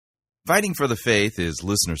Fighting for the Faith is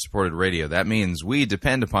listener-supported radio. That means we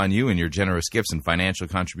depend upon you and your generous gifts and financial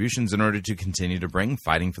contributions in order to continue to bring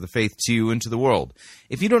Fighting for the Faith to you and to the world.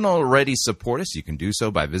 If you don't already support us, you can do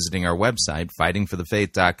so by visiting our website,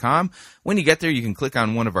 fightingforthefaith.com. When you get there, you can click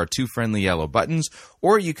on one of our two friendly yellow buttons,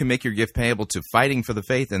 or you can make your gift payable to Fighting for the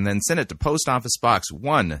Faith and then send it to Post Office Box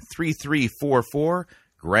 13344,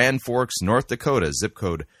 Grand Forks, North Dakota, zip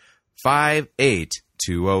code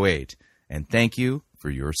 58208. And thank you for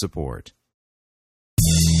your support.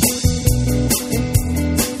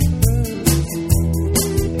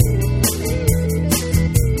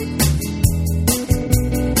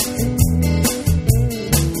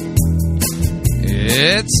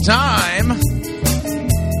 It's time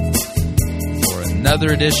for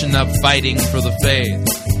another edition of Fighting for the Faith.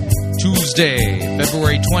 Tuesday,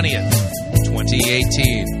 February 20th,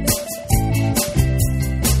 2018.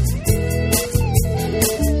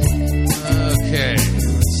 Okay,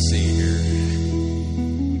 let's see here.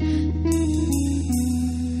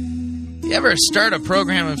 You ever start a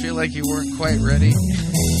program and feel like you weren't quite ready?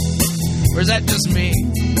 Or is that just me?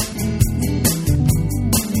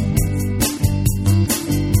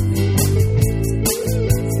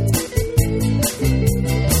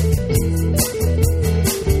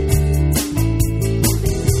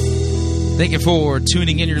 Thank you for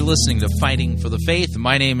tuning in. You're listening to Fighting for the Faith.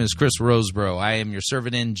 My name is Chris Rosebrough. I am your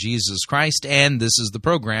servant in Jesus Christ, and this is the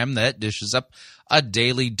program that dishes up a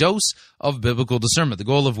daily dose of biblical discernment, the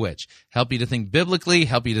goal of which, help you to think biblically,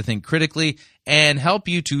 help you to think critically, and help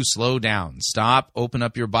you to slow down. Stop, open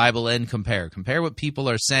up your Bible, and compare. Compare what people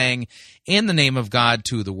are saying in the name of God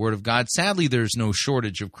to the Word of God. Sadly, there's no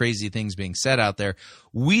shortage of crazy things being said out there.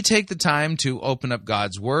 We take the time to open up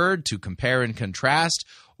God's Word, to compare and contrast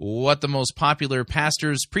what the most popular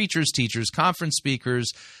pastors, preachers, teachers, conference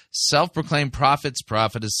speakers, self-proclaimed prophets,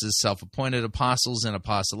 prophetesses, self-appointed apostles and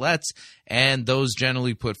apostolettes, and those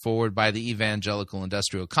generally put forward by the evangelical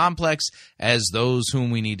industrial complex as those whom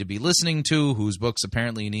we need to be listening to, whose books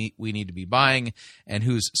apparently we need to be buying, and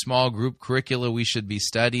whose small group curricula we should be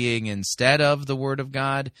studying instead of the Word of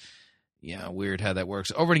God. Yeah, weird how that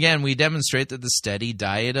works. Over and again, we demonstrate that the steady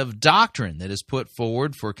diet of doctrine that is put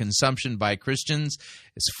forward for consumption by Christians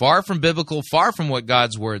is far from biblical, far from what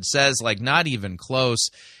God's Word says, like not even close,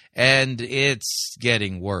 and it's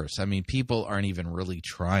getting worse. I mean, people aren't even really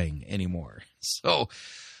trying anymore. So,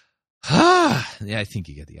 yeah, I think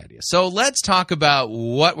you get the idea. So let's talk about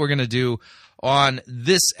what we're going to do on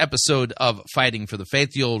this episode of Fighting for the Faith.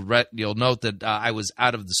 You'll note that I was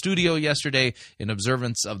out of the studio yesterday in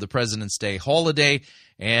observance of the President's Day holiday,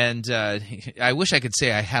 and I wish I could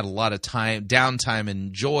say I had a lot of downtime,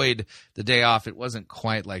 enjoyed the day off. It wasn't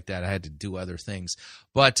quite like that. I had to do other things.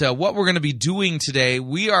 But what we're going to be doing today,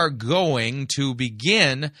 we are going to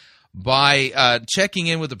begin by checking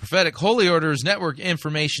in with the Prophetic Holy Orders Network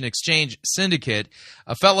Information Exchange Syndicate,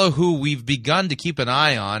 a fellow who we've begun to keep an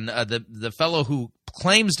eye on, the fellow who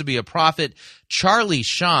claims to be a prophet, Charlie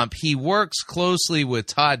Schomp. He works closely with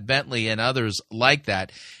Todd Bentley and others like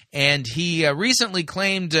that, and he recently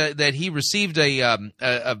claimed that he received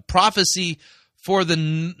a prophecy for the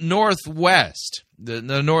Northwest. The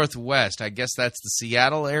Northwest, I guess that's the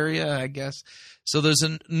Seattle area, I guess. So there's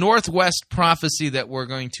a Northwest prophecy that we're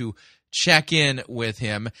going to check in with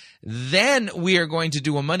him. Then we are going to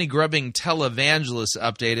do a money-grubbing televangelist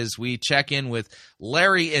update as we check in with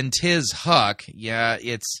Larry and Tiz Huck. Yeah,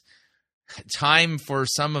 it's time for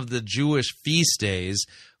some of the Jewish feast days.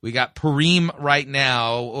 We got Purim right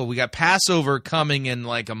now. We got Passover coming in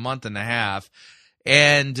like a month and a half.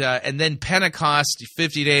 And then Pentecost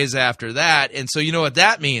 50 days after that. And so you know what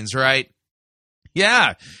that means, right?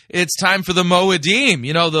 Yeah, it's time for the Moedim,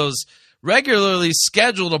 you know, those regularly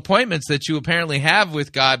scheduled appointments that you apparently have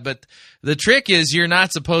with God, but the trick is you're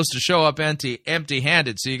not supposed to show up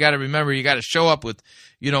empty-handed, so you got to remember you got to show up with,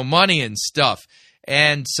 you know, money and stuff.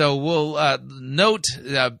 And so we'll note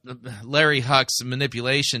Larry Huck's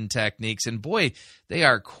manipulation techniques, and boy, they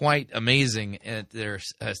are quite amazing at their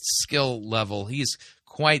skill level. He's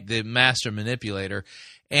quite the master manipulator.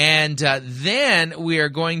 And then we are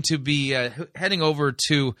going to be heading over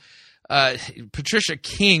to Patricia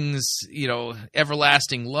King's, you know,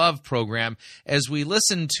 Everlasting Love program as we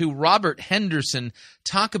listen to Robert Henderson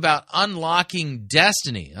talk about unlocking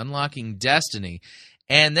destiny.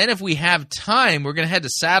 And then if we have time, we're going to head to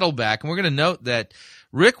Saddleback, and we're going to note that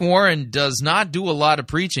Rick Warren does not do a lot of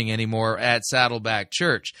preaching anymore at Saddleback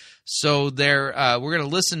Church. So we're going to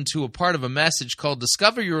listen to a part of a message called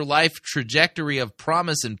Discover Your Life Trajectory of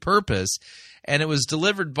Promise and Purpose. And it was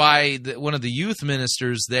delivered by one of the youth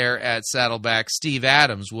ministers there at Saddleback, Steve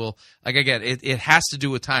Adams. It has to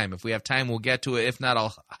do with time. If we have time, we'll get to it. If not,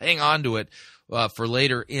 I'll hang on to it for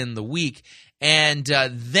later in the week. And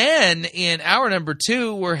then in hour number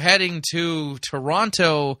 2, we're heading to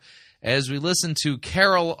Toronto as we listen to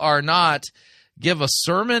Carol Arnott give a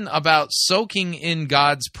sermon about soaking in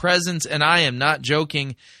God's presence. And I am not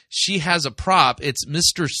joking. She has a prop. It's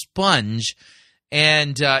Mr. Sponge.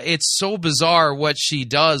 And it's so bizarre what she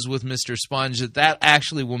does with Mr. Sponge that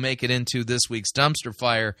actually will make it into this week's Dumpster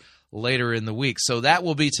Fire later in the week. So that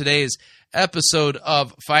will be today's episode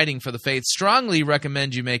of Fighting for the Faith. Strongly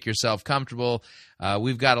recommend you make yourself comfortable.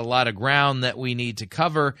 We've got a lot of ground that we need to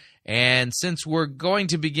cover. And since we're going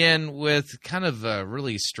to begin with kind of a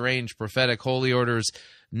really strange prophetic Holy Orders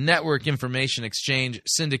Network Information Exchange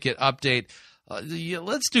Syndicate update,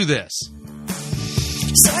 let's do this.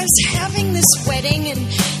 So I was having this wedding, and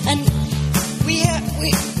we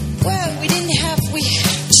didn't have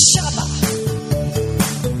Shabbat.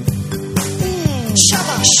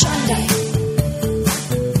 Shabbat Sunday.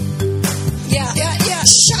 Yeah,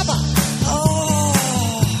 Shabbat. Oh.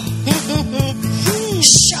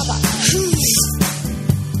 Shabbat.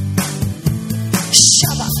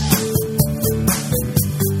 Shabbat.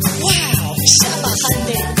 Wow, Shabbat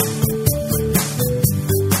Sunday.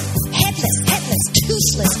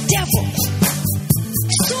 Toothless devil.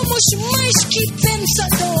 Somos mais que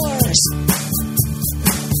vencedores.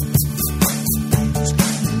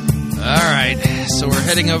 All right, so we're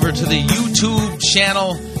heading over to the YouTube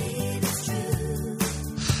channel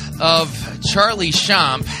of Charlie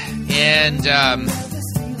Champ and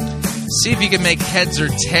see if you can make heads or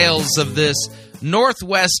tails of this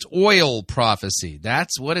Northwest Oil Prophecy.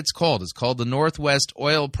 That's what it's called. It's called the Northwest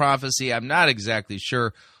Oil Prophecy. I'm not exactly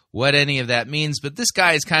sure what any of that means, but this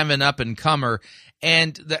guy is kind of an up-and-comer,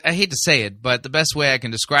 and I hate to say it, but the best way I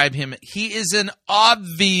can describe him, he is an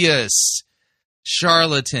obvious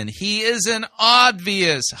charlatan. He is an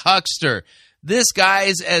obvious huckster. This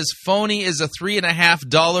guy's as phony as a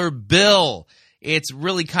 $3.50 bill. It's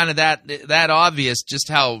really kind of that obvious just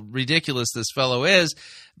how ridiculous this fellow is.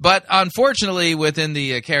 But unfortunately, within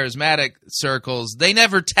the charismatic circles, they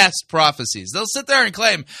never test prophecies. They'll sit there and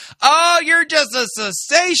claim, oh, you're just a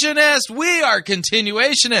cessationist. We are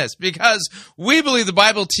continuationists because we believe the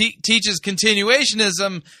Bible teaches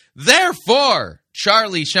continuationism. Therefore,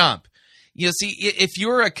 Charlie Champ. You see, if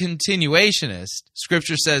you're a continuationist,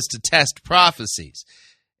 Scripture says to test prophecies.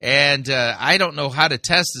 And I don't know how to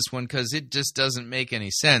test this one because it just doesn't make any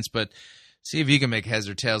sense. But see if you can make heads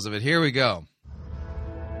or tails of it. Here we go.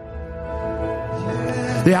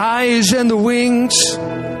 The eyes and the wings.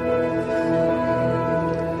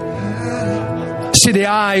 See the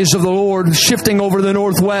eyes of the Lord shifting over the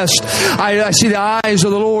Northwest. I see the eyes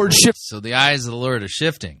of the Lord shifting. So the eyes of the Lord are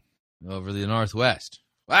shifting over the Northwest.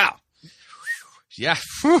 Wow. Yeah.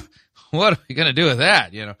 What are we going to do with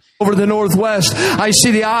that, Over the Northwest. I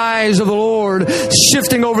see the eyes of the Lord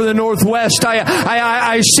shifting over the Northwest.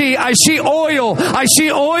 I see oil. I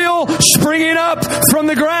see oil springing up from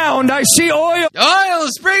the ground. I see oil. Oil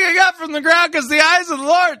is springing up from the ground because the eyes of the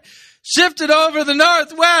Lord shifted over the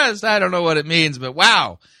Northwest. I don't know what it means, but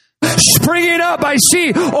wow. Springing up. I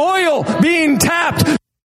see oil being tapped.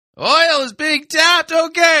 Oil is being tapped,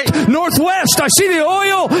 okay. Northwest, I see the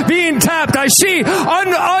oil being tapped. I see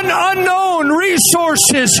unknown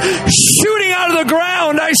resources shooting out of the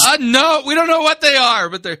ground. Unknown, we don't know what they are,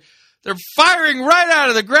 but they're firing right out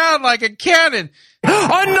of the ground like a cannon.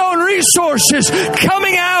 Unknown resources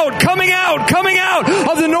coming out of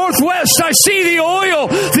the Northwest. I see the oil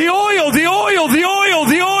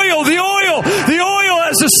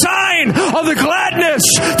as a sign of the gladness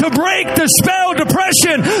to break the spell,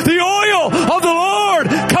 depression. The oil of the Lord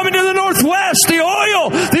coming to the Northwest. The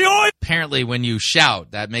oil. Apparently, when you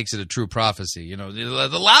shout, that makes it a true prophecy.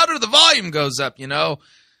 The louder the volume goes up,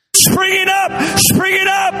 Springing up,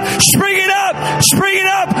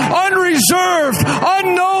 unreserved,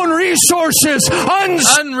 unknown resources,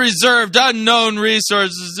 unreserved, unknown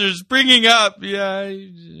resources, they're springing up, yeah.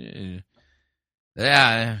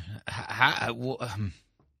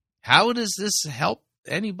 How does this help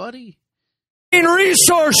anybody? In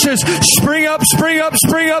resources, spring up.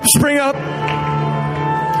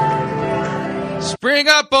 Spring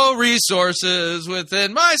up, oh resources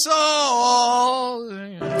within my soul.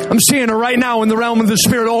 I'm seeing it right now in the realm of the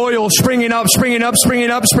Spirit. Oil springing up.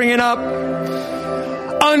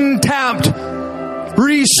 Untapped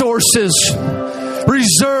resources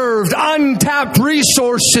reserved, untapped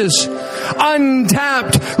resources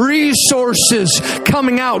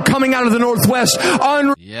coming out of the Northwest.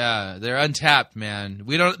 Yeah, they're untapped, man.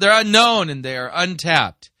 They're unknown and they are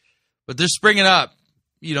untapped, but they're springing up,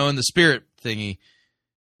 in the spirit thingy.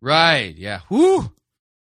 Right, yeah. Woo!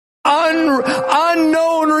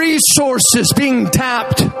 Unknown resources being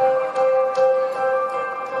tapped.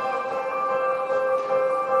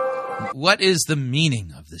 What is the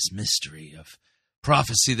meaning of this mystery of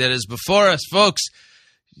prophecy that is before us, folks?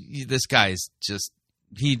 This guy's just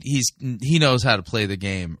he knows how to play the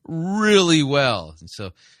game really well.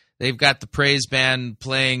 So they've got the praise band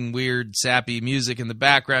playing weird, sappy music in the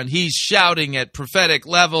background. He's shouting at prophetic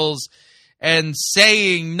levels and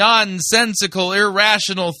saying nonsensical,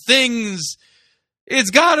 irrational things. It's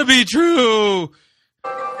got to be true.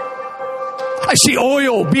 I see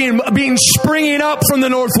oil being springing up from the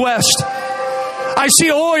Northwest. I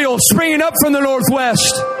see oil springing up from the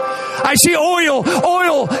Northwest. I see oil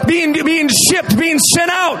being shipped, being sent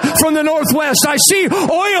out from the Northwest. I see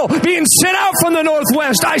oil being sent out from the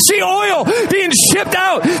Northwest. I see oil being shipped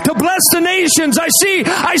out to bless the nations. I see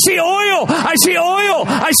oil. I see oil.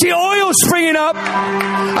 I see oil springing up.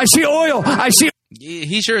 I see oil. I see.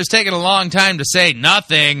 He sure has taken a long time to say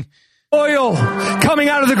nothing. Oil coming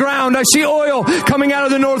out of the ground. I see oil coming out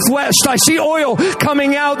of the Northwest. I see oil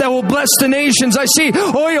coming out that will bless the nations. I see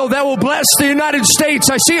oil that will bless the United States.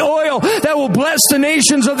 I see oil that will bless the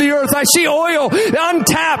nations of the earth. I see oil,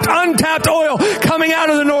 untapped oil coming out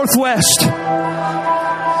of the Northwest.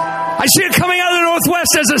 I see it coming out of the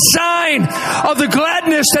Northwest as a sign of the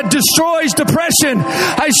gladness that destroys depression.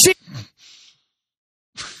 I see.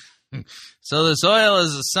 So this oil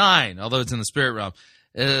is a sign, although it's in the spirit realm.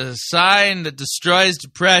 A sign that destroys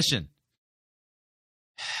depression.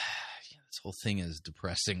 This whole thing is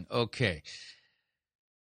depressing. Okay.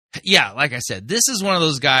 Yeah, like I said, this is one of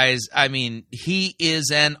those guys, he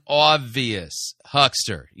is an obvious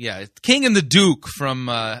huckster. Yeah, King and the Duke from,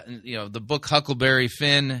 the book Huckleberry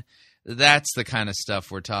Finn. That's the kind of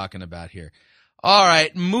stuff we're talking about here. All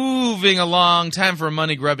right, moving along. Time for a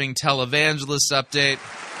money-grubbing televangelist update.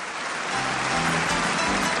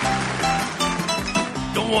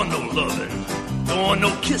 Don't want no loving, don't want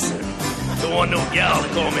no kissing, don't want no gal to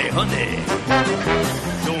call me honey.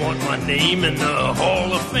 Don't want my name in the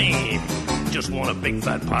Hall of Fame, just want a big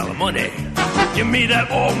fat pile of money. Give me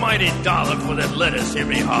that almighty dollar for that lettuce, hear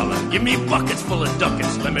me holler. Give me buckets full of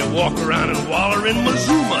ducats, let me walk around and waller in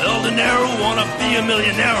Mazuma, El Dinero, wanna be a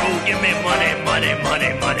millionaire. Give me money, money,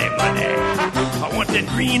 money, money, money. I want that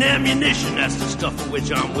green ammunition, that's the stuff for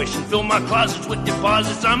which I'm wishing. Fill my closets with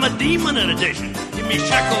deposits, I'm a demon in addition. Give me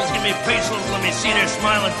shekels, give me pesos, let me see their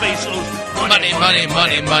smiling faces. Money, money,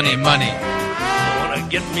 money, money, money. I wanna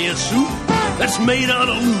get me a suit that's made out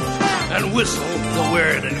of loot and whistle to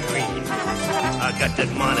wear it in green. I got that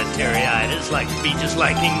monetary-itis like beaches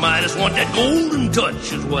like King Midas. Want that golden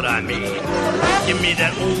touch is what I mean. Give me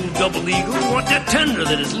that old double eagle. Want that tender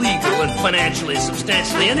that is legal and financially,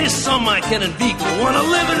 substantially any sum I can inveigle. Want to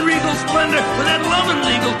live in regal splendor with that loving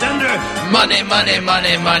legal tender. Money, money,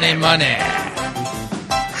 money, money, money.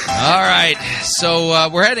 All right, so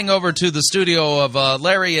we're heading over to the studio of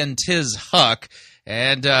Larry and Tiz Huck.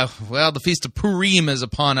 And, the Feast of Purim is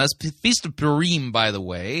upon us. Feast of Purim, by the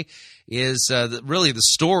way, is really the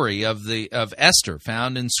story of Esther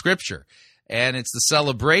found in Scripture. And it's the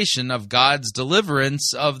celebration of God's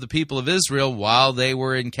deliverance of the people of Israel while they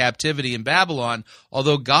were in captivity in Babylon,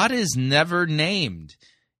 although God is never named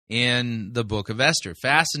in the book of Esther.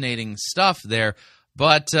 Fascinating stuff there.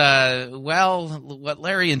 But, what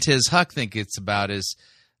Larry and Tiz Huck think it's about is,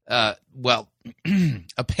 a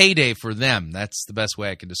payday for them. That's the best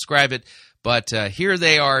way I can describe it. But here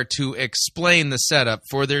they are to explain the setup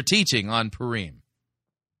for their teaching on Purim.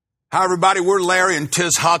 Hi, everybody. We're Larry and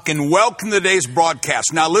Tiz Huck, and welcome to today's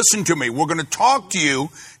broadcast. Now, listen to me. We're going to talk to you.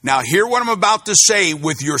 Now, hear what I'm about to say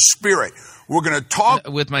with your spirit. We're going to talk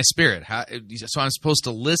with my spirit. So I'm supposed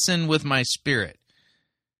to listen with my spirit.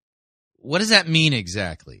 What does that mean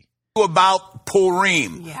exactly? About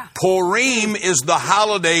Purim. Yeah. Purim is the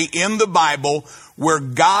holiday in the Bible where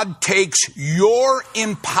God takes your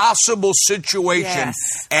impossible situation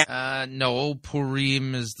and no,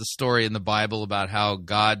 Purim is the story in the Bible about how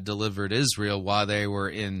God delivered Israel while they were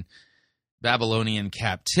in Babylonian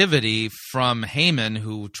captivity from Haman,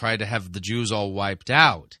 who tried to have the Jews all wiped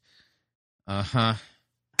out.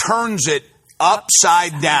 turns it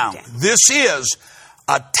upside down. This is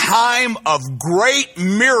a time of great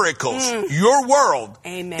miracles. Your world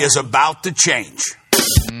is about to change.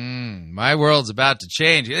 My world's about to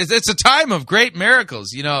change. It's a time of great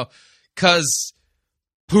miracles, because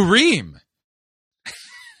Purim.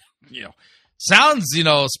 sounds,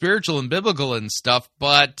 spiritual and biblical and stuff,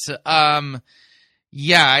 but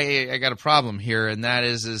yeah, I got a problem here, and that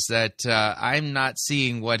is that I'm not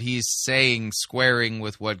seeing what he's saying squaring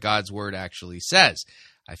with what God's word actually says.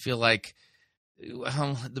 I feel like,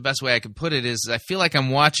 the best way I could put it is I feel like I'm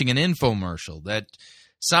watching an infomercial, that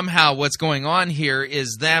somehow what's going on here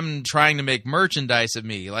is them trying to make merchandise of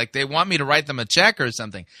me, like they want me to write them a check or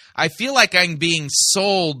something. I feel like I'm being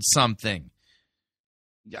sold something.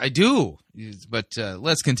 I do, but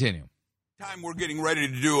let's continue. Time we're getting ready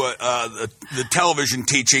to do the television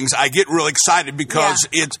teachings, I get really excited because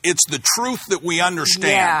it's the truth that we understand.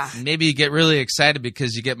 Yeah. Maybe you get really excited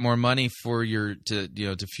because you get more money for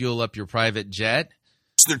to fuel up your private jet.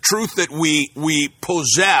 It's the truth that we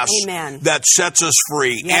possess Amen. that sets us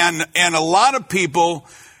free. Yep. And a lot of people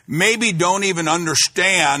maybe don't even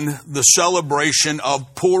understand the celebration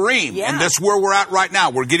of Purim. Yeah. And that's where we're at right now.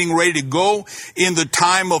 We're getting ready to go in the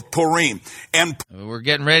time of Purim. And We're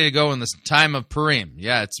getting ready to go in the time of Purim.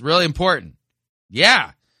 Yeah, it's really important.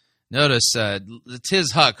 Yeah. Notice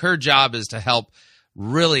Tiz Huck, her job is to help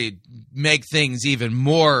really make things even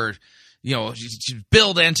more,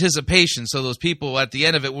 build anticipation so those people at the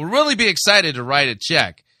end of it will really be excited to write a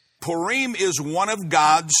check. Purim is one of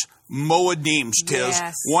God's Moedims, Tiz.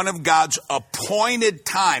 Yes. One of God's appointed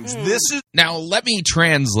times. This is Now, let me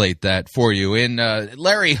translate that for you. In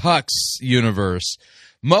Larry Huck's universe,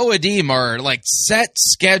 Moedim are like set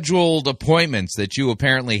scheduled appointments that you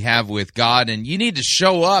apparently have with God, and you need to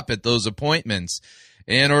show up at those appointments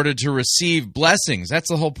in order to receive blessings. That's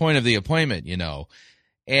the whole point of the appointment,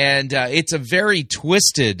 And it's a very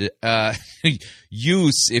twisted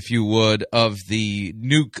use, if you would, of the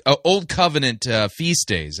new Old Covenant feast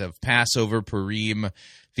days of Passover, Purim,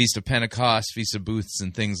 Feast of Pentecost, Feast of Booths,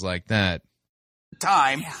 and things like that.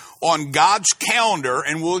 time on God's calendar,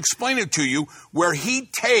 and we'll explain it to you, where He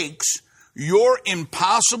takes your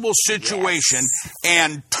impossible situation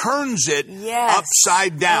and turns it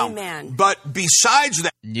upside down. Amen. But besides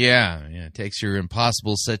that, It takes your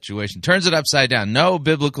impossible situation, turns it upside down. No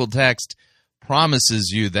biblical text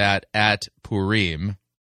promises you that at Purim.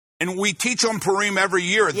 and we teach on Purim every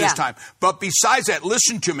year at this time. But besides that,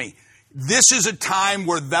 listen to me. This is a time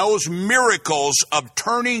where those miracles of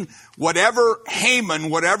turning whatever Haman,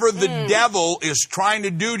 whatever the devil is trying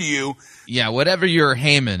to do to you. Yeah, whatever your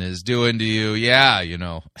Haman is doing to you,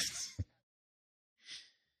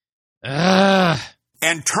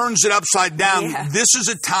 And turns it upside down. Yeah. This is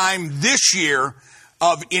a time this year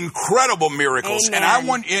of incredible miracles. Amen.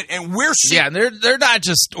 And we're seeing. Yeah, they're not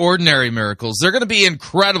just ordinary miracles. They're going to be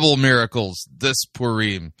incredible miracles this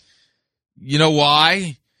Purim. You know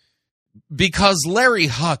why? Because Larry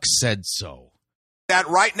Huck said so. That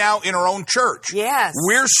right now in our own church. Yes.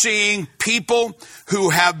 We're seeing people who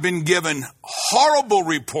have been given horrible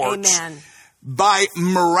reports by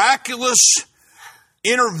miraculous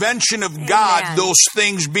intervention of God, those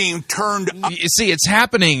things being turned up. You see, it's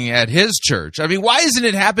happening at his church. I mean, why isn't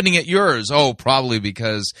it happening at yours? Oh, probably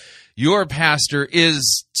because your pastor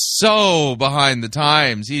is so behind the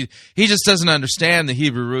times. He just doesn't understand the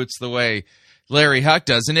Hebrew roots the way Larry Huck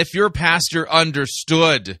does. And if your pastor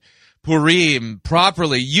understood Purim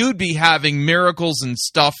properly, you'd be having miracles and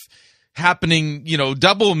stuff happening,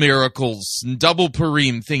 double miracles and double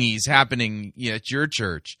Purim thingies happening at your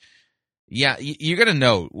church. Yeah, you're going to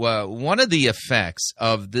note one of the effects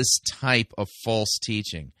of this type of false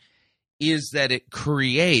teaching is that it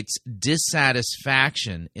creates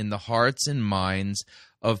dissatisfaction in the hearts and minds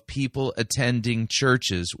of people attending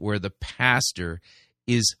churches where the pastor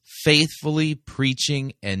is faithfully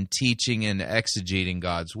preaching and teaching and exegeting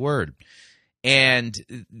God's word. And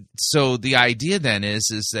so the idea then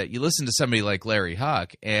is that you listen to somebody like Larry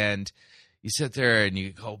Huck and you sit there and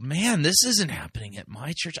you go, man, this isn't happening at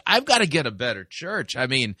my church. I've got to get a better church. I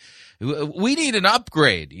mean, we need an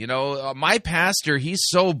upgrade. My pastor, he's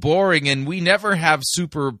so boring and we never have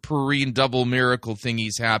super Purim double miracle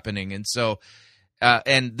thingies happening. And so,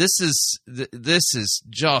 and this is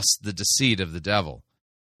just the deceit of the devil,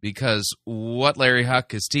 because what Larry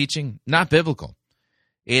Huck is teaching, not biblical.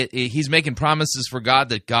 He's making promises for God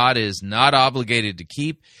that God is not obligated to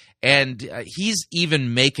keep. And he's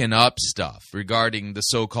even making up stuff regarding the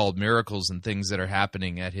so-called miracles and things that are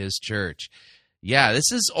happening at his church. Yeah,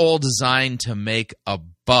 this is all designed to make a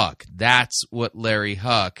buck. That's what Larry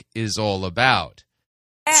Huck is all about.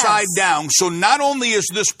 Upside down. So not only is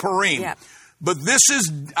this Purim, but this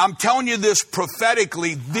is, I'm telling you this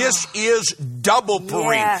prophetically, this is double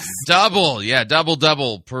Purim. Yes. Double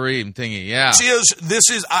Purim thingy, yeah.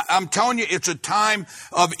 This is, I'm telling you, it's a time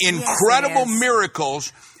of incredible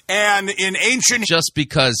miracles. And in ancient just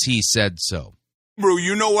because he said so. Hebrew,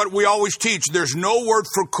 you know what we always teach. There's no word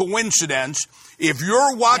for coincidence. If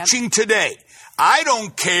you're watching today, I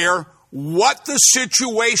don't care what the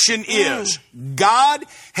situation is. God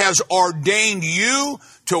has ordained you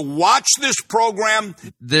to watch this program.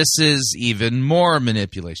 This is even more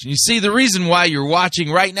manipulation. You see, the reason why you're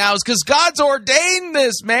watching right now is because God's ordained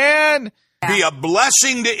this, man. Be a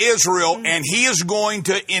blessing to Israel, and he is going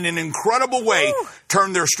to, in an incredible way,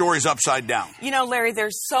 turn their stories upside down. You know, Larry,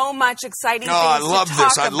 there's so much exciting things I love to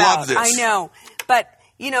talk this. I about. love this. I know. But,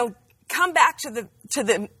 you know, come back to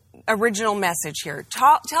the original message here.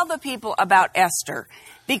 Tell the people about Esther.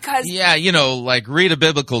 Because yeah, you know, like read a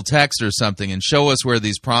biblical text or something and show us where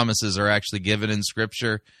these promises are actually given in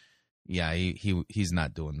Scripture. Yeah, he's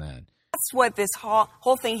not doing that. That's what this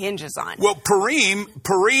whole thing hinges on. Well, Purim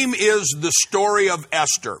is the story of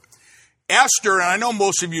Esther. Esther, and I know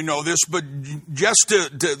most of you know this, but just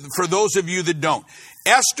for those of you that don't,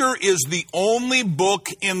 Esther is the only book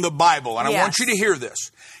in the Bible, and I want you to hear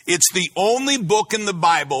this. It's the only book in the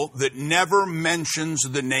Bible that never mentions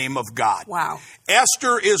the name of God. Wow.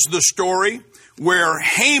 Esther is the story where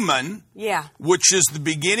Haman, which is the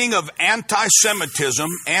beginning of anti-Semitism,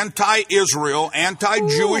 anti-Israel,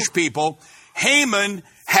 anti-Jewish people, Haman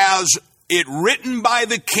has it written by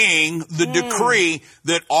the king, the decree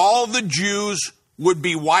that all the Jews would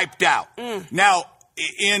be wiped out. Now,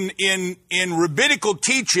 in rabbinical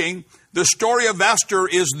teaching, the story of Esther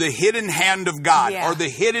is the hidden hand of God or the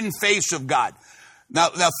hidden face of God. Now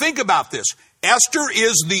think about this. Esther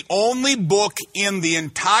is the only book in the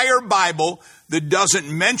entire Bible that doesn't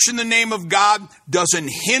mention the name of God, doesn't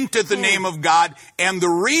hint at the name of God, and the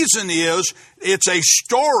reason is it's a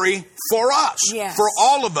story for us, for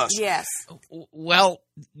all of us. Yes. Well,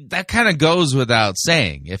 that kind of goes without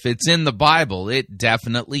saying. If it's in the Bible, it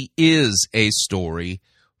definitely is a story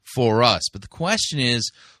for us. But the question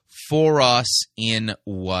is, for us in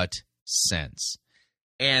what sense?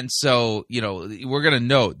 And so, you know, we're going to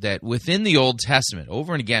note that within the Old Testament,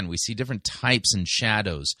 over and again, we see different types and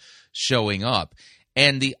shadows showing up.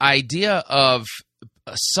 And the idea of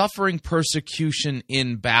suffering persecution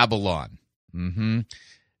in Babylon,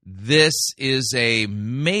 this is a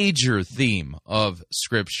major theme of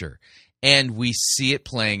Scripture. And we see it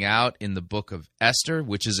playing out in the book of Esther,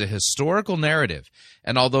 which is a historical narrative.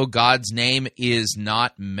 And although God's name is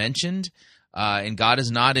not mentioned, and God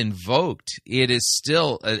is not invoked, it is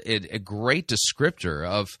still a great descriptor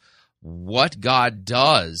of what God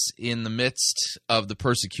does in the midst of the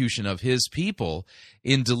persecution of his people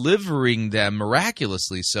in delivering them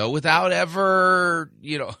miraculously so without ever,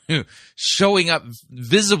 showing up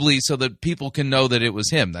visibly so that people can know that it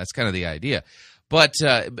was him. That's kind of the idea. But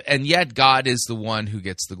and yet God is the one who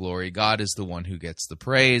gets the glory. God is the one who gets the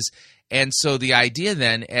praise. And so the idea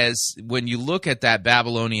then, as when you look at that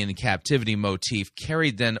Babylonian captivity motif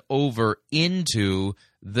carried then over into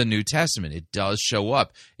the New Testament, it does show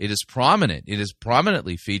up. It is prominent. It is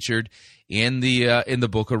prominently featured in the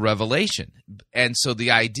book of Revelation. And so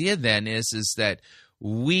the idea then is that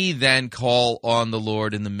we then call on the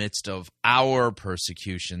Lord in the midst of our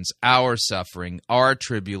persecutions, our suffering, our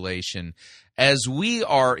tribulation, as we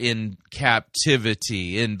are in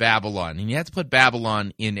captivity in Babylon. And you have to put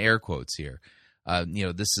Babylon in air quotes here.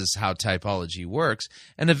 This is how typology works.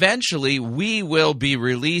 And eventually we will be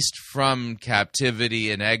released from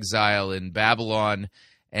captivity and exile in Babylon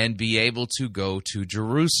and be able to go to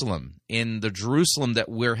Jerusalem. In the Jerusalem that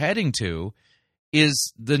we're heading to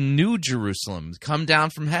is the new Jerusalem, come down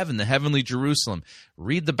from heaven, the heavenly Jerusalem.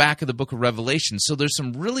 Read the back of the book of Revelation. So there's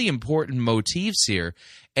some really important motifs here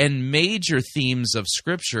and major themes of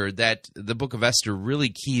Scripture that the book of Esther really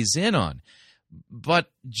keys in on.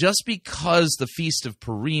 But just because the Feast of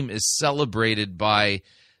Purim is celebrated by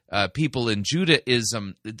people in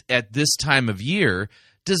Judaism at this time of year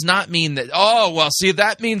does not mean that,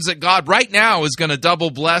 that means that God right now is going to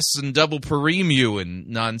double bless and double Purim you and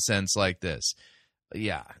nonsense like this.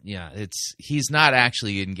 Yeah, he's not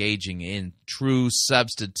actually engaging in true,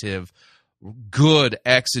 substantive, good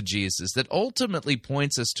exegesis that ultimately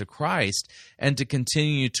points us to Christ and to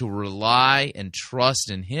continue to rely and trust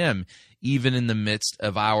in him even in the midst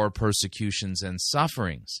of our persecutions and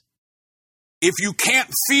sufferings. If you can't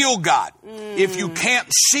feel God, if you can't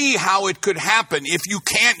see how it could happen, if you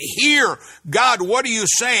can't hear God, what are you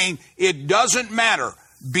saying? It doesn't matter.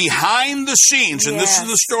 behind the scenes, and this is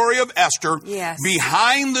the story of Esther,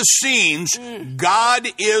 behind the scenes, God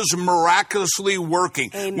is miraculously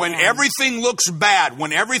working. Amen. When everything looks bad,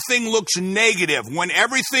 when everything looks negative, when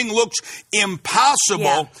everything looks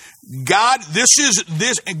impossible, God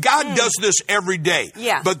does this every day.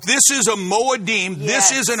 Yeah. But this is a Moedim.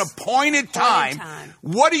 This is an appointed time.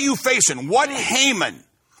 What are you facing? What Haman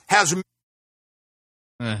has...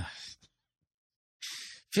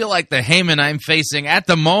 feel like the Haman I'm facing at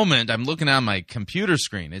the moment. I'm looking on my computer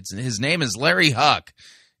screen. His name is Larry Huck.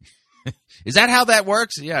 Is that how that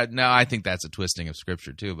works? Yeah, no, I think that's a twisting of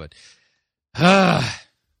Scripture too, but...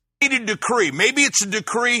 decree. Maybe it's a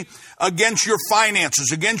decree against your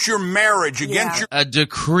finances, against your marriage, against your... A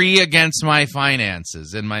decree against my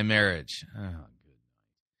finances and my marriage. Oh,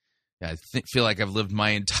 yeah, I feel like I've lived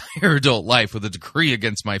my entire adult life with a decree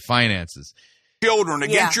against my finances. Children,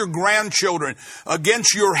 against your grandchildren,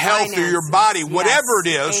 against your health or your body, whatever it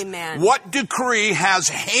is. Amen. What decree has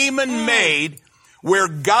Haman made where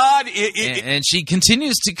God... And she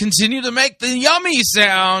continues to make the yummy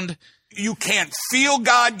sound. You can't feel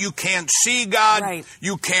God, you can't see God,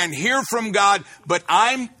 you can't hear from God, but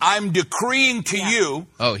I'm decreeing to you...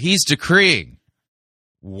 Oh, he's decreeing.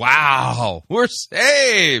 Wow, we're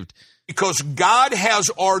saved. Because God has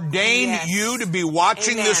ordained you to be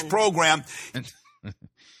watching this program.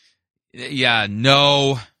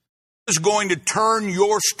 Is going to turn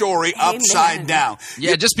your story upside down.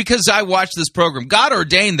 Yeah, just because I watched this program. God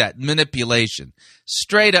ordained that manipulation.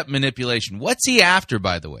 Straight up manipulation. What's he after,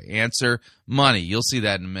 by the way? Answer, money. You'll see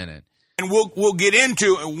that in a minute. And we'll get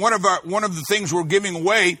into one of the things we're giving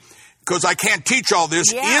away, because I can't teach all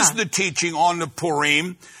this, is the teaching on the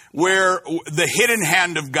Purim, where the hidden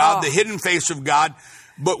hand of God, the hidden face of God.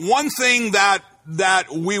 But one thing that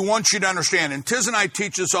we want you to understand, and Tiz and I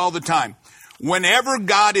teach this all the time, whenever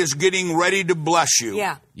God is getting ready to bless you.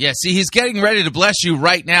 Yeah, see, he's getting ready to bless you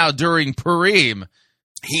right now during Purim.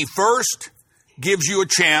 He first gives you a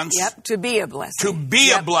chance. To be a blessing. To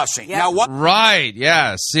be a blessing. Now what? Right,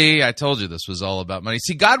 yeah. See, I told you this was all about money.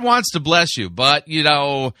 See, God wants to bless you, but,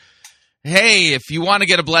 hey, if you want to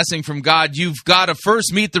get a blessing from God, you've got to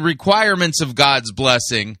first meet the requirements of God's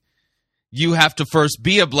blessing. You have to first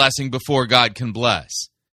be a blessing before God can bless.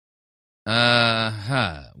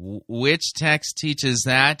 Which text teaches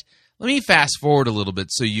that? Let me fast forward a little bit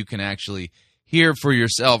so you can actually hear for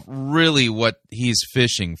yourself really what he's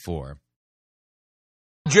fishing for.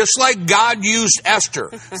 Just like God used Esther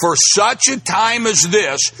for such a time as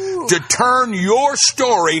this to turn your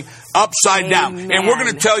story upside down. And we're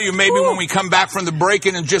going to tell you maybe when we come back from the break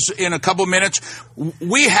in just in a couple minutes,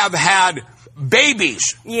 we have had babies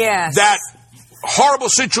that horrible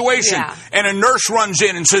situation, and a nurse runs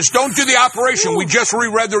in and says, "Don't do the operation. We just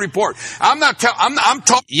reread the report." I'm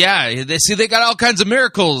talking. Yeah, they got all kinds of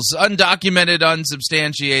miracles, undocumented,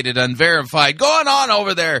 unsubstantiated, unverified, going on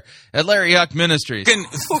over there at Larry Huck Ministries.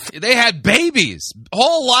 They had babies,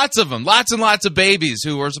 lots of them, lots and lots of babies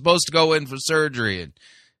who were supposed to go in for surgery, and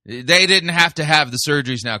they didn't have to have the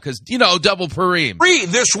surgeries now because, double Purim.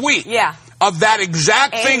 This week of that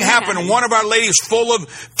exact thing happened. One of our ladies full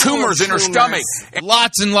of tumors in her stomach.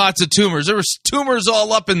 Lots and lots of tumors. There was tumors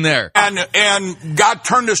all up in there. And God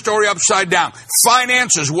turned the story upside down.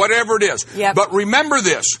 Finances, whatever it is. But remember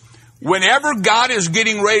this. Whenever God is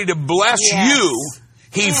getting ready to bless you,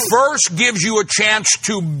 he first gives you a chance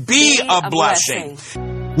to be a blessing.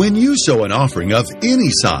 When you sow an offering of any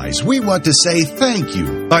size, we want to say thank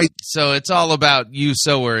you by... So it's all about you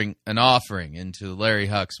sowing an offering into Larry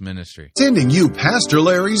Huck's ministry. Sending you Pastor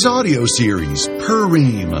Larry's audio series,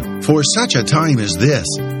 Purim. For such a time as this,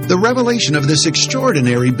 the revelation of this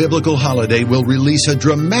extraordinary biblical holiday will release a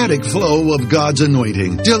dramatic flow of God's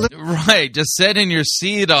anointing. Right, just send in your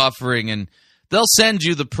seed offering and they'll send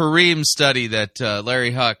you the Purim study that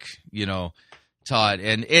Larry Huck, taught,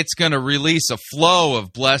 and it's going to release a flow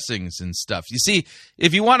of blessings and stuff. You see,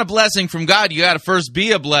 if you want a blessing from God, you got to first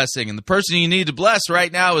be a blessing, and the person you need to bless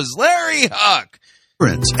right now is Larry Huck.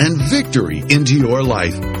 And victory into your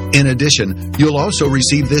life. In addition, you'll also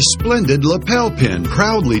receive this splendid lapel pin,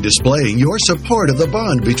 proudly displaying your support of the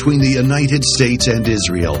bond between the United States and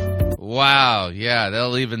Israel. Wow, yeah,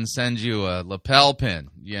 they'll even send you a lapel pin,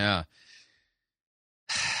 yeah.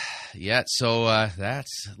 Yeah, so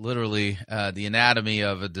that's literally the anatomy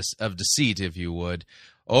of deceit, if you would.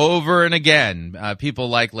 Over and again, people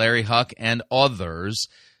like Larry Huck and others,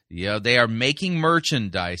 they are making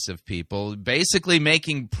merchandise of people, basically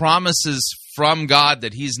making promises from God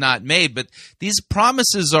that he's not made. But these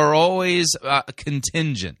promises are always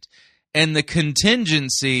contingent. And the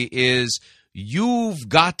contingency is you've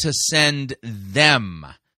got to send them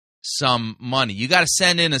some money. You got to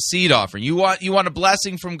send in a seed offering. You want a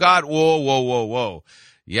blessing from God? Whoa.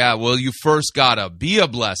 Yeah, well, you first got to be a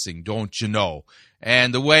blessing, don't you know?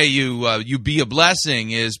 And the way you be a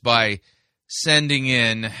blessing is by sending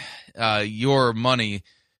in your money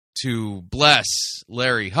to bless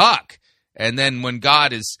Larry Huck. And then when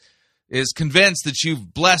God is convinced that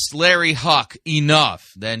you've blessed Larry Huck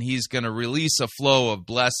enough, then he's going to release a flow of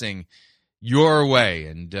blessing your way.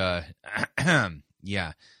 And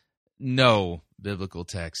yeah, no biblical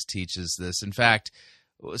text teaches this. In fact,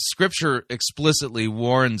 Scripture explicitly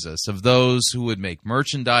warns us of those who would make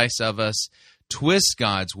merchandise of us, twist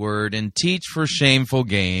God's word, and teach for shameful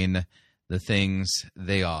gain the things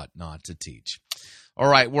they ought not to teach. All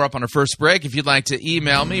right, we're up on our first break. If you'd like to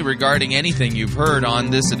email me regarding anything you've heard on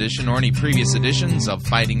this edition or any previous editions of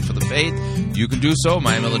Fighting for the Faith, you can do so.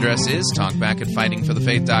 My email address is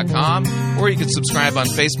talkback@fightingforthefaith.com, or you can subscribe on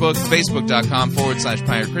Facebook,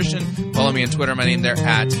 facebook.com/Pirate Christian. Follow me on Twitter. My name there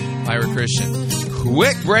 @Pirate Christian.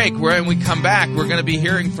 Quick break. When we come back, we're going to be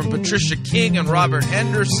hearing from Patricia King and Robert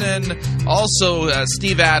Henderson, also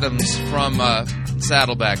Steve Adams from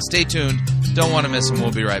Saddleback. Stay tuned. Don't want to miss them.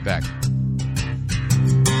 We'll be right back.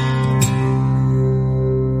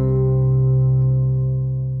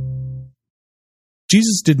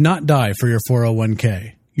 Jesus did not die for your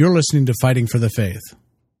 401k. You're listening to Fighting for the Faith.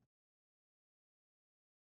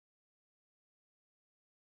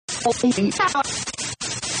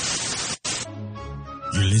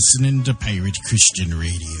 You're listening to Pirate Christian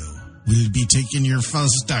Radio. We'll be taking your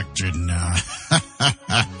false doctrine now.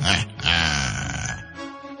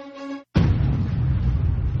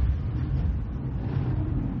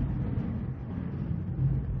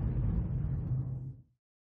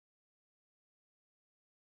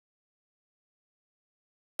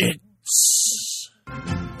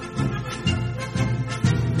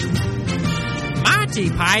 Monty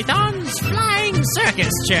Python's Flying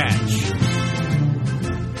Circus Church.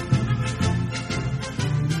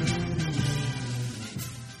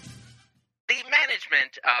 The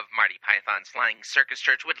management of Marty Python's Flying Circus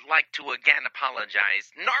Church would like to again apologize.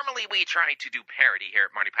 Normally we try to do parody here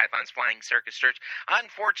at Marty Python's Flying Circus Church.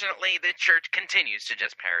 Unfortunately, the church continues to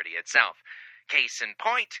just parody itself. Case in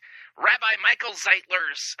point, Rabbi Michael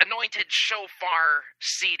Zeitler's Anointed Shofar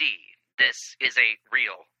CD. This is a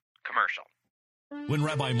real commercial. When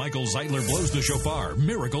Rabbi Michael Zeitler blows the shofar,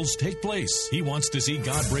 miracles take place. He wants to see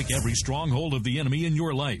God break every stronghold of the enemy in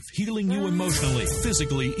your life, healing you emotionally,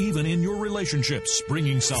 physically, even in your relationships,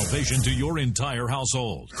 bringing salvation to your entire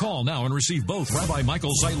household. Call now and receive both Rabbi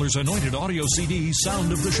Michael Zeitler's anointed audio CD,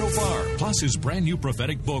 Sound of the Shofar, plus his brand new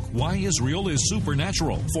prophetic book, Why Israel is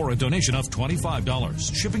Supernatural, for a donation of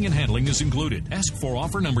 $25. Shipping and handling is included. Ask for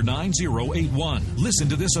offer number 9081. Listen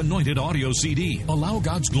to this anointed audio CD. Allow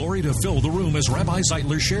God's glory to fill the room as Rabbi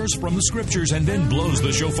Zeitler shares from the scriptures and then blows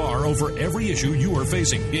the shofar over every issue you are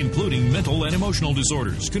facing, including mental and emotional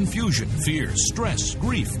disorders, confusion, fears, stress,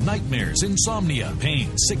 grief, nightmares, insomnia, pain,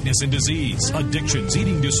 sickness and disease, addictions,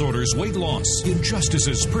 eating disorders, weight loss,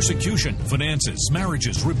 injustices, persecution, finances,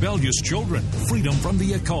 marriages, rebellious children, freedom from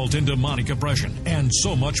the occult and demonic oppression, and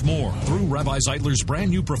so much more. Through Rabbi Zeitler's brand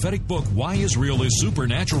new prophetic book, Why Israel is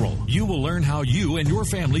Supernatural, you will learn how you and your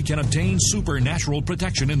family can obtain supernatural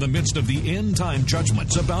protection in the midst of the end-time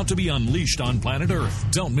judgments about to be unleashed on planet Earth.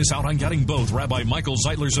 Don't miss out on getting both Rabbi Michael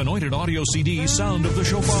Zeitler's anointed audio CD, Sound of the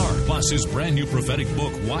Shofar, plus his brand new prophetic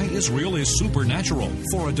book, Why Israel is Supernatural,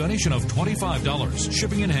 for a donation of $25.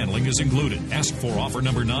 Shipping and handling is included. Ask for offer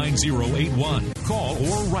number 9081. Call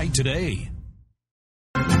or write today.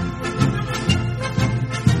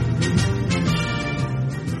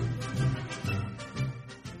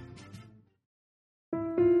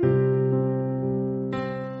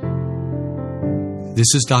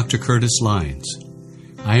 This is Dr. Curtis Lyons.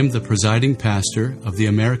 I am the presiding pastor of the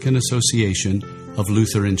American Association of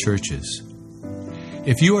Lutheran Churches.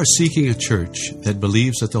 If you are seeking a church that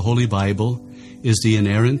believes that the Holy Bible is the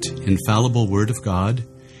inerrant, infallible Word of God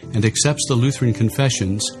and accepts the Lutheran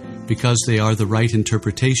confessions because they are the right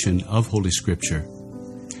interpretation of Holy Scripture,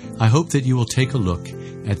 I hope that you will take a look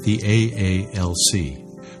at the AALC.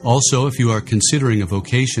 Also, if you are considering a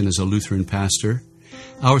vocation as a Lutheran pastor,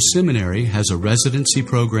 our seminary has a residency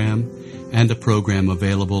program and a program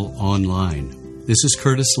available online. This is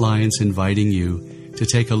Curtis Lyons inviting you to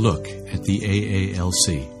take a look at the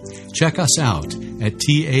AALC. Check us out at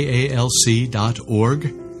taalc.org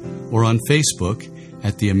or on Facebook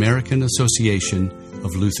at the American Association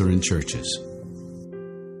of Lutheran Churches.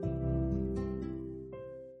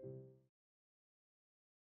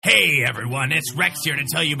 Hey everyone, it's Rex here to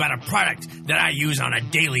tell you about a product that I use on a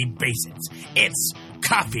daily basis. It's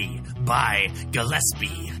Coffee by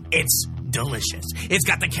Gillespie. It's delicious. It's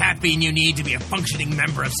got the caffeine you need to be a functioning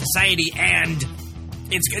member of society, and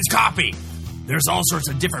it's coffee. There's all sorts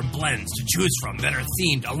of different blends to choose from that are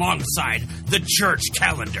themed alongside the church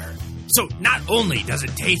calendar. So not only does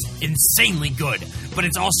it taste insanely good, but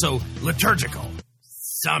it's also liturgical.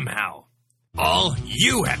 Somehow. All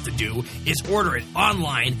you have to do is order it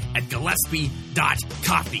online at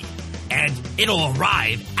Gillespie.coffee, and it'll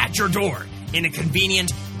arrive at your door in a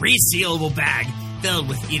convenient, resealable bag filled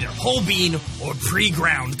with either whole bean or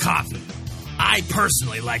pre-ground coffee. I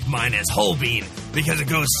personally like mine as whole bean because it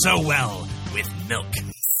goes so well with milk.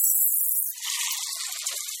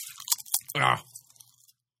 Now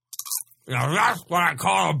that's what I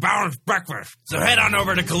call a balanced breakfast. So head on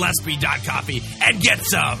over to Gillespie.coffee and get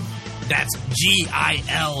some. That's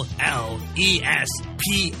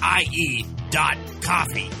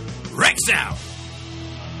GILLESPIE.coffee. Rex out.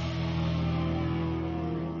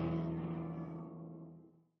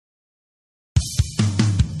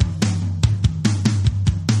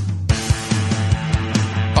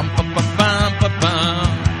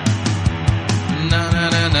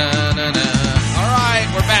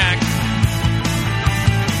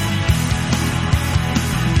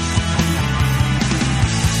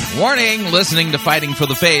 Warning, listening to Fighting for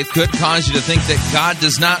the Faith could cause you to think that God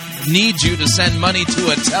does not need you to send money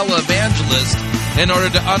to a televangelist in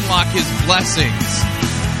order to unlock his blessings.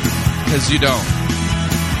 Because you don't.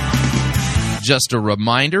 Just a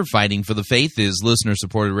reminder, Fighting for the Faith is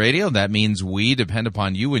listener-supported radio. That means we depend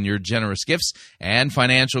upon you and your generous gifts and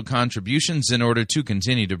financial contributions in order to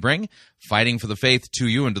continue to bring Fighting for the Faith to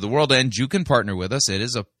you and to the world. And you can partner with us. It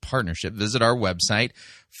is a partnership. Visit our website,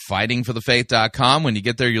 fightingforthefaith.com. When you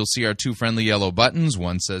get there, you'll see our two friendly yellow buttons.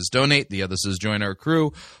 One says donate, the other says join our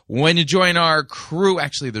crew. When you join our crew,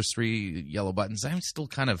 actually there's three yellow buttons. I'm still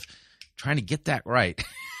kind of trying to get that right.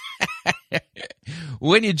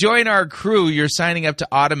 When you join our crew, you're signing up to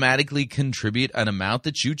automatically contribute an amount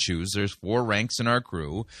that you choose. There's 4 ranks in our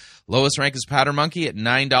crew. Lowest rank is Powder Monkey at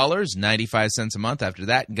 $9.95 a month. After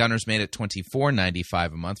that, Gunner's Mate at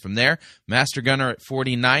 $24.95 a month. From there, Master Gunner at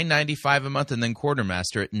 $49.95 a month, and then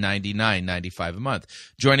Quartermaster at $99.95 a month.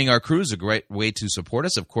 Joining our crew is a great way to support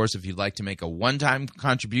us. Of course, if you'd like to make a one-time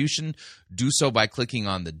contribution, do so by clicking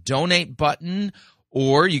on the donate button.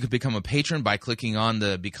 Or you could become a patron by clicking on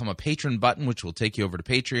the Become a Patron button, which will take you over to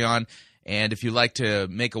Patreon. And if you'd like to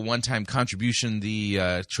make a one-time contribution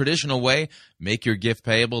the traditional way, make your gift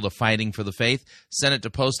payable to Fighting for the Faith. Send it to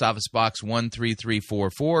Post Office Box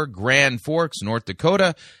 13344, Grand Forks, North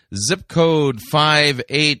Dakota, zip code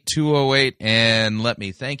 58208. And let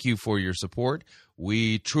me thank you for your support.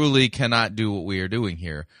 We truly cannot do what we are doing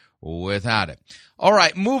here without it. All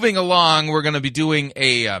right, moving along, we're going to be doing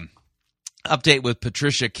a update with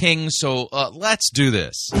Patricia King, so let's do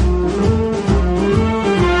this.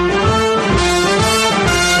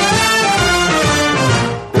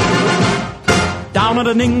 Down at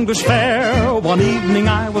an English fair, one evening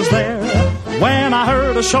I was there, when I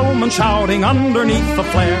heard a showman shouting underneath the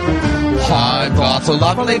flare, I've got a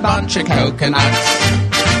lovely bunch of coconuts,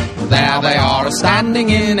 there they are standing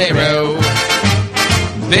in a row.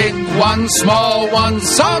 Big ones, small ones,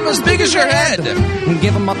 some as big as your head.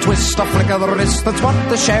 Give 'em a twist, a flick of the wrist, that's what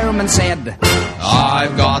the showman said.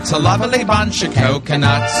 I've got a lovely bunch of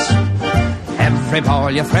coconuts. Every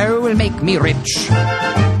ball you throw will make me rich.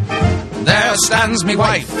 There stands me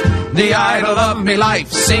wife, the idol of me life,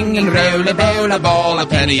 singing roll-a bowl a ball a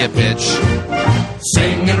penny a pitch.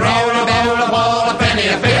 Singing roll-a bowl a ball a penny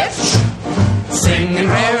a pitch. Singing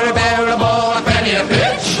roll-a bowl a ball a penny a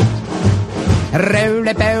pitch. Roll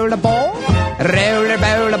a bowl a ball,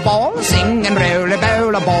 sing and roll a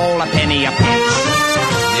bowl a ball, a penny a pitch.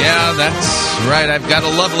 Yeah, that's right. I've got a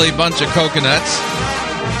lovely bunch of coconuts.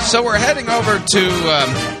 So we're heading over to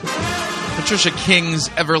Patricia King's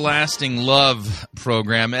Everlasting Love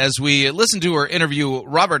program as we listen to her interview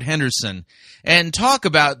Robert Henderson and talk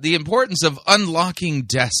about the importance of unlocking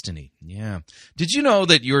destiny. Yeah. Did you know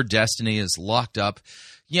that your destiny is locked up?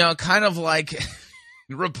 You know, kind of like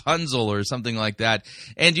Rapunzel or something like that.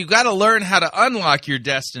 And you got to learn how to unlock your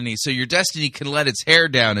destiny so your destiny can let its hair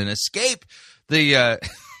down and escape the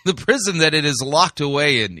prison that it is locked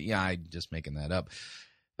away in. Yeah, I'm just making that up.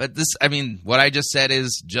 But this, I mean, what I just said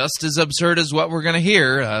is just as absurd as what we're going to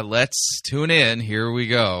hear. Let's tune in. Here we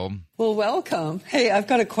go. Well, welcome. Hey, I've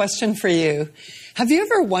got a question for you. Have you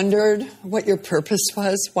ever wondered what your purpose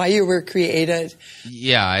was, why you were created?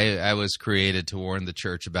 Yeah, I was created to warn the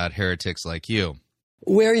church about heretics like you.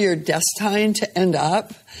 Where you're destined to end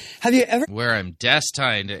up? Have you ever... Where I'm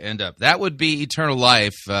destined to end up. That would be eternal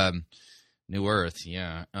life. New Earth,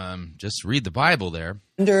 yeah. Just read the Bible there.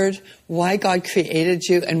 Wondered why God created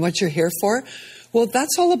you and what you're here for? Well,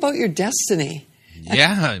 that's all about your destiny.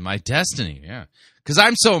 Yeah, my destiny, yeah. Because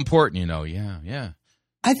I'm so important, yeah.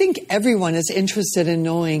 I think everyone is interested in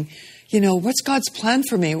knowing, what's God's plan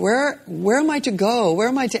for me? Where am I to go? Where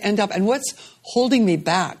am I to end up? And what's holding me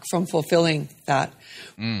back from fulfilling that?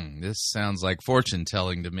 This sounds like fortune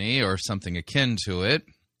telling to me, or something akin to it.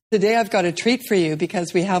 Today I've got a treat for you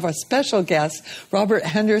because we have a special guest, Robert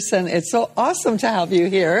Henderson. It's so awesome to have you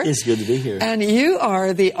here. It's good to be here. And you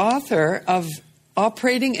are the author of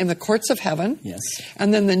Operating in the Courts of Heaven. Yes.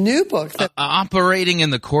 And then the new book that Operating in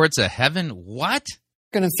the Courts of Heaven? What?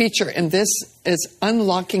 Going to feature in this is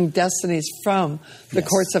Unlocking Destinies from the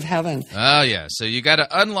Courts of Heaven. Oh, yeah. So you got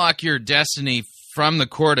to unlock your destiny from the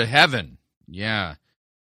court of heaven. Yeah.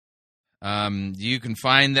 You can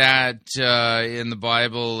find that in the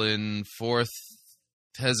Bible in 4th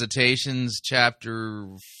Hesitations, chapter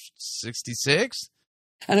 66.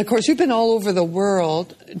 And of course, you've been all over the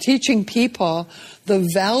world teaching people the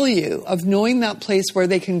value of knowing that place where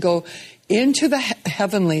they can go into the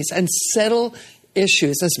heavenlies and settle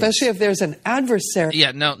issues, especially if there's an adversary.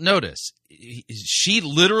 Yeah, now notice, she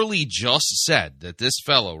literally just said that this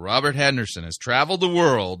fellow, Robert Henderson, has traveled the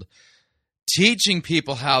world teaching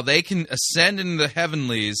people how they can ascend into the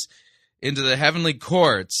heavenlies, into the heavenly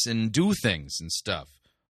courts, and do things and stuff.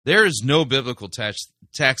 There is no biblical text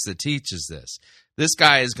that teaches this. This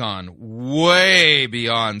guy has gone way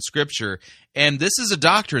beyond Scripture, and this is a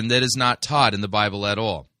doctrine that is not taught in the Bible at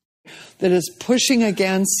all. That is pushing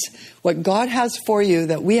against what God has for you,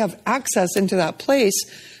 that we have access into that place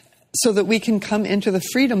so that we can come into the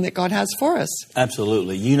freedom that God has for us.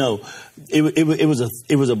 Absolutely. It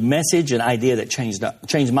was a message, an idea that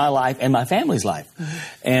changed my life and my family's life.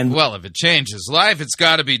 And well, if it changes life, it's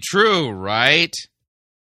got to be true, right?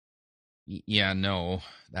 Yeah, no,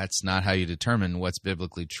 that's not how you determine what's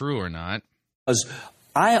biblically true or not. Because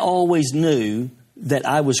I always knew that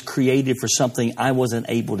I was created for something I wasn't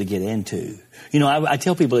able to get into. I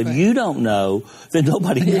tell people, if you don't know, then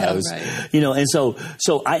nobody knows. Yeah, right.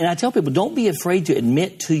 And I tell people, don't be afraid to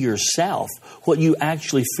admit to yourself what you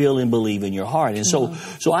actually feel and believe in your heart. And so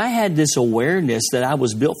I had this awareness that I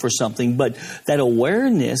was built for something, but that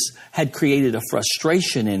awareness had created a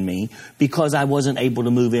frustration in me because I wasn't able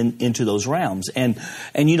to move into those realms. And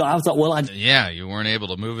I thought, yeah, you weren't able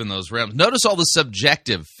to move in those realms. Notice all the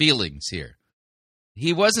subjective feelings here.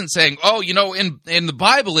 He wasn't saying, in the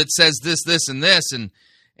Bible it says this, this, and this,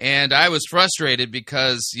 and I was frustrated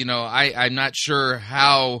because, I'm not sure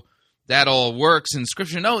how that all works in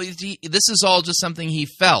Scripture. No, this is all just something he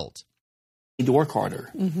felt. I need to work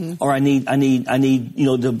harder, or I need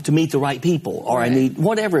to meet the right people, or I need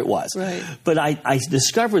whatever it was. Right. But I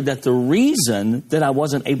discovered that the reason that I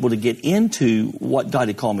wasn't able to get into what God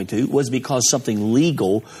had called me to was because something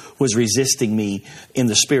legal was resisting me in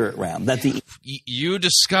the spirit realm. You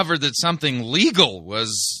discovered that something legal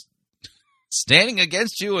was standing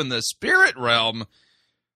against you in the spirit realm.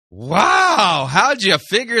 Wow! How'd you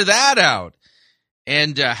figure that out?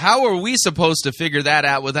 And how are we supposed to figure that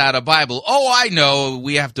out without a Bible? Oh, I know.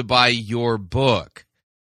 We have to buy your book.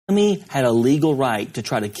 The enemy had a legal right to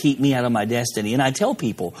try to keep me out of my destiny. And I tell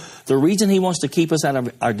people, the reason he wants to keep us out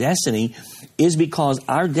of our destiny is because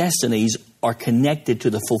our destinies are connected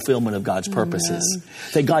to the fulfillment of God's purposes.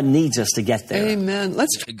 Amen. That God needs us to get there. Amen.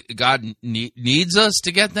 God needs us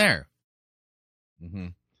to get there. Mm-hmm.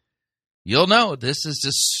 You'll know this is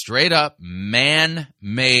just straight up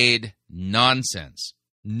man-made nonsense.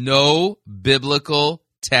 No biblical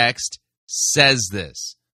text says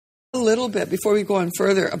this. A little bit before we go on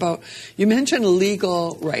further about, you mentioned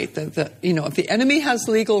legal right. That if the enemy has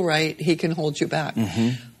legal right, he can hold you back.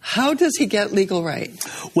 Mm-hmm. How does he get legal right?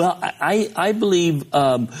 Well, I believe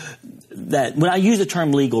that when I use the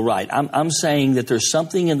term legal right, I'm saying that there's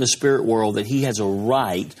something in the spirit world that he has a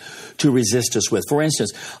right to resist us with. For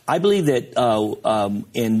instance, I believe that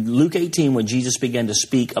in Luke 18, when Jesus began to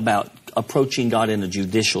speak about approaching God in a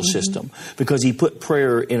judicial system, because he put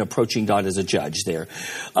prayer in approaching God as a judge there,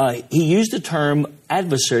 he used the term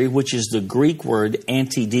adversary, which is the Greek word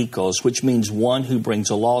antidikos, which means one who brings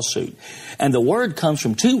a lawsuit. And the word comes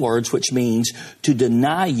from two words, which means to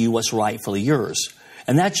deny you what's rightfully yours.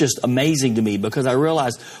 And that's just amazing to me, because I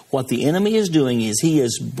realize what the enemy is doing is he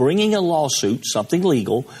is bringing a lawsuit, something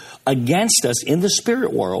legal, against us in the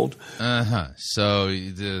spirit world. So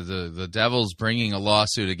the devil's bringing a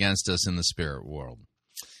lawsuit against us in the spirit world.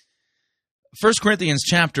 1 Corinthians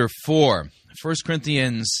chapter 4. 1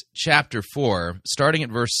 Corinthians chapter 4, starting at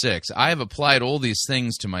verse 6. I have applied all these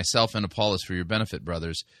things to myself and Apollos for your benefit,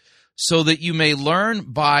 brothers, so that you may learn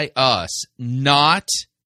by us not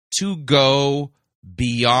to go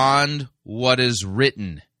beyond what is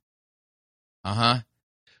written.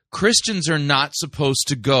 Christians are not supposed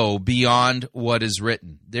to go beyond what is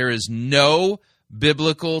written. There is no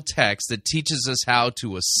biblical text that teaches us how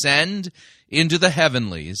to ascend into the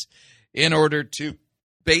heavenlies in order to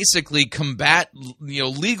basically combat,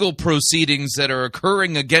 legal proceedings that are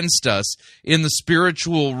occurring against us in the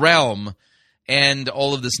spiritual realm and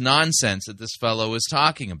all of this nonsense that this fellow is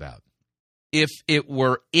talking about. If it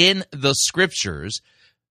were in the Scriptures,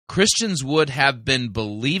 Christians would have been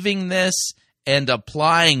believing this and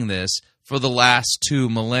applying this for the last 2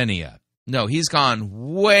 millennia. No, he's gone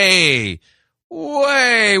way,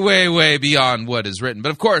 way, way, way beyond what is written.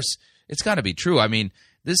 But of course, it's got to be true. I mean,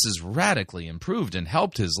 this has radically improved and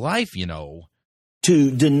helped his life,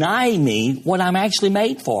 To deny me what I'm actually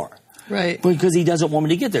made for. Right. Because he doesn't want me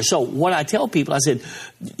to get there. So what I tell people, I said,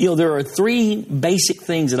 there are 3 basic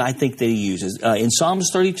things that I think that he uses. In Psalms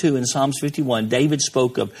 32 and Psalms 51, David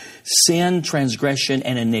spoke of sin, transgression,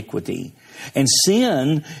 and iniquity. And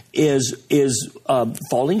sin is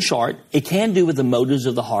falling short. It can do with the motives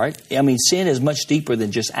of the heart. I mean, sin is much deeper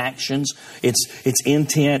than just actions. It's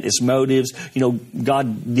intent, it's motives.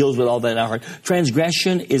 God deals with all that in our heart.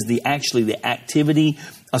 Transgression is the activity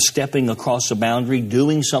of stepping across a boundary,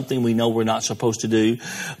 doing something we know we're not supposed to do.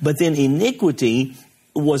 But then iniquity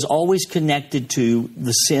was always connected to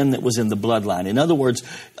the sin that was in the bloodline. In other words,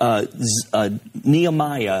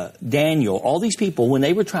 Nehemiah, Daniel, all these people, when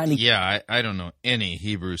they were trying to... Yeah, I don't know any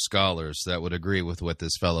Hebrew scholars that would agree with what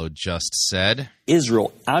this fellow just said.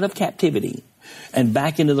 Israel out of captivity and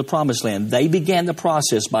back into the promised land, they began the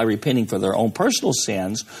process by repenting for their own personal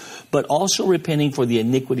sins, but also repenting for the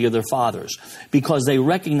iniquity of their fathers, because they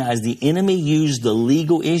recognized the enemy used the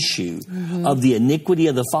legal issue of the iniquity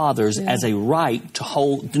of the fathers as a right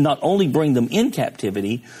to not only bring them in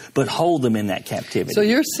captivity, but hold them in that captivity. So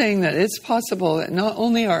you're saying that it's possible that not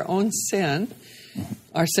only our own sin,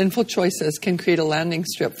 our sinful choices can create a landing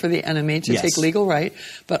strip for the enemy to take legal right,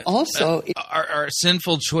 but also... Our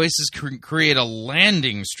sinful choices create a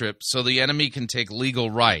landing strip so the enemy can take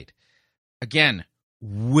legal right. Again,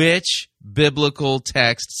 which biblical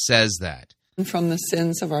text says that? From the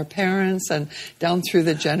sins of our parents and down through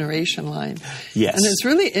the generation line. Yes. And it's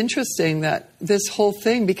really interesting that this whole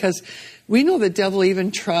thing, because we know the devil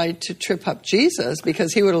even tried to trip up Jesus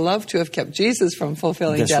because he would have loved to have kept Jesus from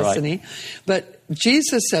fulfilling destiny. Right. But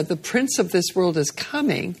Jesus said, the prince of this world is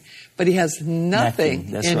coming, but he has nothing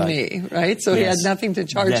in me, right? So he had nothing to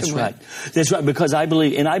charge him with. That's right, because I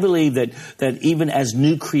believe that even as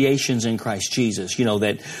new creations in Christ Jesus,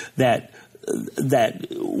 that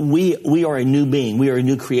we are a new being, we are a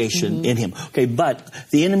new creation in him. Okay, but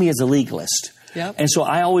the enemy is a legalist. Yep. And so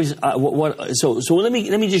I always so let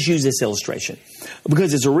me just use this illustration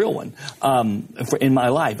because it's a real one. In my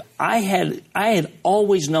life, I had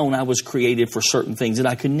always known I was created for certain things that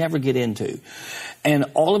I could never get into, and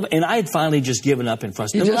I had finally just given up in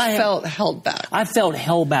frustration. You just felt held back. I felt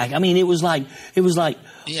held back. I mean, it was like.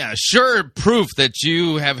 Yeah, sure proof that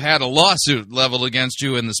you have had a lawsuit leveled against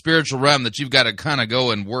you in the spiritual realm that you've got to kind of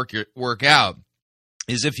go and work out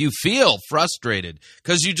is if you feel frustrated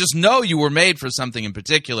because you just know you were made for something in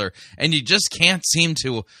particular and you just can't seem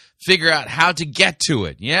to figure out how to get to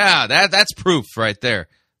it. Yeah, that's proof right there.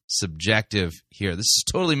 Subjective here. This is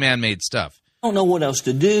totally man-made stuff. I don't know what else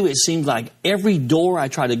to do. It seems like every door I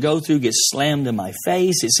try to go through gets slammed in my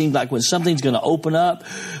face. It seems like when something's going to open up,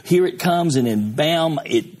 here it comes, and then bam,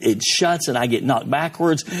 it shuts, and I get knocked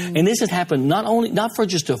backwards. And this has happened not for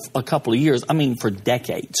just a couple of years. I mean, for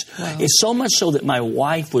decades. Wow. It's so much so that my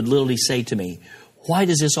wife would literally say to me, "Why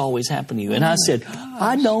does this always happen to you?" And I said,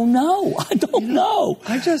 "I don't know. I don't know."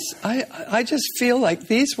 I just feel like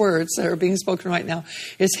these words that are being spoken right now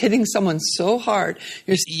is hitting someone so hard.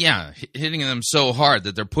 Hitting them so hard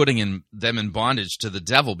that they're putting them in bondage to the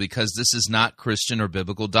devil because this is not Christian or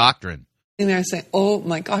biblical doctrine. And they're saying, "Oh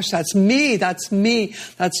my gosh, that's me. That's me.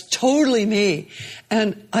 That's totally me."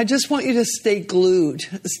 And I just want you to stay glued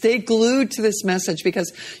to this message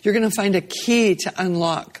because you're going to find a key to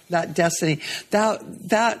unlock that destiny.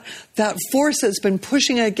 That force that's been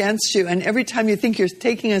pushing against you, and every time you think you're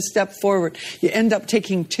taking a step forward, you end up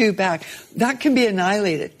taking 2 back. That can be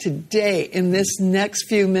annihilated today in this next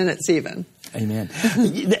few minutes, even. Amen.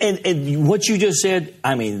 and what you just said,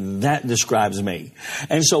 I mean, that describes me.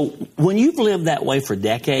 And so when you've lived that way for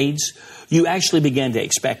decades, you actually begin to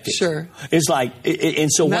expect it. Sure. It's like, and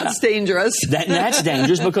so that's dangerous. That's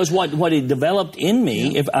dangerous because what it developed in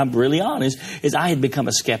me, if I'm really honest, is I had become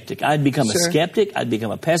a skeptic. I'd become a skeptic. I'd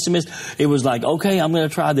become a pessimist. It was like, okay, I'm going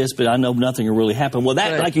to try this, but I know nothing will really happen. Well,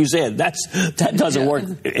 that, like you said, that doesn't work.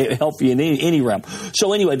 It help you in any realm.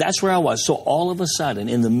 So anyway, that's where I was. So all of a sudden,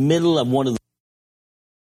 in the middle of one of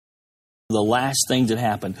the last things that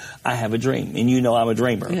happened, I have a dream, and you know I'm a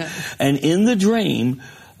dreamer. Yeah. And in the dream,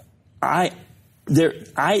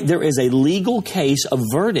 there is a legal case, a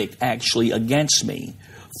verdict actually against me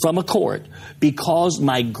from a court because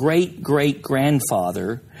my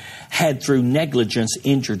great-great-grandfather had through negligence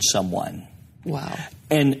injured someone. Wow.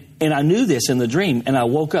 And I knew this in the dream, and I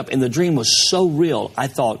woke up, and the dream was so real, I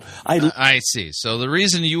thought... I see. So the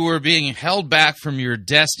reason you were being held back from your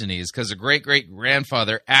destiny is because a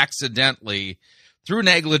great-great-grandfather accidentally, through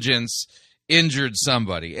negligence, injured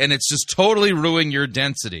somebody, and it's just totally ruined your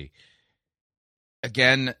density.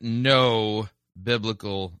 Again, no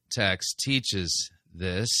biblical text teaches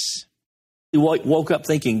this. Woke up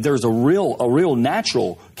thinking there's a real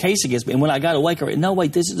natural case against me. And when I got awake, I went, no,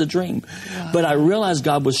 wait, this is a dream. Wow. But I realized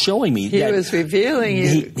God was showing me that... He was revealing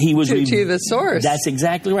you to the source. That's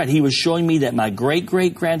exactly right. He was showing me that my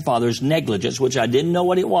great-great-grandfather's negligence, which I didn't know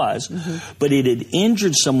what it was, but it had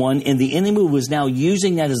injured someone, and the enemy was now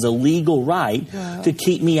using that as a legal right to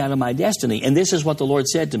keep me out of my destiny. And this is what the Lord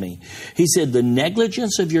said to me. He said, the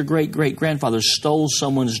negligence of your great-great-grandfather stole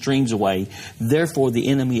someone's dreams away. Therefore, the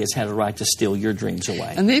enemy has had a right to steal your dreams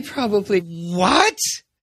away. And they probably... What?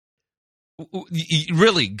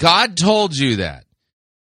 Really? God told you that?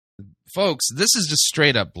 Folks, this is just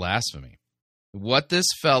straight up blasphemy. What this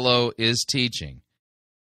fellow is teaching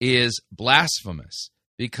is blasphemous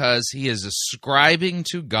because he is ascribing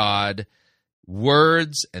to God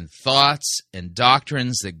words and thoughts and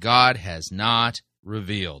doctrines that God has not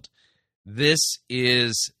revealed. This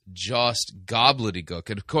is just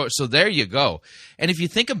gobbledygook. And of course, so there you go. And if you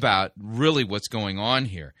think about really what's going on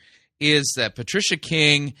here, is that Patricia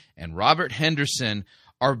King and Robert Henderson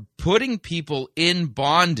are putting people in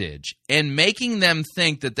bondage and making them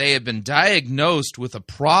think that they have been diagnosed with a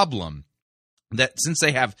problem, that since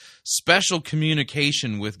they have special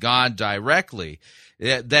communication with God directly,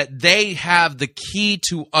 that they have the key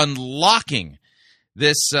to unlocking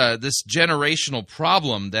this generational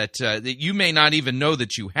problem that you may not even know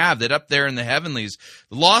that you have, that up there in the heavenlies,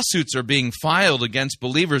 lawsuits are being filed against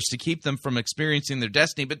believers to keep them from experiencing their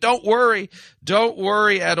destiny. But don't worry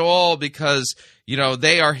at all, because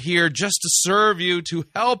they are here just to serve you, to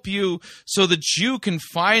help you, so that you can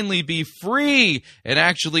finally be free and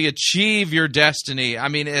actually achieve your destiny. I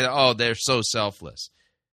mean, they're so selfless.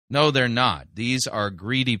 No, they're not. These are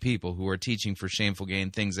greedy people who are teaching for shameful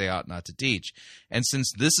gain things they ought not to teach. And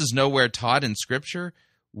since this is nowhere taught in Scripture,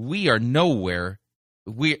 we are nowhere.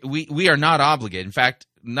 We are not obligated. In fact,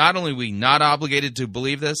 not only are we not obligated to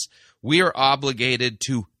believe this, we are obligated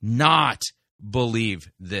to not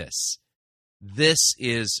believe this. This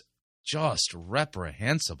is just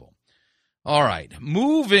reprehensible. All right,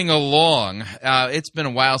 moving along. It's been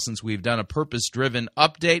a while since we've done a purpose-driven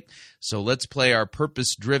update, so let's play our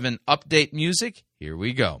purpose-driven update music. Here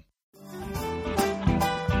we go.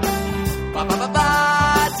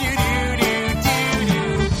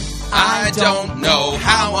 I don't know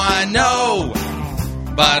how I know,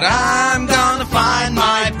 but I'm gonna find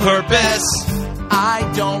my purpose.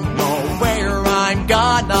 I don't know where I'm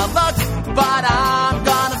gonna look, but I'm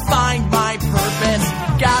gonna find my purpose.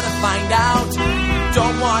 Gotta find out,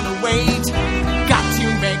 don't wanna wait. Got to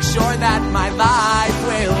make sure that my life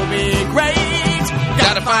will be great.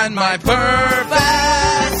 Gotta find my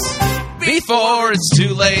purpose before it's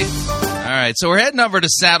too late. All right, so we're heading over to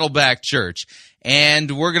Saddleback Church,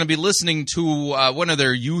 and we're going to be listening to one of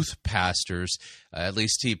their youth pastors. At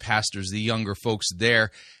least he pastors the younger folks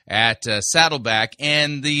there at Saddleback.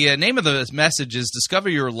 And the name of the message is Discover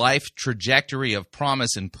Your Life Trajectory of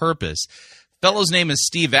Promise and Purpose. Fellow's name is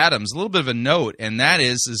Steve Adams. A little bit of a note, and that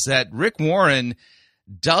is that Rick Warren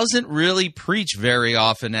doesn't really preach very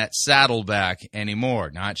often at Saddleback anymore.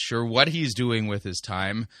 Not sure what he's doing with his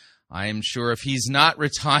time. I am sure if he's not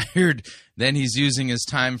retired, then he's using his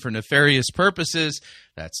time for nefarious purposes.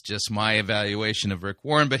 That's just my evaluation of Rick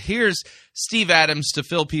Warren. But here's Steve Adams to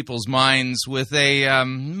fill people's minds with a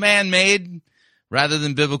man-made rather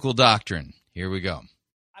than biblical doctrine. Here we go.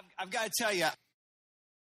 I've got to tell you,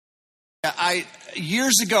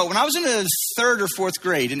 years ago, when I was in the 3rd or 4th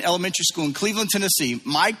grade in elementary school in Cleveland, Tennessee,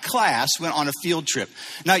 my class went on a field trip.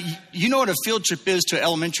 Now, you know what a field trip is to an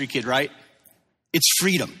elementary kid, right? It's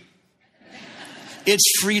freedom. It's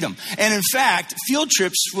freedom. And in fact, field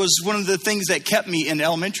trips was one of the things that kept me in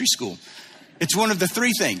elementary school. It's one of the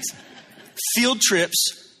three things: field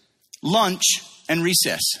trips, lunch, and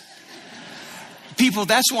recess. People,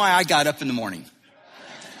 that's why I got up in the morning.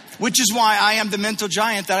 Which is why I am the mental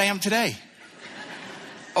giant that I am today.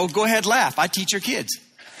 Oh, go ahead, laugh. I teach your kids.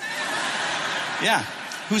 Yeah.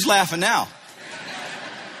 Who's laughing now?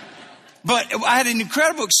 But I had an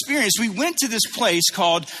incredible experience. We went to this place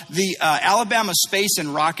called the Alabama Space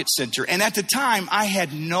and Rocket Center. And at the time, I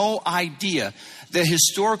had no idea the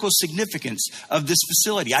historical significance of this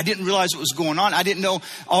facility. I didn't realize what was going on. I didn't know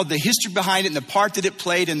all the history behind it and the part that it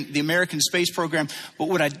played in the American space program. But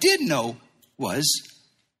what I did know was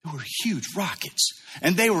there were huge rockets,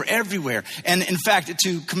 and they were everywhere. And in fact,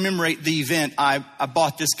 to commemorate the event, I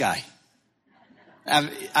bought this guy.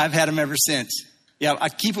 I've had him ever since. Yeah, I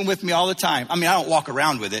keep him with me all the time. I mean, I don't walk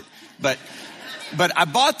around with it, but I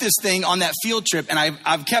bought this thing on that field trip, and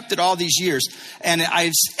I've kept it all these years. And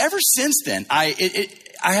ever since then, I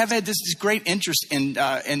have had this great interest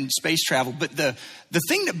in space travel. But the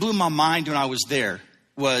thing that blew my mind when I was there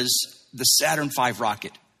was the Saturn V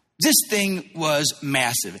rocket. This thing was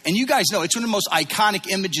massive. And you guys know it's one of the most iconic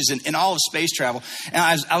images in all of space travel.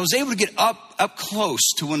 And I was able to get up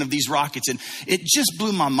close to one of these rockets, and it just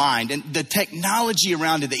blew my mind. And the technology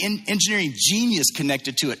around it, the engineering genius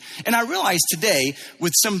connected to it. And I realized today,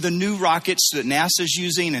 with some of the new rockets that NASA's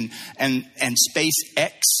using and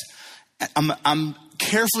SpaceX, I'm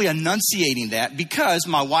carefully enunciating that because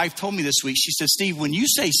my wife told me this week, she said, Steve, when you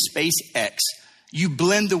say SpaceX, you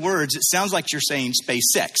blend the words. It sounds like you're saying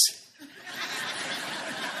SpaceX.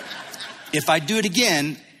 If I do it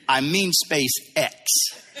again, I mean SpaceX.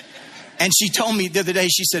 And she told me the other day,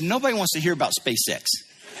 she said, nobody wants to hear about SpaceX.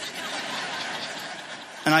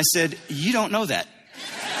 And I said, you don't know that.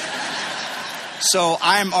 So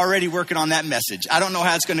I'm already working on that message. I don't know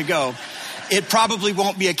how it's going to go. It probably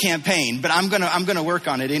won't be a campaign, but I'm going to work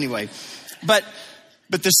on it anyway. But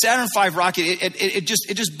the Saturn V rocket, it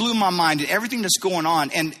just blew my mind and everything that's going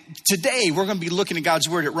on. And today we're going to be looking at God's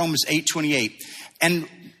word at Romans 8:28. And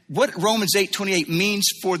what Romans 8:28 means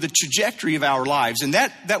for the trajectory of our lives. And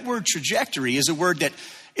that word trajectory is a word that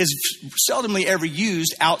is seldomly ever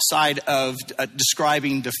used outside of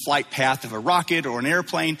describing the flight path of a rocket or an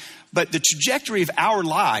airplane. But the trajectory of our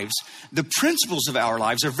lives, the principles of our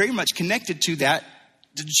lives are very much connected to the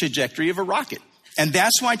trajectory of a rocket. And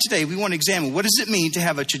that's why today we want to examine what does it mean to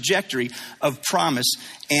have a trajectory of promise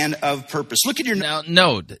and of purpose. Look at your... Now,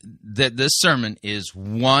 note that this sermon is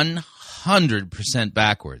 100%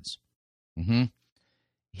 backwards. Mm-hmm.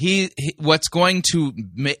 What's going to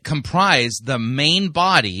comprise the main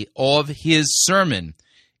body of his sermon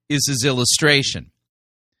is his illustration,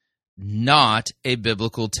 not a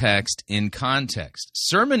biblical text in context.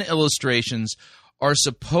 Sermon illustrations are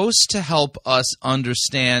supposed to help us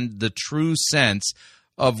understand the true sense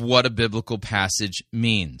of what a biblical passage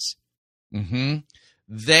means. Mm-hmm.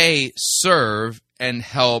 They serve and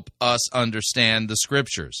help us understand the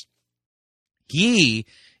scriptures. He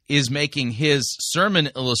is making his sermon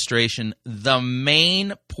illustration the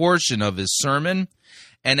main portion of his sermon,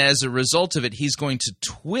 and as a result of it, he's going to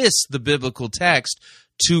twist the biblical text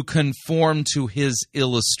to conform to his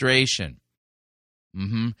illustration.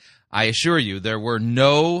 Mm-hmm. I assure you, there were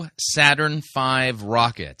no Saturn V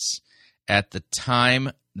rockets at the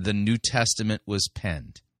time the New Testament was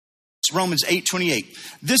penned. It's Romans 8:28.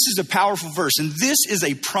 This is a powerful verse, and this is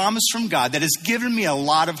a promise from God that has given me a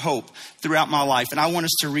lot of hope throughout my life, and I want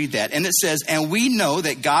us to read that. And it says, and we know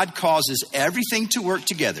that God causes everything to work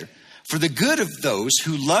together for the good of those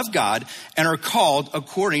who love God and are called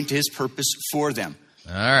according to his purpose for them.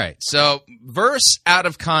 All right, so verse out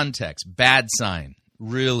of context, bad sign.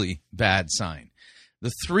 Really bad sign.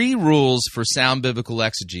 The three rules for sound biblical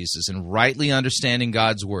exegesis and rightly understanding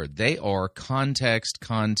God's word, they are context,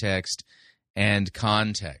 context, and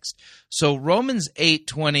context. So Romans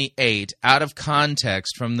 8:28, out of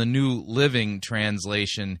context from the New Living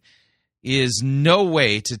Translation, is no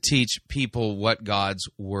way to teach people what God's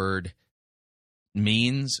word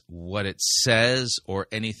means, what it says, or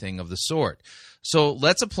anything of the sort. So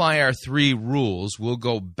let's apply our three rules. We'll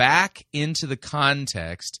go back into the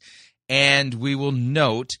context, and we will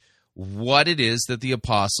note what it is that the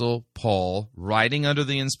Apostle Paul, writing under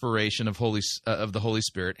the inspiration of the Holy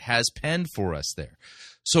Spirit, has penned for us there.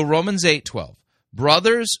 So Romans 8:12,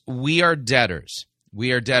 brothers, we are debtors.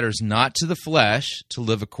 We are debtors not to the flesh, to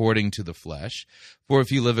live according to the flesh. For if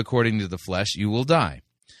you live according to the flesh, you will die.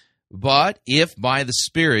 But if by the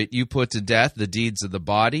Spirit you put to death the deeds of the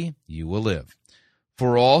body, you will live.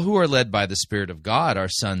 For all who are led by the Spirit of God are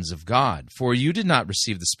sons of God. For you did not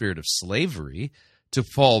receive the spirit of slavery to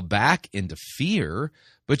fall back into fear,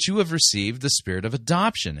 but you have received the spirit of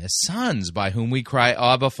adoption as sons, by whom we cry,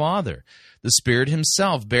 Abba, Father. The Spirit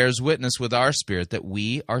himself bears witness with our spirit that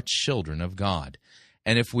we are children of God.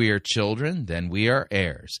 And if we are children, then we are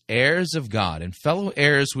heirs, heirs of God, and fellow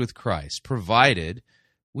heirs with Christ, provided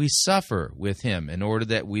we suffer with him, in order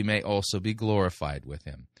that we may also be glorified with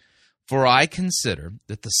him. For I consider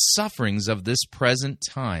that the sufferings of this present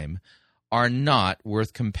time are not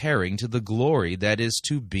worth comparing to the glory that is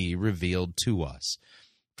to be revealed to us.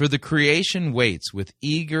 For the creation waits with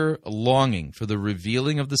eager longing for the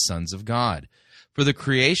revealing of the sons of God. For the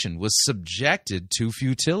creation was subjected to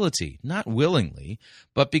futility, not willingly,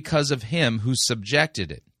 but because of him who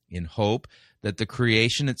subjected it, in hope that the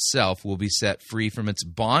creation itself will be set free from its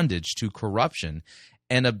bondage to corruption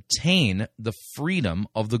and obtain the freedom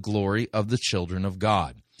of the glory of the children of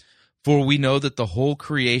God. For we know that the whole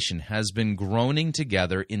creation has been groaning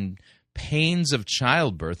together in pains of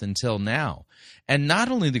childbirth until now. And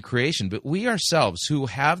not only the creation, but we ourselves who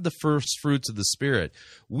have the first fruits of the Spirit,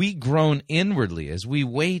 we groan inwardly as we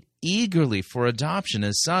wait eagerly for adoption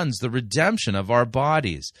as sons, the redemption of our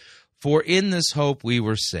bodies. For in this hope we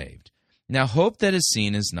were saved. Now hope that is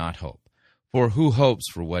seen is not hope, for who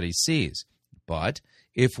hopes for what he sees? But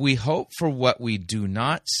if we hope for what we do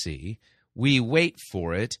not see, we wait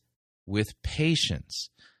for it with patience.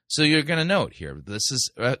 So you're going to note here, this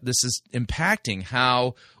is impacting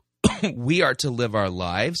how we are to live our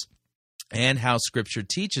lives and how Scripture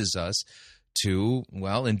teaches us to,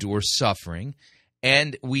 endure suffering.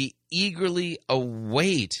 And we eagerly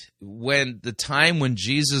await when the time when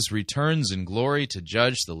Jesus returns in glory to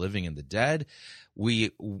judge the living and the dead.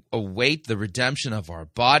 We await the redemption of our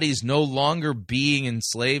bodies, no longer being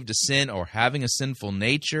enslaved to sin or having a sinful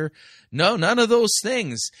nature. No, none of those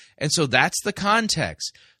things. And so that's the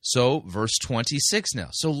context. So verse 26 now.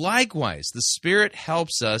 So likewise, the Spirit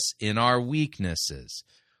helps us in our weaknesses.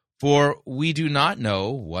 For we do not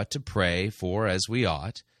know what to pray for as we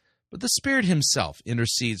ought, but the Spirit himself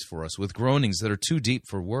intercedes for us with groanings that are too deep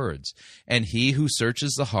for words. And he who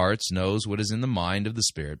searches the hearts knows what is in the mind of the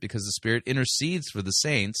Spirit, because the Spirit intercedes for the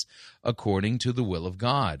saints according to the will of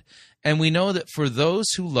God. And we know that for those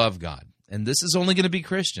who love God, and this is only going to be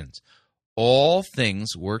Christians, all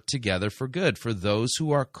things work together for good, for those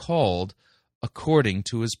who are called according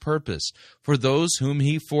to his purpose. For those whom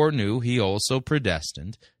he foreknew, he also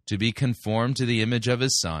predestined to be conformed to the image of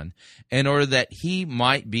his Son, in order that he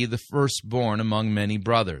might be the firstborn among many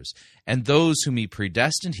brothers. And those whom he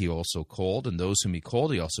predestined, he also called, and those whom he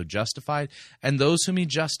called, he also justified, and those whom he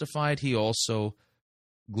justified, he also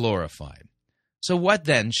glorified. So what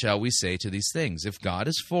then shall we say to these things? If God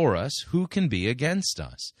is for us, who can be against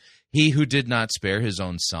us? He who did not spare his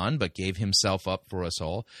own Son, but gave himself up for us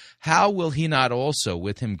all, how will he not also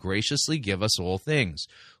with him graciously give us all things?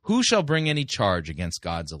 Who shall bring any charge against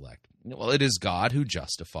God's elect? Well, it is God who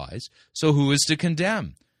justifies. So who is to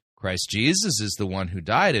condemn? Christ Jesus is the one who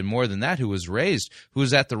died, and more than that, who was raised, who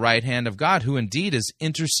is at the right hand of God, who indeed is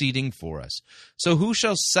interceding for us. So who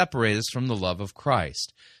shall separate us from the love of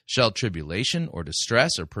Christ? Shall tribulation, or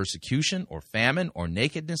distress, or persecution, or famine, or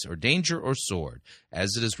nakedness, or danger, or sword?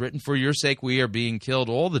 As it is written, for your sake we are being killed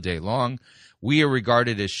all the day long. We are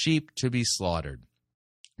regarded as sheep to be slaughtered.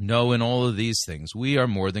 No, in all of these things we are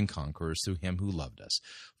more than conquerors through him who loved us.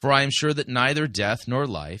 For I am sure that neither death, nor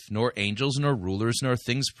life, nor angels, nor rulers, nor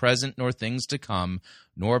things present, nor things to come,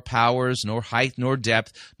 nor powers, nor height, nor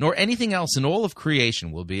depth, nor anything else in all of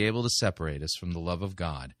creation will be able to separate us from the love of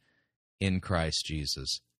God in Christ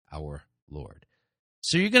Jesus our Lord.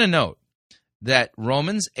 So you're going to note that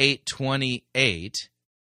Romans 8:28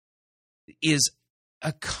 is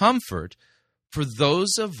a comfort for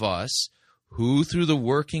those of us who, through the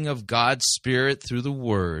working of God's Spirit through the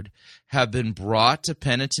Word, have been brought to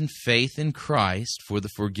penitent faith in Christ for the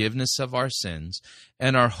forgiveness of our sins,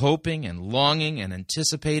 and are hoping and longing and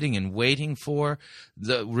anticipating and waiting for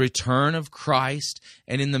the return of Christ.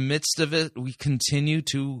 And in the midst of it, we continue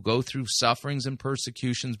to go through sufferings and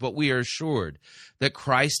persecutions, but we are assured that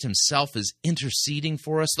Christ himself is interceding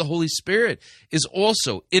for us. The Holy Spirit is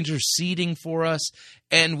also interceding for us,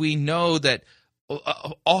 and we know that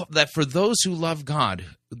that for those who love God,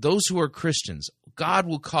 those who are Christians, God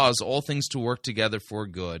will cause all things to work together for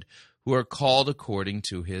good, who are called according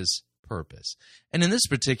to his purpose. And in this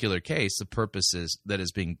particular case, the purpose that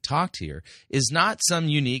is being talked here is not some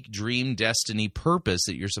unique dream destiny purpose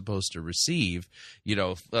that you're supposed to receive,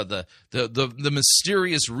 the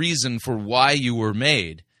mysterious reason for why you were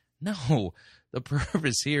made. No, the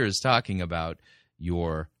purpose here is talking about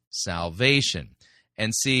your salvation.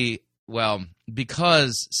 and see, well,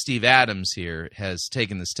 because Steve Adams here has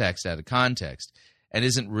taken this text out of context and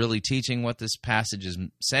isn't really teaching what this passage is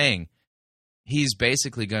saying, he's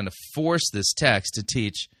basically going to force this text to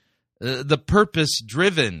teach the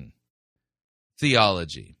purpose-driven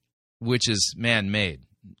theology, which is man-made.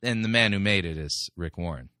 And the man who made it is Rick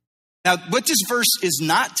Warren. Now, what this verse is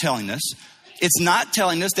not telling us, it's not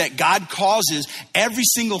telling us that God causes every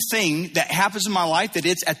single thing that happens in my life, that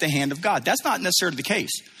it's at the hand of God. That's not necessarily the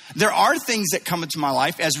case. There are things that come into my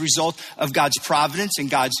life as a result of God's providence and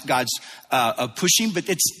God's pushing, but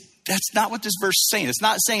that's not what this verse is saying. It's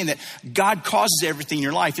not saying that God causes everything in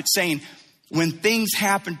your life. It's saying when things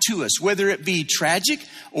happen to us, whether it be tragic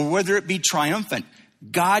or whether it be triumphant,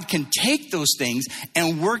 God can take those things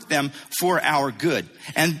and work them for our good.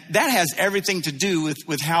 And that has everything to do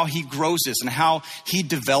with how he grows us and how he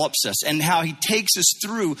develops us and how he takes us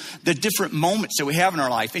through the different moments that we have in our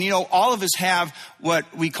life. And all of us have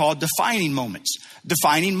what we call defining moments.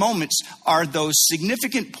 Defining moments are those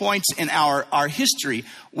significant points in our history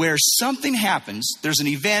where something happens, there's an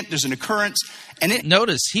event, there's an occurrence, and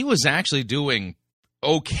Notice he was actually doing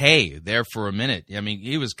okay there for a minute. I mean,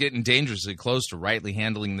 he was getting dangerously close to rightly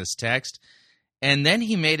handling this text, and then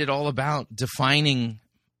he made it all about defining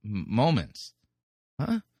moments.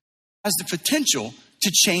 Has the potential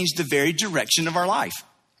to change the very direction of our life.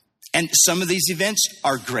 And some of these events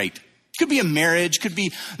are great. It could be a marriage, could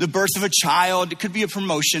be the birth of a child, it could be a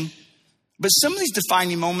promotion. But some of these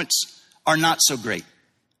defining moments are not so great.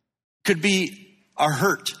 It could be a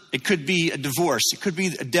hurt. It could be a divorce. It could be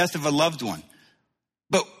a death of a loved one.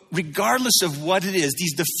 But regardless of what it is,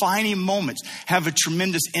 these defining moments have a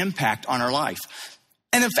tremendous impact on our life.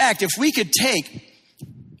 And in fact, if we could take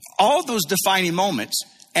all those defining moments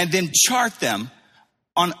and then chart them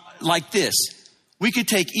on like this, we could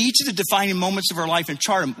take each of the defining moments of our life and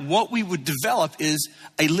chart them. What we would develop is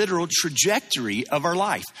a literal trajectory of our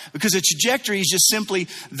life. Because a trajectory is just simply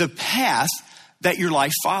the path that your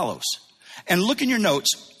life follows. And look in your notes,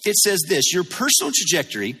 it says this: your personal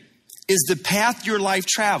trajectory is the path your life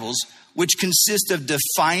travels, which consists of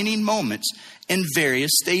defining moments in various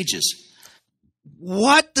stages.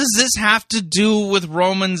 What does this have to do with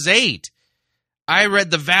Romans 8? I read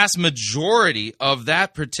the vast majority of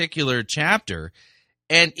that particular chapter,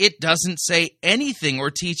 and it doesn't say anything or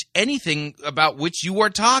teach anything about which you are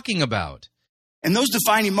talking about. And those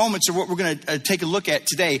defining moments are what we're going to take a look at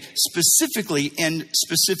today, specifically in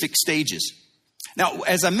specific stages. Now,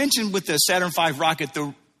 as I mentioned with the Saturn V rocket,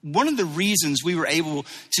 one of the reasons we were able to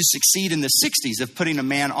succeed in the 60s of putting a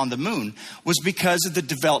man on the moon was because of the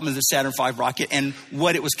development of the Saturn V rocket and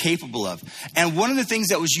what it was capable of. And one of the things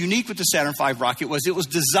that was unique with the Saturn V rocket was it was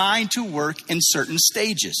designed to work in certain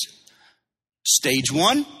stages. Stage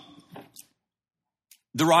one,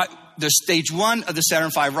 the stage one of the Saturn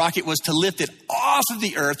V rocket was to lift it off of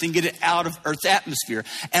the Earth and get it out of Earth's atmosphere.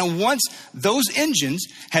 And once those engines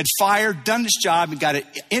had fired, done this job, and got it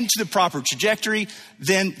into the proper trajectory,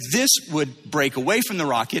 then this would break away from the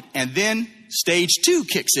rocket, and then stage two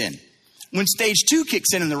kicks in. When stage two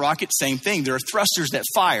kicks in the rocket, same thing. There are thrusters that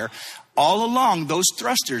fire. All along, those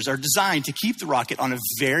thrusters are designed to keep the rocket on a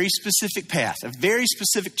very specific path, a very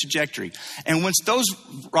specific trajectory. And once those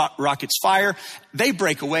rockets fire, they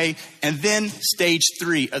break away, and then stage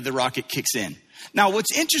three of the rocket kicks in. Now,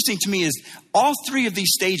 what's interesting to me is all three of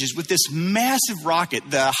these stages with this massive rocket,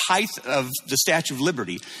 the height of the Statue of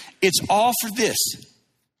Liberty, it's all for this.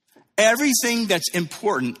 Everything that's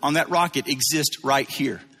important on that rocket exists right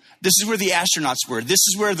here. This is where the astronauts were. This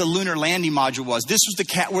is where the lunar landing module was. This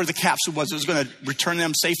was where the capsule was. It was going to return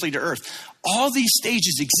them safely to Earth. All these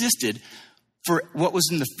stages existed for what was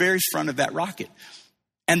in the very front of that rocket.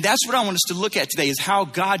 And that's what I want us to look at today, is how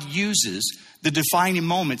God uses the defining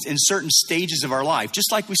moments in certain stages of our life,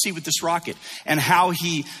 just like we see with this rocket, and how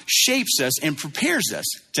he shapes us and prepares us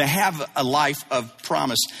to have a life of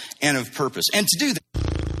promise and of purpose. And to do that.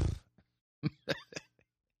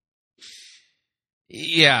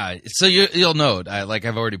 Yeah, so you'll note, like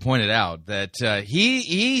I've already pointed out, that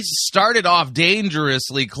he started off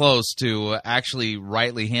dangerously close to actually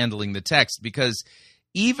rightly handling the text, because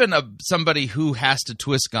even somebody who has to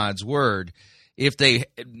twist God's word, if they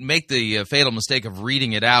make the fatal mistake of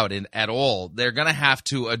reading it out at all, they're going to have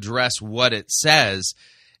to address what it says.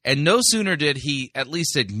 And no sooner did he at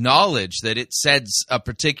least acknowledge that it said a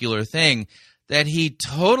particular thing, that he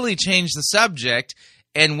totally changed the subject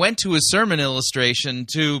and went to his sermon illustration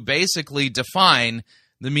to basically define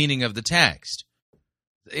the meaning of the text.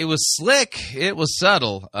 It was slick. It was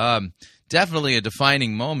subtle. Definitely a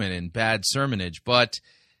defining moment in bad sermonage. But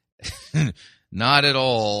Not at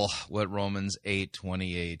all what Romans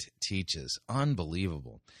 8:28 teaches.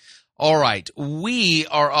 Unbelievable. All right, we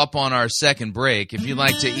are up on our second break. If you'd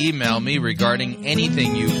like to email me regarding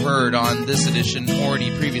anything you've heard on this edition or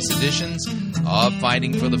any previous editions of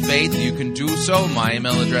Fighting for the Faith, you can do so. My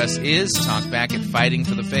email address is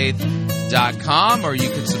talkback@fightingforthefaith.com, or you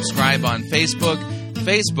can subscribe on Facebook,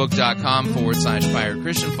 facebook.com/Pirate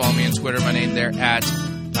Christian. Follow me on Twitter, my name there,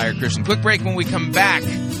 @Pirate Christian. Quick break. When we come back,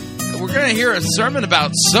 we're going to hear a sermon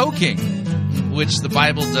about soaking, which the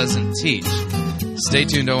Bible doesn't teach. Stay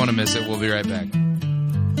tuned, don't want to miss it. We'll be right back.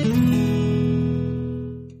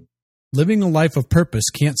 Living a life of purpose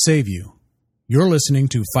can't save you. You're listening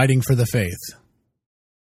to Fighting for the Faith.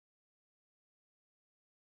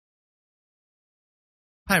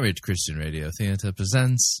 Pirate Christian Radio Theater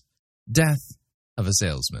presents Death of a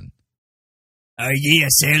Salesman. Are ye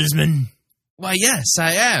a salesman? Why, yes,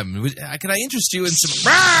 I am. Can I interest you in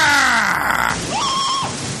some...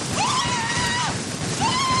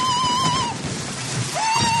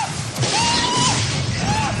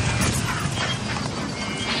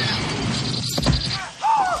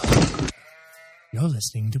 You're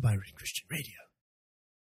listening to Pirate Christian Radio.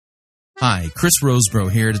 Hi, Chris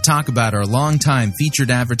Rosebrough here to talk about our longtime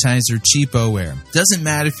featured advertiser, Cheapo Air. Doesn't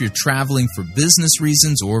matter if you're traveling for business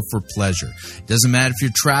reasons or for pleasure. Doesn't matter if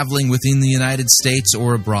you're traveling within the United States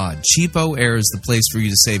or abroad. Cheapo Air is the place for you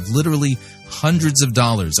to save literally hundreds of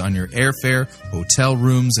dollars on your airfare, hotel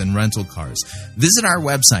rooms, and rental cars. Visit our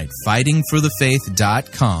website,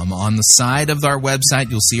 fightingforthefaith.com. On the side of our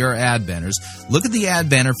website, you'll see our ad banners. Look at the ad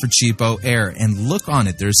banner for Cheapo Air and look on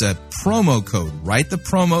it. There's a promo code. Write the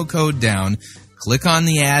promo code down. Click on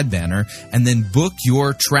the ad banner and then book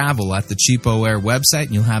your travel at the Cheapo Air website,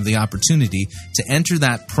 and you'll have the opportunity to enter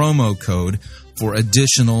that promo code for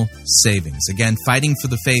additional savings. Again,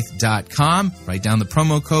 fightingforthefaith.com. Write down the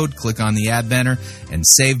promo code, click on the ad banner, and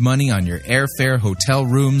save money on your airfare, hotel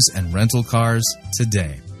rooms, and rental cars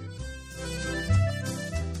today.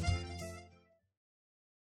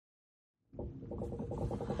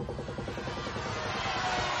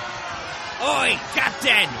 Oi,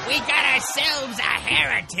 Captain! We got ourselves a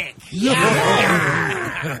heretic!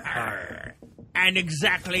 And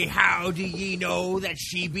exactly how do ye know that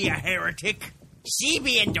she be a heretic? She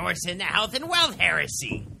be endorsing the health and wealth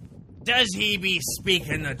heresy. Does he be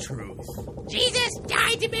speaking the truth? Jesus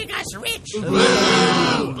died to make us rich.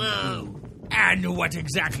 And what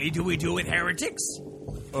exactly do we do with heretics?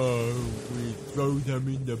 We throw them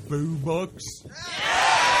in the boo box.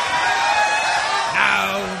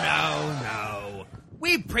 No.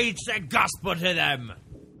 We preach the gospel to them.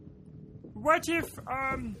 What if,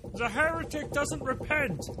 the heretic doesn't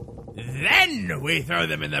repent? Then we throw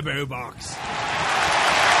them in the boo box.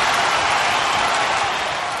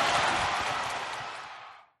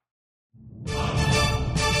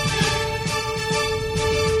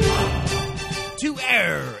 To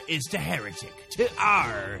err is to heretic. To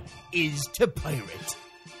R is to pirate.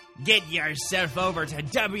 Get yourself over to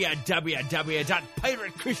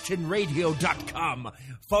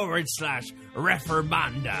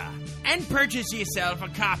www.piratechristianradio.com/Reformanda and purchase yourself a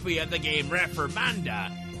copy of the game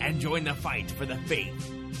Reformanda and join the fight for the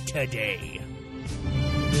faith today.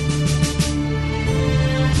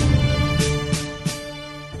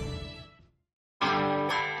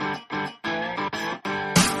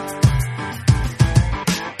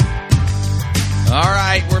 All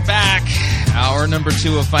right, we're back. Hour number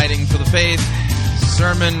 2 of Fighting for the Faith.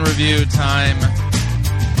 Sermon review time.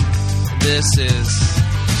 This is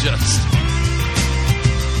just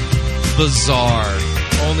bizarre.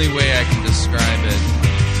 Only way I can describe it.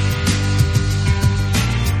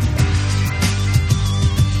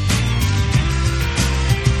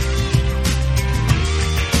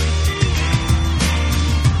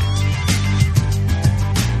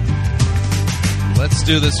 Let's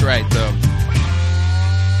do this right, though.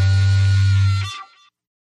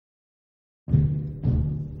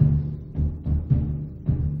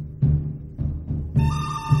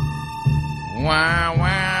 Wah,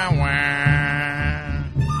 wah, wah.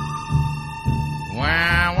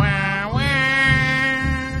 Wah, wah,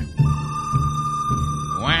 wah.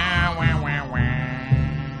 Wah, wah, wah, wah.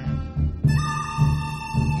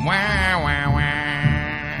 Wah, wah,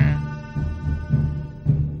 wah.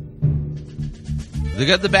 The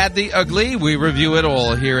good, the bad, the ugly. We review it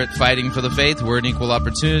all here at Fighting for the Faith. We're an equal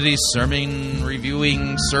opportunity sermon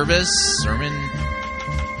reviewing service.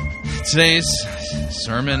 Today's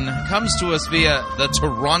sermon comes to us via the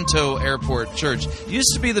Toronto Airport Church.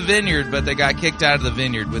 Used to be the Vineyard, but they got kicked out of the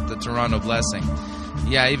Vineyard with the Toronto Blessing.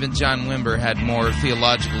 Yeah, even John Wimber had more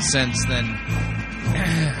theological sense than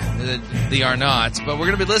the Arnotts, but we're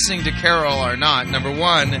going to be listening to Carol Arnott. Number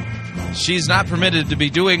one, she's not permitted to be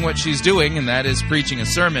doing what she's doing, and that is preaching a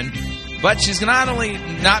sermon. But she's not only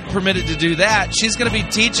not permitted to do that, she's going to be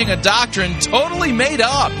teaching a doctrine totally made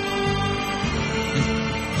up.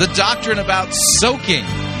 The doctrine about soaking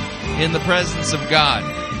in the presence of God.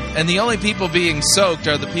 And the only people being soaked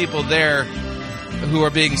are the people there who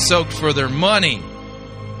are being soaked for their money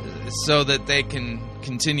so that they can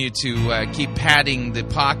continue to keep padding the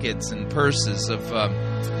pockets and purses of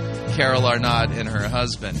Carol Arnott and her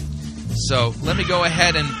husband. So let me go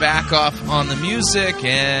ahead and back off on the music,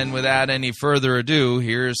 and without any further ado,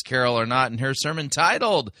 here's Carol Arnott and her sermon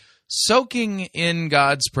titled, Soaking in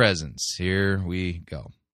God's Presence. Here we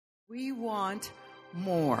go. We want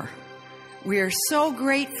more. We are so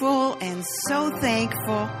grateful and so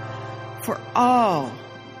thankful for all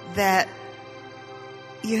that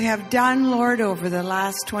you have done, Lord, over the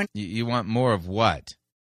last 20 You want more of what?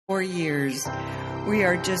 4 years. We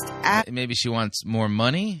are just Maybe she wants more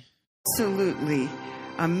money? Absolutely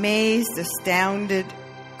amazed, astounded,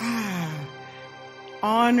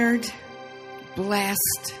 honored,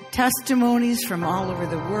 blessed. Testimonies from all over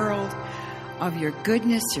the world of your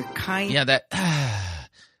goodness, your kindness. Yeah, that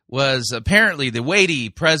was apparently the weighty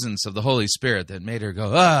presence of the Holy Spirit that made her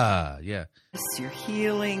go, yeah. Your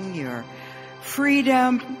healing, your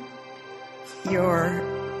freedom, your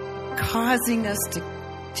causing us to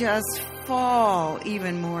just fall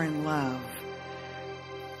even more in love.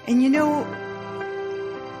 And you know,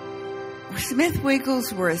 Smith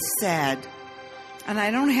Wigglesworth said, and I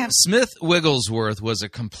don't have... Smith Wigglesworth was a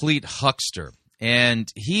complete huckster,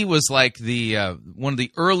 and he was like the one of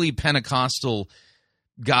the early Pentecostal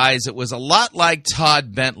guys that was a lot like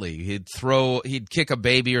Todd Bentley. He'd kick a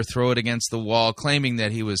baby or throw it against the wall, claiming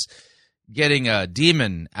that he was getting a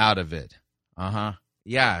demon out of it.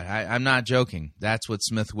 Yeah, I'm not joking. That's what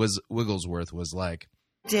Smith Wigglesworth was like.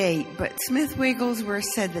 But Smith Wigglesworth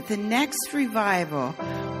said that the next revival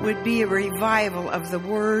would be a revival of the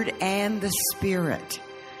Word and the Spirit.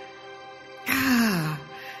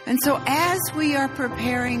 And so as we are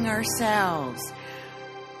preparing ourselves,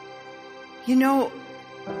 you know,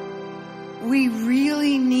 we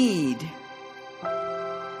really need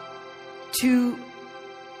to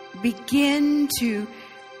begin to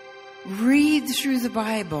read through the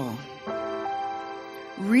Bible.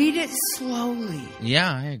 Read it slowly.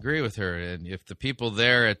 Yeah, I agree with her. And if the people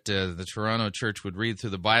there at the Toronto church would read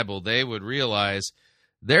through the Bible, they would realize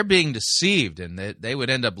they're being deceived, and they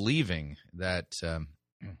would end up leaving that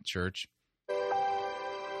church.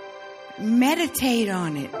 Meditate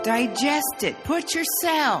on it. Digest it. Put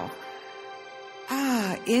yourself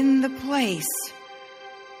in the place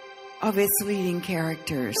of its leading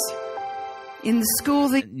characters. In the school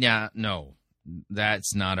that... Yeah, no.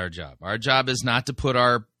 That's not our job. Our job is not to put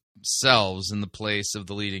ourselves in the place of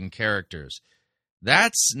the leading characters.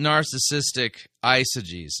 That's narcissistic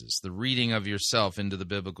eisegesis, the reading of yourself into the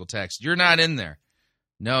biblical text. You're not in there.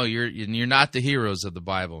 No, you're not the heroes of the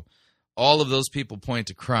Bible. All of those people point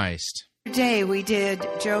to Christ. Today we did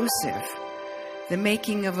Joseph, the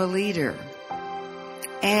making of a leader.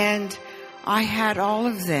 And I had all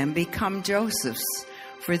of them become Josephs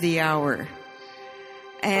for the hour.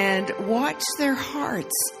 And watch their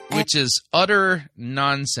hearts. Which is utter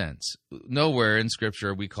nonsense. Nowhere in Scripture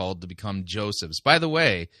are we called to become Josephs. By the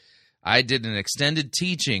way, I did an extended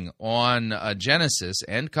teaching on Genesis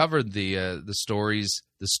and covered the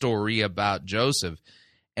story about Joseph,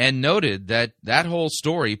 and noted that whole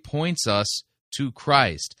story points us to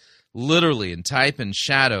Christ. Literally, in type and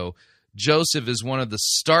shadow, Joseph is one of the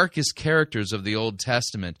starkest characters of the Old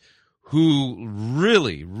Testament, who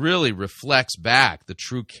really, really reflects back the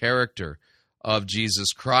true character of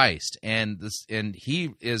Jesus Christ. And he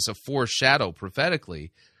is a foreshadow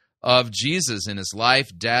prophetically of Jesus in his life,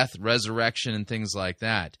 death, resurrection, and things like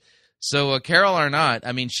that. So Carol Arnott,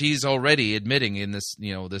 I mean, she's already admitting in this,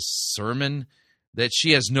 this sermon that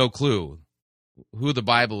she has no clue who the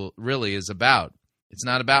Bible really is about. It's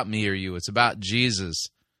not about me or you. It's about Jesus.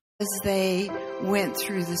 As they went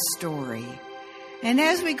through the story. And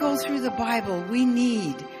as we go through the Bible, we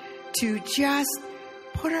need to just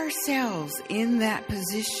put ourselves in that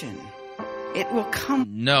position. It will come.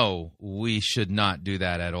 No, we should not do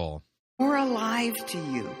that at all. More alive to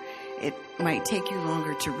you. It might take you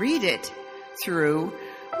longer to read it through,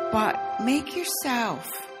 but make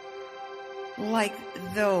yourself like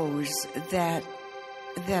those that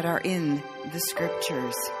are in the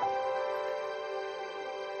Scriptures.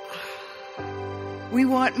 We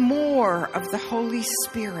want more of the Holy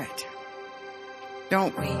Spirit,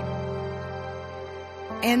 don't we?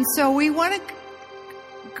 And so we want to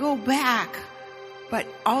go back but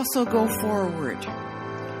also go forward.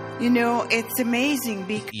 You know, it's amazing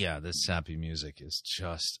because Yeah, this sappy music is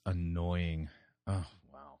just annoying. Oh,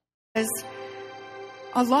 because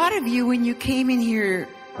a lot of you, when you came in here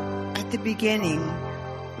at the beginning,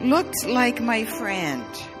 looked like my friend.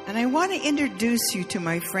 And I want to introduce you to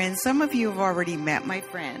my friend. Some of you have already met my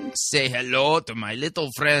friend. say hello to my little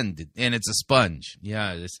friend, and it's a sponge.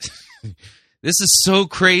 Yeah, this is so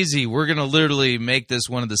crazy. We're going to literally make this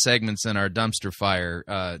one of the segments in our dumpster fire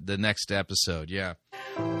the next episode. Yeah.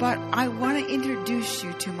 But I want to introduce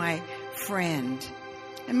you to my friend.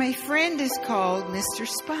 And my friend is called Mr.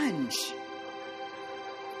 Sponge.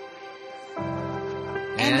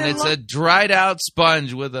 And it's a dried out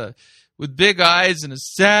sponge with big eyes and a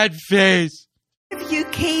sad face. If you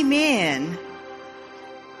came in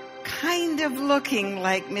kind of looking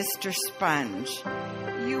like Mr. Sponge,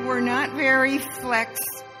 you were not very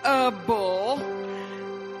flexible.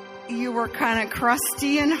 You were kind of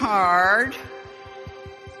crusty and hard.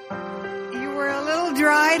 You were a little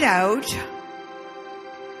dried out,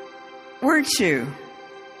 weren't you?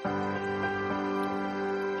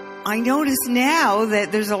 I notice now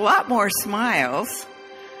that there's a lot more smiles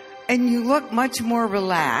and you look much more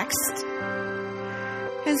relaxed.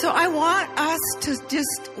 And so I want us to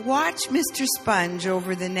just watch Mr. Sponge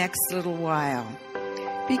over the next little while,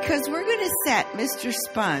 because we're going to set Mr.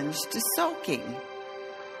 Sponge to soaking.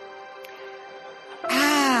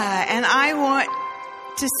 And I want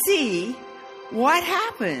to see what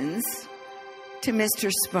happens to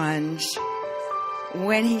Mr. Sponge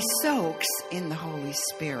when he soaks in the Holy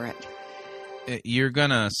Spirit. You're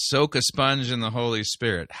going to soak a sponge in the Holy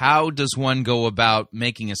Spirit. How does one go about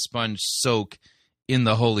making a sponge soak in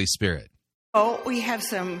the Holy Spirit? Oh, we have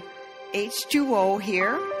some H2O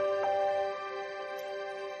here.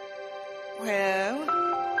 Well,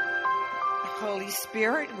 Holy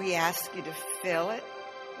Spirit, we ask you to fill it.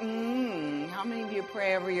 How many of you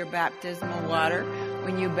pray over your baptismal water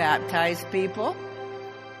when you baptize people?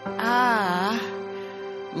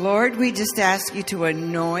 Lord, we just ask you to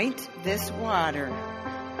anoint this water.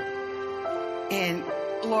 And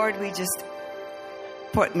Lord, we just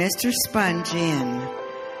put Mr. Sponge in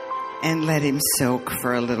and let him soak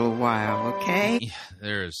for a little while, okay? Yeah,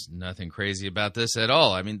 there's nothing crazy about this at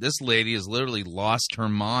all. I mean, this lady has literally lost her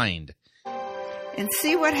mind. And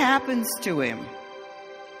see what happens to him.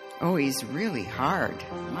 Oh, he's really hard.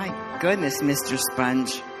 My goodness, Mr.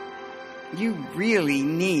 Sponge. You really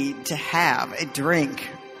need to have a drink.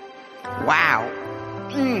 Wow.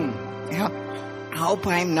 I hope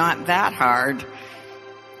I'm not that hard.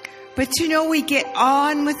 But you know, we get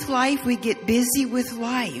on with life, we get busy with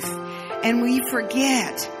life, and we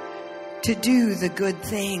forget to do the good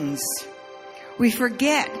things. We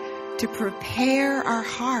forget to prepare our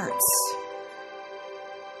hearts.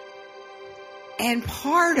 And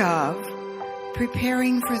part of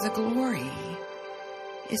preparing for the glory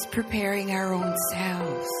is preparing our own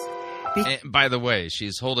selves. And by the way,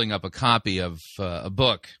 she's holding up a copy of a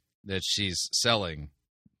book that she's selling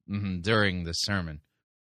during the sermon.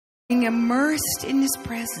 Being immersed in His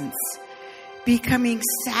presence, becoming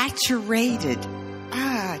saturated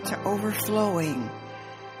to overflowing.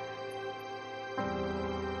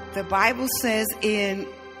 The Bible says in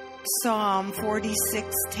Psalm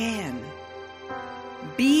 46:10,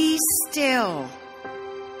 "Be still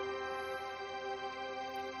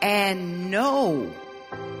and know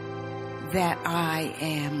that I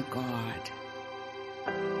am God."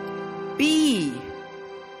 Be.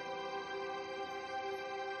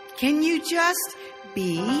 Can you just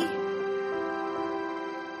be?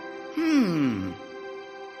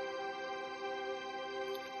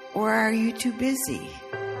 Or are you too busy?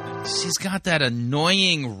 She's got that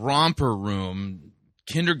annoying romper room,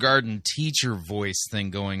 kindergarten teacher voice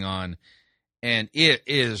thing going on, and it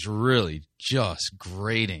is really just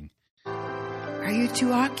grating. Are you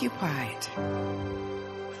too occupied?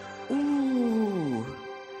 Ooh,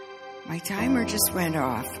 my timer just went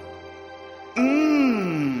off.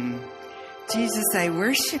 Jesus, I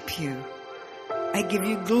worship you. I give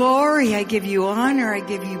you glory. I give you honor. I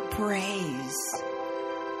give you praise.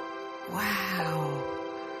 Wow.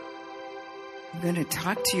 I'm going to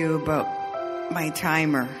talk to you about my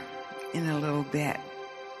timer in a little bit.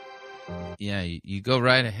 Yeah, you go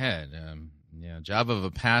right ahead. Job of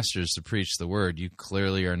a pastor is to preach the word. You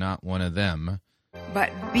clearly are not one of them.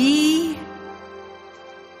 But be.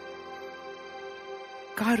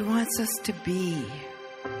 God wants us to be.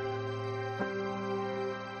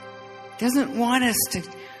 Doesn't want us to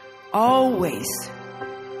always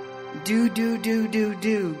do,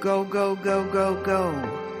 go, go, go, go,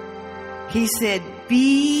 go. He said,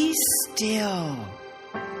 be still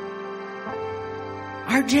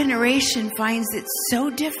Our generation finds it so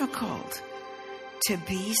difficult to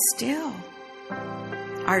be still.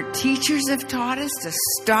 Our teachers have taught us to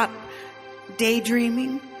stop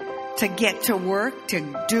daydreaming, to get to work, to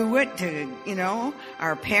do it,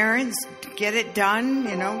 our parents, get it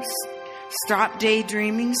done, stop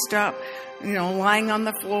daydreaming, stop, lying on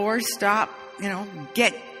the floor, stop,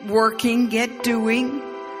 get working, get doing.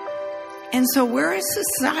 And so we're a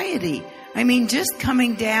society. I mean, just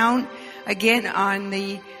coming down again on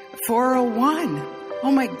the 401.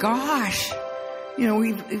 Oh my gosh.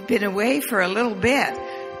 We've been away for a little bit.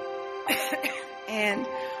 And,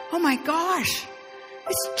 oh my gosh.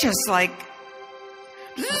 It's just like,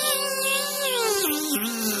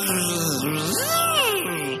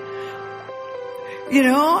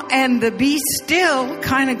 and the be still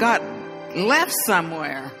kind of got left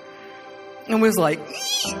somewhere and was like,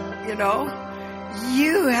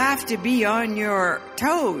 you have to be on your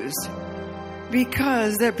toes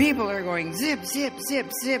because the people are going zip, zip,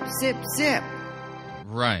 zip, zip, zip, zip.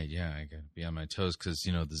 Right, yeah, I got to be on my toes because,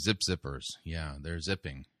 the zip zippers, yeah, they're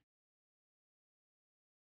zipping.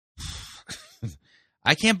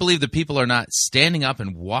 I can't believe that people are not standing up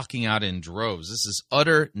and walking out in droves. This is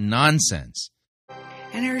utter nonsense.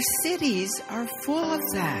 And our cities are full of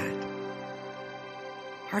that.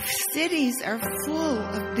 Our cities are full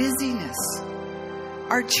of busyness.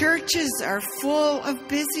 Our churches are full of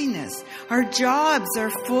busyness. Our jobs are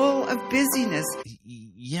full of busyness.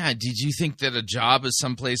 Yeah, did you think that a job is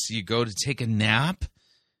someplace you go to take a nap?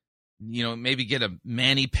 Maybe get a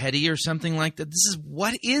mani-pedi or something like that?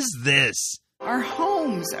 What is this? Our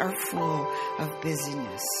homes are full of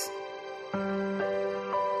busyness.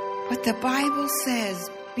 But the Bible says,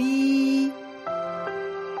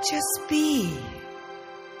 just be.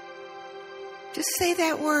 Just say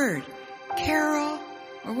that word, Carol,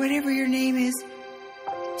 or whatever your name is.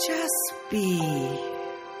 Just be.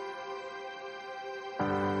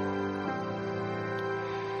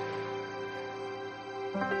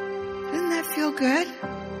 Doesn't that feel good?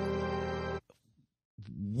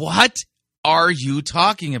 What are you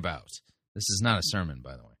talking about? This is not a sermon,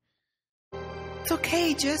 by the way. It's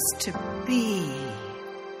okay just to be.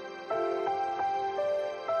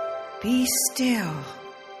 Be still.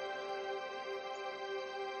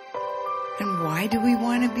 And why do we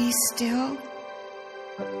want to be still?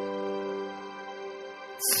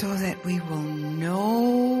 So that we will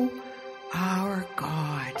know our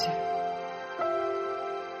God.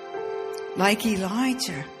 Like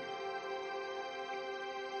Elijah.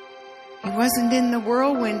 He wasn't in the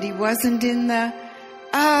whirlwind. He wasn't in the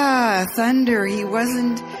thunder. He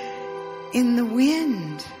wasn't in the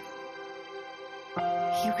wind.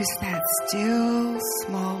 He was that still,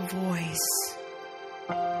 small voice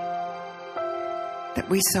that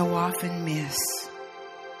we so often miss.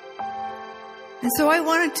 And so I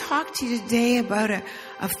want to talk to you today about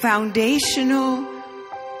a foundational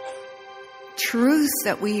truth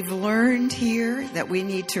that we've learned here that we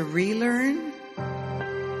need to relearn.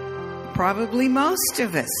 Probably most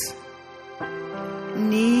of us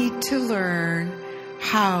need to learn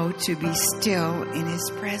how to be still in His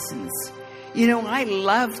presence. I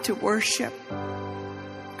love to worship.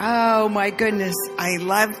 Oh my goodness, I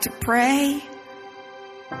love to pray.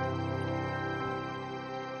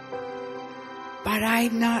 But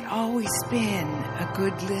I've not always been a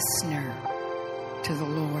good listener to the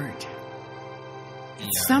Lord.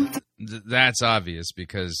 Something. That's obvious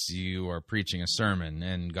because you are preaching a sermon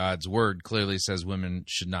and God's word clearly says women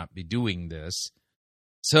should not be doing this.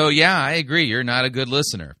 So yeah, I agree. You're not a good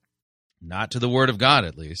listener. Not to the word of God,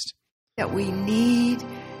 at least. That we need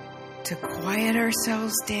to quiet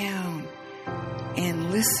ourselves down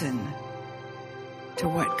and listen to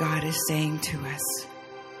what God is saying to us.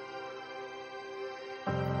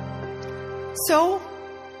 So,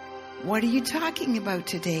 what are you talking about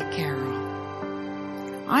today, Carol?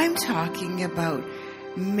 I'm talking about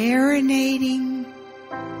marinating.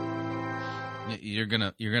 You're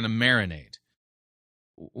gonna marinate.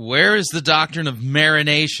 Where is the doctrine of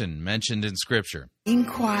marination mentioned in Scripture? Being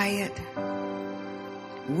quiet.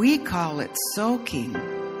 We call it soaking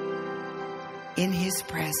in His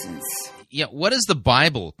presence. Yeah, what does the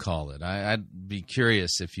Bible call it? I'd be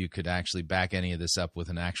curious if you could actually back any of this up with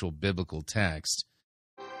an actual biblical text.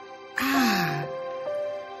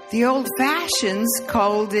 The old fashions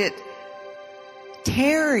called it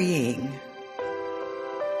tarrying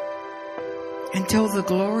until the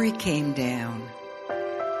glory came down.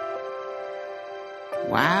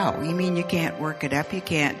 Wow, you mean you can't work it up, you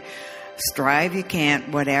can't strive, you can't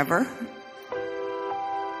whatever?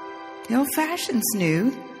 The old fashions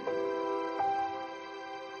knew.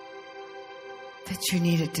 that you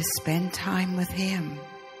needed to spend time with Him.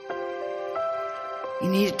 You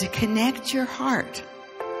needed to connect your heart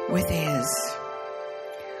with His.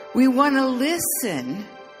 We want to listen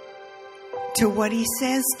to what He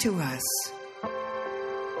says to us.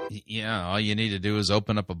 Yeah, all you need to do is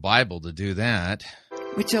open up a Bible to do that.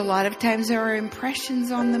 Which a lot of times are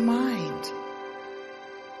impressions on the mind.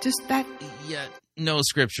 Just that. Yeah, no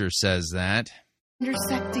scripture says that.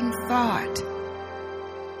 Intersecting thought.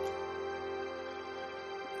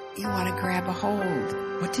 You want to grab a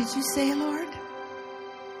hold. What did you say, Lord?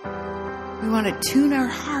 We want to tune our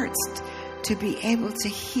hearts to be able to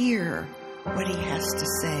hear what He has to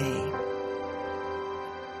say.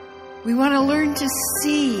 We want to learn to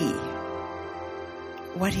see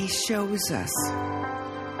what He shows us.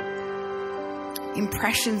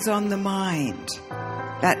 Impressions on the mind.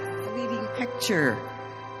 That fleeting picture.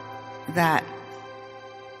 That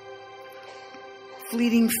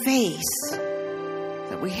fleeting face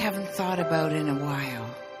that we haven't thought about in a while.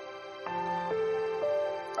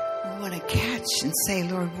 We want to catch and say,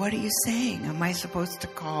 Lord, what are you saying? Am I supposed to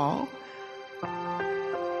call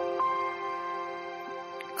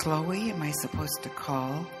Chloe? Am I supposed to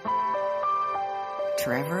call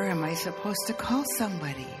Trevor? Am I supposed to call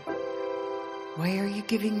somebody? Why are you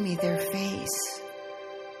giving me their face?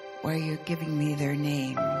 Why are you giving me their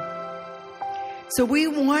name? So we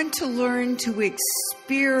want to learn to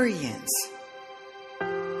experience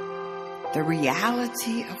the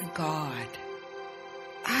reality of God.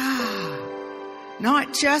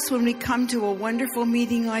 Not just when we come to a wonderful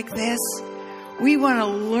meeting like this. We want to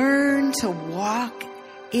learn to walk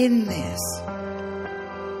in this.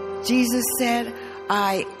 Jesus said,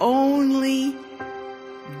 I only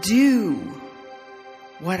do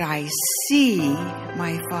what I see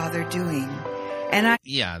my Father doing.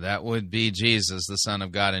 Yeah, that would be Jesus, the Son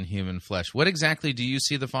of God in human flesh. What exactly do you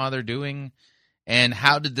see the Father doing? And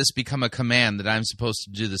how did this become a command that I'm supposed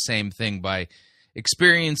to do the same thing by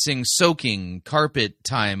experiencing soaking carpet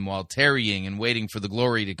time while tarrying and waiting for the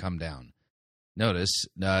glory to come down? Notice,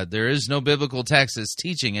 there is no biblical text that's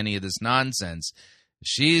teaching any of this nonsense.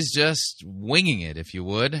 She's just winging it, if you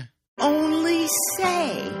would. Only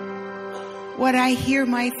say what I hear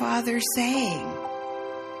my Father saying.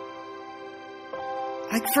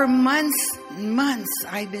 Like for months and months,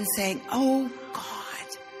 I've been saying, oh God,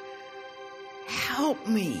 help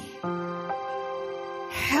me.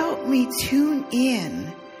 Help me tune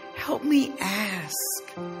in. Help me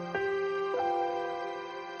ask.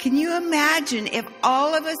 Can you imagine if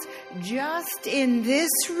all of us just in this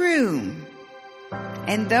room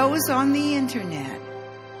and those on the internet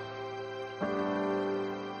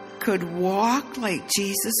could walk like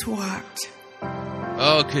Jesus walked?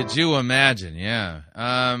 Oh, could you imagine? Yeah.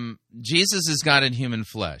 Jesus is God in human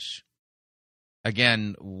flesh.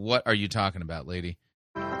 Again, what are you talking about, lady?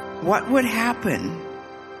 What would happen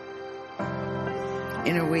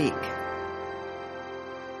in a week?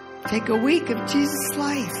 Take a week of Jesus'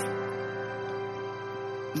 life.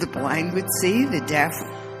 The blind would see, the deaf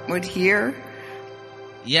would hear.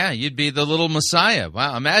 Yeah, you'd be the little Messiah.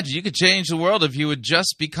 Wow, imagine you could change the world if you would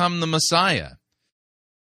just become the Messiah.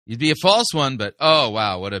 You'd be a false one, but oh,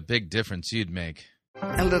 wow, what a big difference you'd make.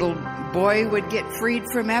 A little boy would get freed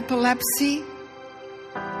from epilepsy.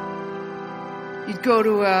 You'd go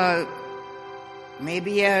to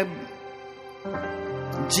maybe a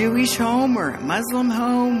Jewish home or a Muslim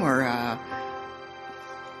home or a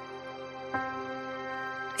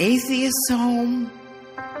atheist home.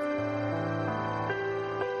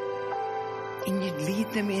 And you'd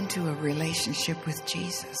lead them into a relationship with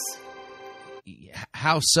Jesus.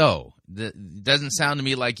 How so? It doesn't sound to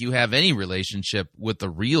me like you have any relationship with the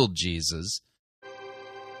real Jesus.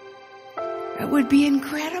 It would be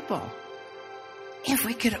incredible if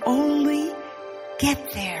we could only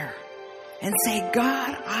get there and say,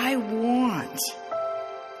 God, I want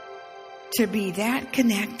to be that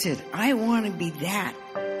connected. I want to be that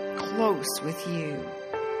close with you.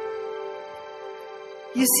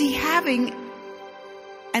 You see, having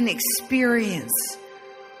an experience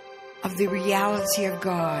of the reality of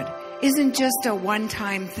God isn't just a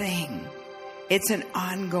one-time thing. It's an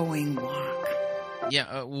ongoing walk.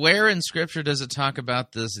 Yeah, where in Scripture does it talk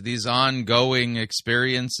about these ongoing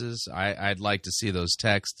experiences? I'd like to see those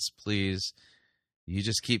texts, please. You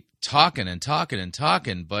just keep talking and talking and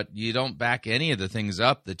talking, but you don't back any of the things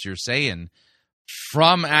up that you're saying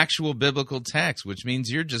from actual biblical text, which means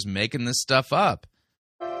you're just making this stuff up.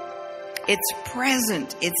 It's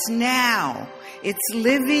present. It's now. It's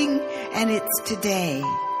living, and it's today.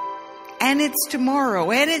 And it's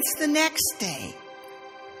tomorrow, and it's the next day.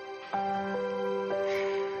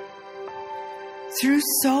 Through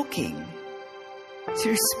soaking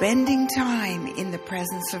through spending time in the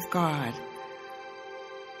presence of God,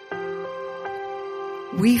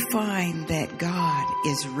 we find that God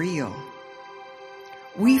is real.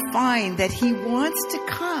 We find that He wants to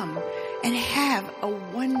come and have a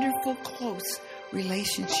wonderful, close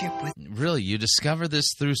relationship with us. Really, you discover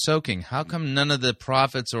this through soaking. How come none of the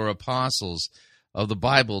prophets or apostles of the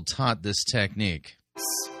Bible taught this technique?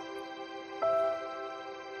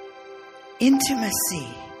 Intimacy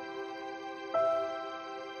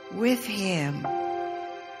with Him.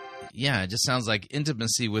 Yeah, it just sounds like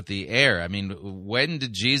intimacy with the air. I mean, when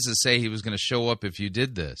did Jesus say He was going to show up if you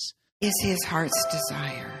did this? Is His heart's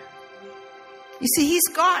desire. You see, He's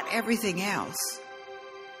got everything else.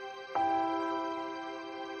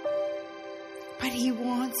 But He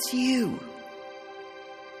wants you.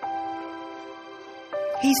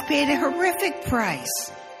 He's paid a horrific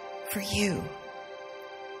price for you.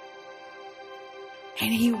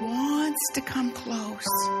 And He wants to come close.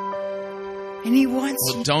 And He wants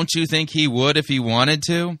Well, don't you think He would if He wanted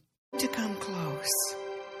to? To come close.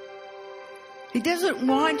 He doesn't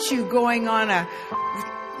want you going on a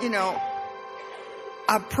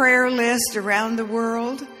prayer list around the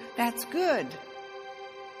world. That's good.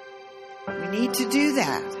 We need to do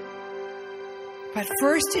that. But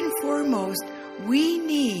first and foremost, we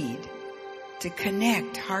need to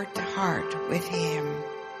connect heart to heart with Him.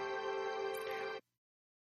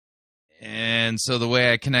 And so the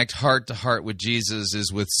way I connect heart to heart with Jesus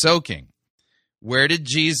is with soaking. Where did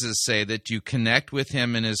Jesus say that you connect with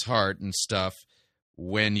Him in His heart and stuff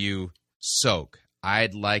when you soak?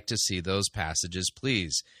 I'd like to see those passages,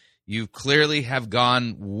 please. You clearly have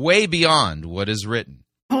gone way beyond what is written.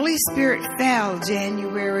 Holy Spirit fell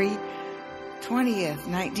January 20th,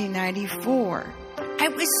 1994. I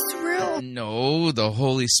was thrilled. No, the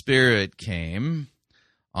Holy Spirit came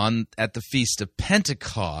at the Feast of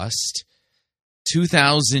Pentecost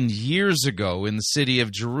 2,000 years ago in the city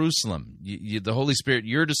of Jerusalem. The Holy Spirit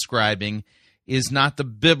you're describing is not the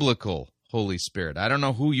biblical Holy Spirit. I don't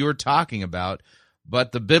know who you're talking about,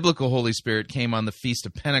 but the biblical Holy Spirit came on the Feast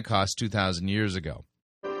of Pentecost 2,000 years ago.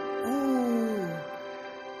 Ooh.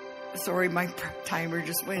 Sorry, my timer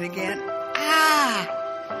just went again.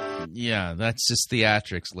 Yeah, that's just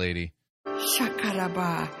theatrics, lady.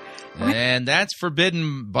 Shakaraba. And that's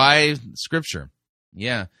forbidden by Scripture.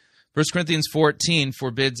 Yeah. 1 Corinthians 14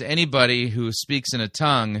 forbids anybody who speaks in a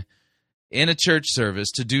tongue in a church service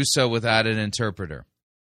to do so without an interpreter.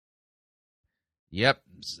 Yep,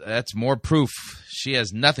 that's more proof she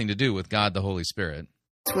has nothing to do with God the Holy Spirit.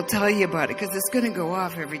 We'll tell you about it because it's going to go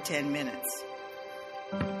off every 10 minutes.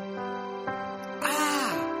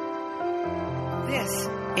 This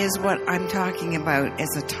is what I'm talking about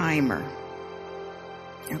as a timer.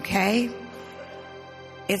 Okay?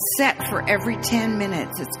 It's set for every 10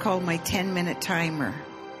 minutes. It's called my 10-minute timer.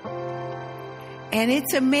 And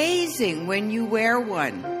it's amazing when you wear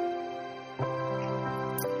one.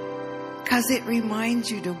 Because it reminds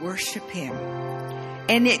you to worship Him.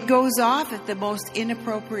 And it goes off at the most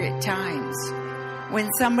inappropriate times. When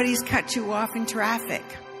somebody's cut you off in traffic.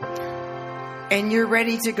 And you're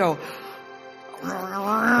ready to go.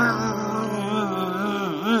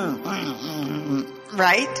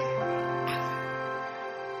 Right?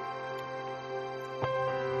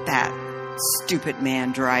 That stupid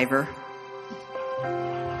man driver.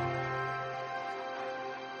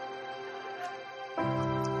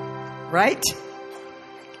 Right?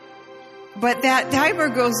 But that timer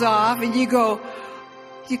goes off and you go,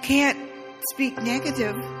 you can't speak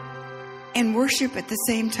negative and worship at the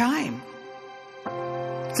same time.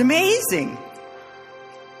 It's amazing.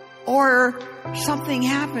 Or something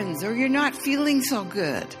happens, or you're not feeling so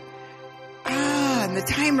good. And the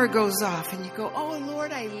timer goes off and you go, oh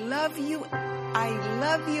Lord, I love you. I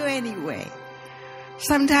love you anyway.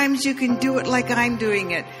 Sometimes you can do it like I'm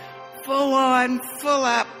doing it. Full on, full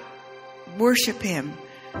up, worship Him.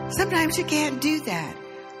 Sometimes you can't do that.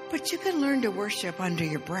 But you can learn to worship under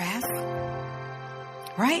your breath.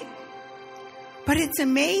 Right? But it's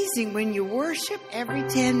amazing when you worship every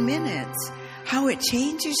 10 minutes, how it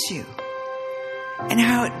changes you. And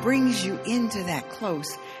how it brings you into that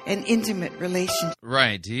close and intimate relationship.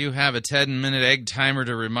 Right. Do you have a 10-minute egg timer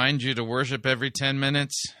to remind you to worship every 10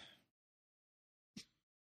 minutes?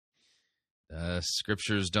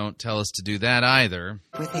 Scriptures don't tell us to do that either.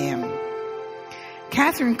 With Him.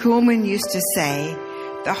 Catherine Kuhlman used to say,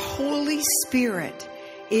 the Holy Spirit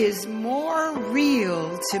is more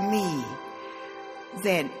real to me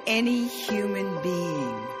than any human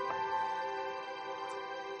being.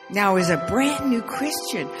 Now, as a brand new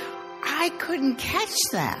Christian, I couldn't catch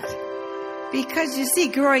that. Because you see,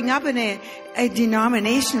 growing up in a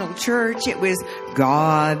denominational church, it was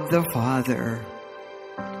God the Father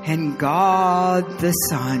and God the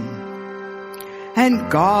Son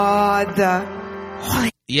and God the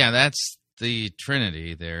Holy Yeah, that's the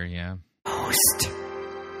Trinity there, yeah. Ghost.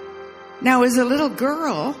 Now, as a little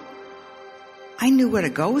girl, I knew what a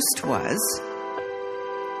ghost was,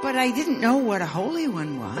 but I didn't know what a Holy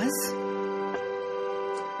One was.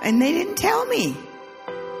 And they didn't tell me.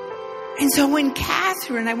 And so when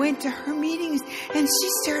Catherine, I went to her meetings and she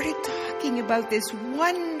started talking about this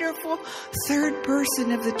wonderful third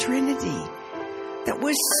person of the Trinity that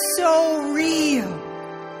was so real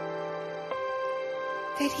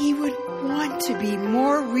that he would want to be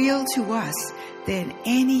more real to us than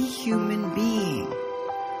any human being.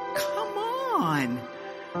 Come on.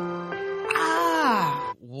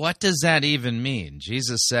 What does that even mean?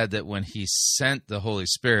 Jesus said that when he sent the Holy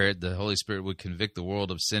Spirit would convict the world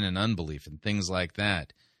of sin and unbelief and things like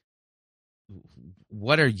that.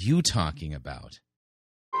 What are you talking about?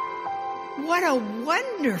 What a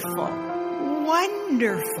wonderful,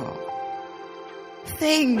 wonderful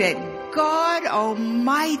thing that God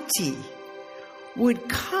Almighty would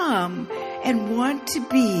come and want to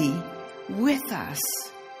be with us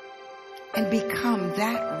and become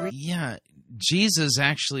that real. Yeah, Jesus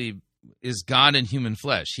actually is God in human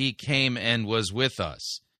flesh. He came and was with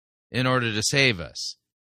us in order to save us.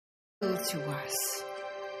 To us.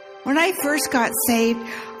 When I first got saved,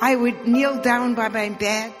 I would kneel down by my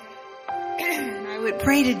bed and I would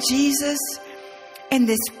pray to Jesus, and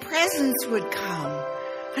this presence would come.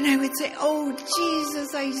 And I would say, "Oh,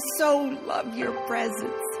 Jesus, I so love your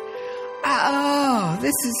presence. Oh,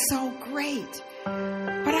 this is so great."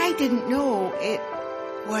 But I didn't know it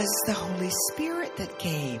was the Holy Spirit that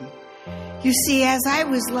came. You see, as I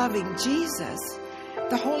was loving Jesus,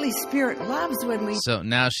 the Holy Spirit loves when we... So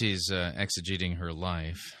now she's exegeting her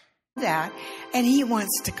life. ...that, and he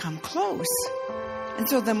wants to come close. And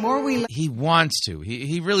so the more we... He wants to.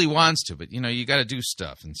 He really wants to, but, you got to do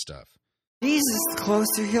stuff and stuff. Jesus, the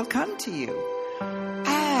closer he'll come to you.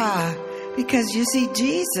 Because you see,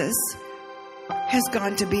 Jesus has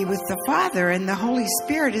gone to be with the Father, and the Holy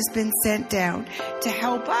Spirit has been sent down to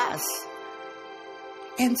help us.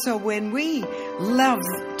 And so when we love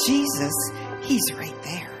Jesus, he's right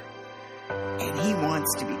there. And he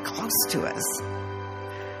wants to be close to us.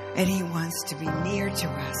 And he wants to be near to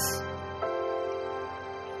us.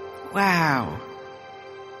 Wow.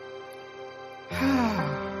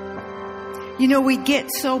 We get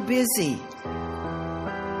so busy.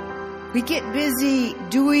 We get busy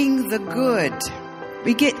doing the good.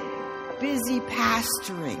 We get busy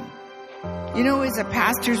pastoring. As a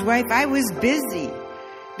pastor's wife, I was busy.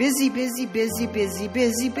 Busy, busy, busy, busy,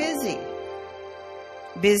 busy, busy.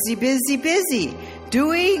 Busy, busy, busy.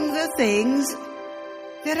 Doing the things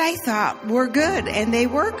that I thought were good, and they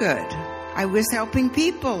were good. I was helping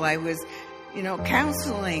people. I was,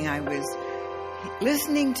 counseling. I was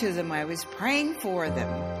listening to them. I was praying for them.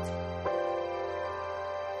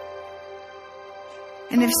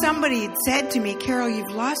 And if somebody had said to me, "Carol,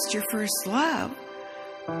 you've lost your first love,"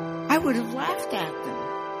 I would have laughed at them.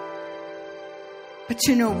 But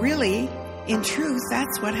really, in truth,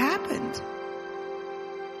 that's what happened.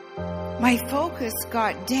 My focus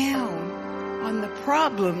got down on the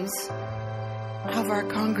problems of our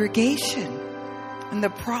congregation and the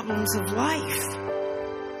problems of life,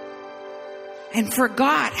 and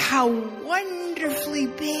forgot how wonderfully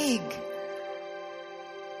big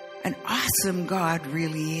and awesome God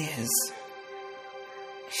really is.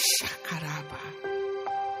 Shakaraba.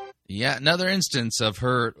 Yeah, another instance of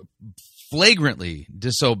her flagrantly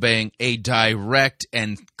disobeying a direct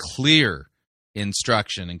and clear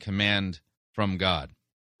instruction and command from God.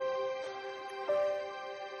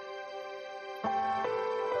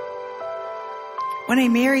 When I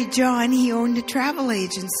married John, he owned a travel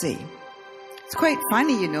agency. It's quite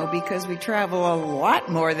funny, because we travel a lot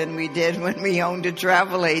more than we did when we owned a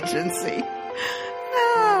travel agency.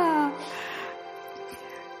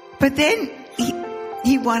 But then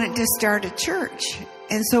he wanted to start a church.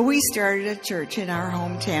 And so we started a church in our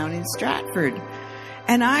hometown in Stratford.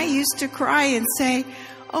 And I used to cry and say,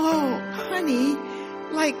 "Oh, honey,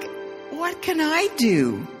 what can I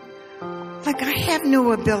do? I have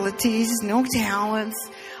no abilities, no talents.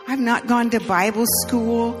 I've not gone to Bible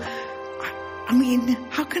school.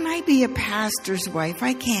 How can I be a pastor's wife?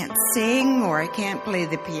 I can't sing, or I can't play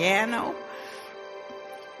the piano."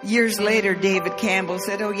 Years later, David Campbell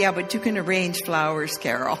said, "Oh, yeah, but you can arrange flowers,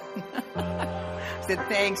 Carol." I said,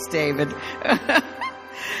 "Thanks, David."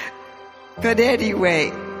 But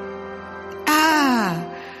anyway,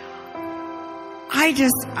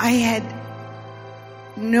 I had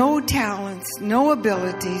no talents, no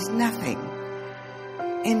abilities, nothing.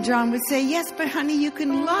 And John would say, yes, but honey, you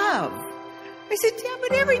can love. I said, yeah,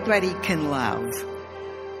 but everybody can love.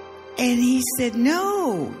 And he said,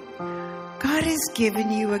 no, God has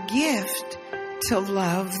given you a gift to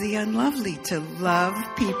love the unlovely, to love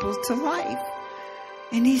people to life.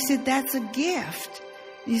 And he said, that's a gift.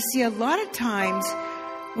 You see, a lot of times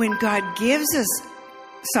when God gives us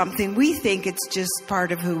something, we think it's just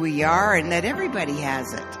part of who we are and that everybody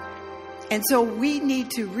has it. And so we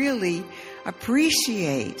need to really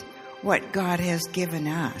appreciate what God has given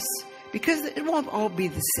us, because it won't all be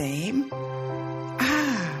the same.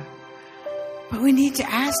 But we need to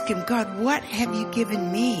ask him, God, what have you given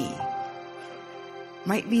me?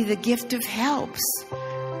 Might be the gift of helps.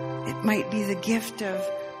 It might be the gift of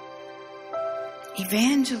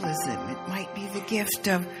evangelism. It might be the gift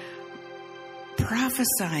of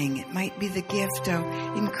prophesying. It might be the gift of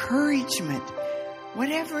encouragement.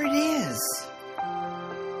 Whatever it is,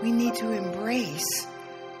 we need to embrace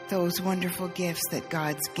those wonderful gifts that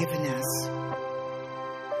God's given us.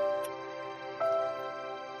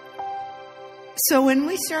 So when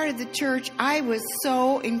we started the church, I was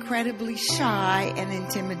so incredibly shy and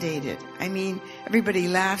intimidated. I mean, everybody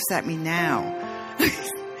laughs at me now.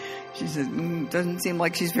 She says, doesn't seem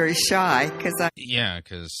like she's very shy. Yeah,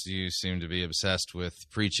 because you seem to be obsessed with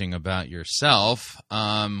preaching about yourself,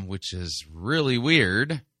 which is really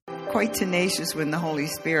weird. Quite tenacious when the Holy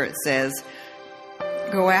Spirit says,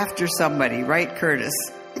 go after somebody, right, Curtis?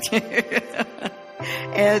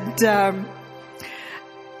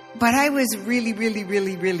 But I was really, really,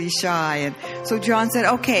 really, really shy. And so John said,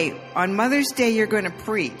 okay, on Mother's Day, you're going to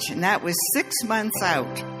preach. And that was 6 months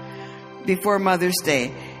out before Mother's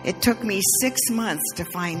Day. It took me 6 months to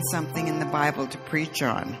find something in the Bible to preach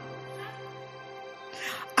on.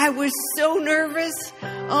 I was so nervous.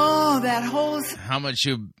 Oh, that whole... How much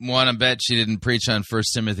you want to bet she didn't preach on 1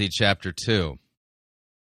 Timothy chapter 2?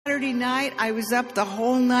 Saturday night, I was up the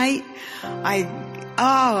whole night.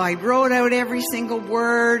 I wrote out every single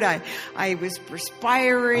word. I was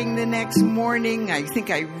perspiring the next morning. I think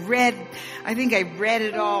I read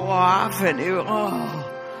it all off, and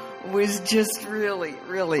it was just really,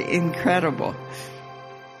 really incredible.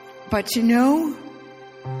 But you know,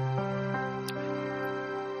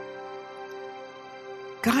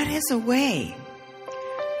 God has a way.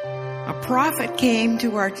 A prophet came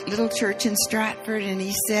to our little church in Stratford, and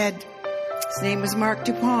he said, his name was Mark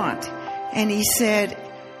DuPont, and he said,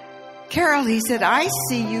 Carol, he said, I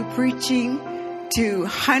see you preaching to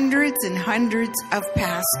hundreds and hundreds of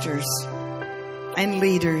pastors and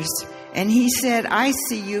leaders. And he said, I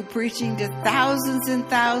see you preaching to thousands and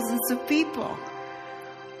thousands of people.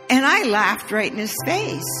 And I laughed right in his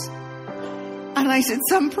face. And I said,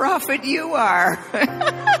 some prophet you are.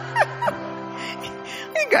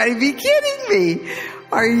 You gotta be kidding me.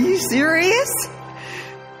 Are you serious?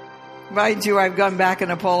 Mind you, I've gone back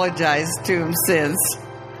and apologized to him since.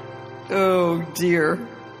 Oh dear.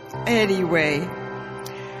 Anyway.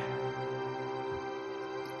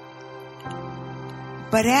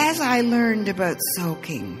 But as I learned about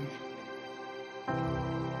soaking,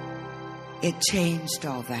 it changed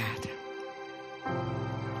all that.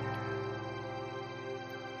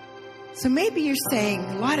 So maybe you're saying,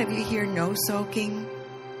 a lot of you here know soaking.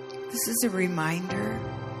 This is a reminder,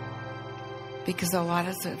 because a lot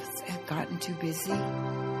of us have gotten too busy.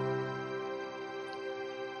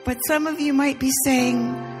 But some of you might be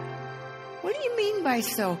saying, what do you mean by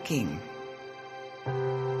soaking?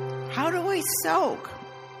 How do I soak?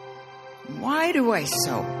 Why do I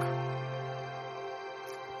soak?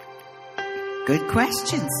 Good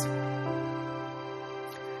questions.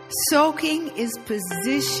 Soaking is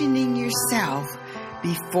positioning yourself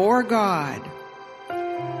before God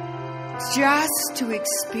just to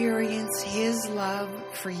experience His love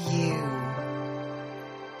for you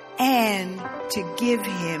and to give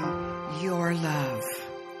Him your love.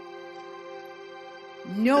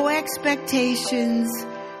 No expectations.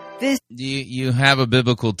 You have a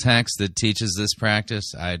biblical text that teaches this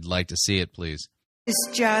practice? I'd like to see it, please. It's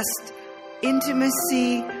just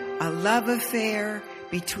intimacy, a love affair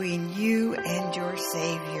between you and your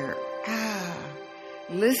Savior.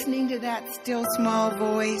 Listening to that still small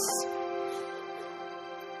voice,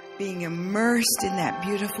 being immersed in that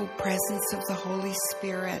beautiful presence of the Holy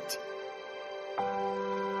Spirit.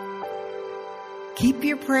 Keep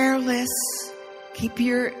your prayer lists, keep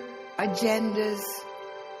your agendas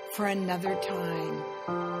for another time.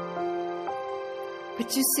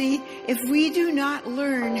 But you see, if we do not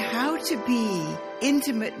learn how to be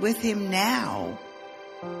intimate with Him now,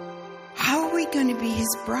 how are we going to be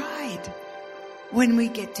His bride when we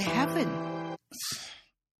get to heaven?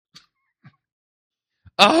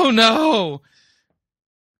 Oh no!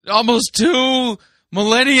 Almost 2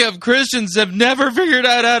 millennia of Christians have never figured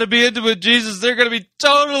out how to be intimate with Jesus. They're going to be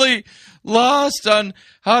totally lost on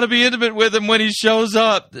how to be intimate with him when he shows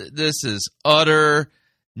up. This is utter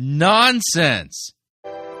nonsense.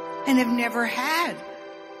 And have never had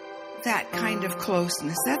that kind of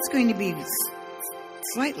closeness. That's going to be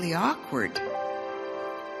slightly awkward.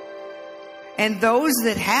 And those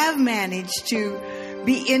that have managed to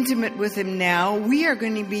be intimate with him now, we are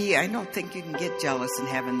going to be, I don't think you can get jealous in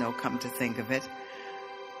heaven, though, come to think of it.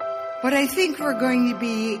 But I think we're going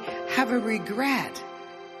to have a regret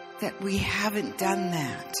that we haven't done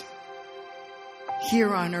that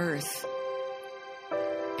here on earth.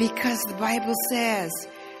 Because the Bible says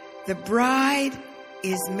the bride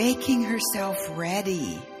is making herself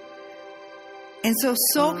ready. And so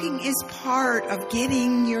soaking is part of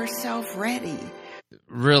getting yourself ready.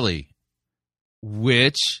 Really?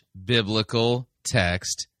 Which biblical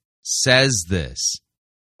text says this?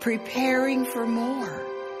 Preparing for more.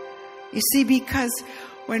 You see, because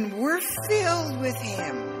when we're filled with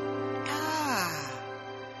him,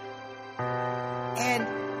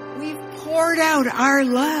 and we've poured out our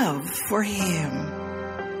love for him.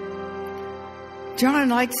 John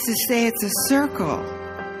likes to say it's a circle.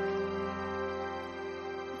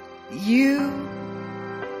 You,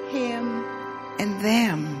 him, and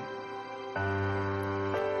them.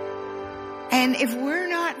 And if we're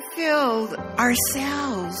not filled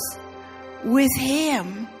ourselves with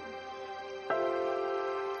him,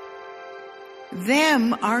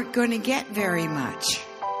 them aren't going to get very much.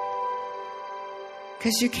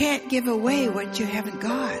 Because you can't give away what you haven't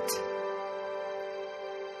got.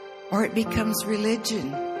 Or it becomes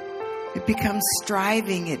religion. It becomes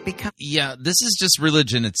striving. Yeah, this is just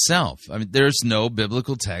religion itself. I mean, there's no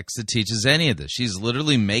biblical text that teaches any of this. She's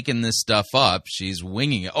literally making this stuff up. She's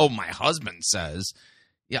winging it. Oh, my husband says.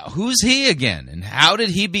 Yeah, who's he again? And how did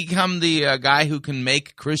he become the guy who can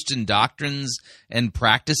make Christian doctrines and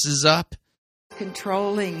practices up?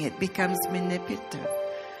 Controlling, it becomes manipulative.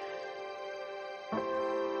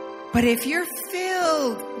 But if you're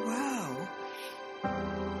filled,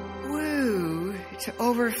 to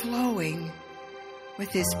overflowing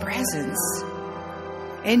with his presence,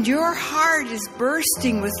 and your heart is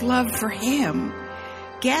bursting with love for him,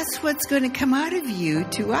 guess what's going to come out of you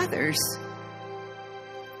to others?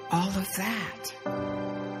 All of that.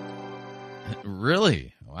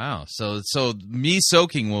 Really? Wow. So me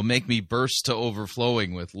soaking will make me burst to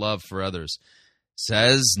overflowing with love for others.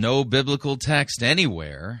 Says no biblical text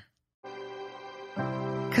anywhere.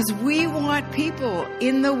 Because we want people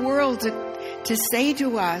in the world to say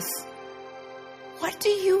to us, what do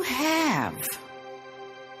you have?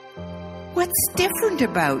 What's different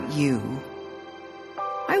about you?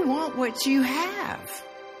 I want what you have.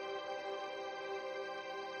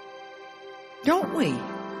 Don't we?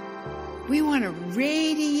 We want to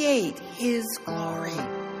radiate his glory.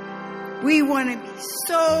 We want to be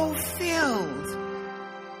so filled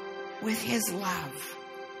with his love.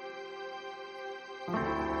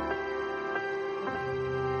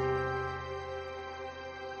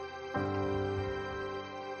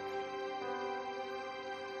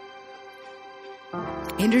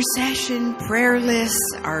 Intercession, prayer lists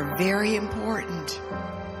are very important.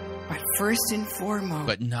 But first and foremost.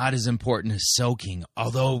 But not as important as soaking.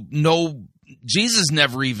 Although, no, Jesus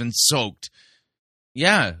never even soaked.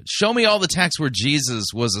 Yeah, show me all the texts where Jesus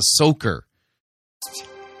was a soaker.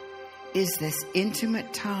 Is this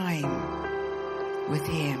intimate time with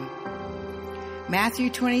him.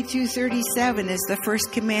 Matthew 22:37 is the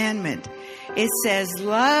first commandment. It says,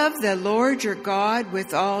 love the Lord your God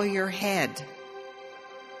with all your head.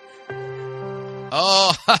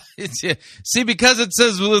 Oh, see, because it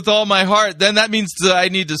says with all my heart, then that means that I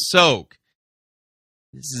need to soak.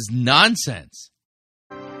 This is nonsense.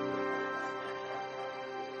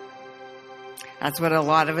 That's what a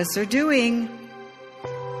lot of us are doing.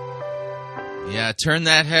 Yeah, turn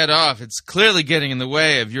that head off. It's clearly getting in the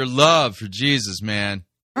way of your love for Jesus, man.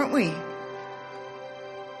 Aren't we?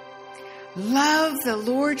 Love the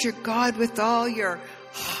Lord your God with all your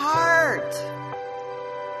heart.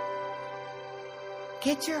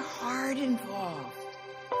 Get your heart involved.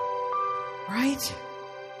 Right?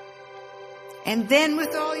 And then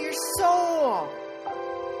with all your soul.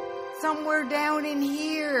 Somewhere down in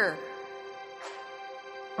here.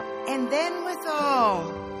 And then with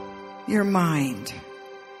all your mind.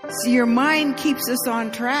 See, your mind keeps us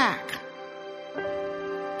on track.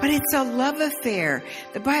 But it's a love affair.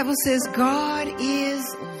 The Bible says God is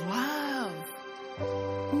love.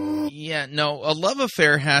 Yeah, no, a love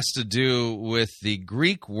affair has to do with the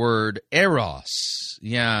Greek word eros.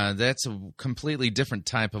 Yeah, that's a completely different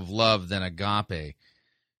type of love than agape.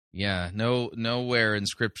 Yeah, nowhere in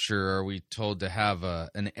Scripture are we told to have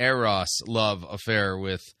an eros love affair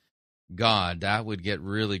with God. That would get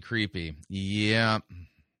really creepy. Yeah.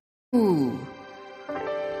 Ooh.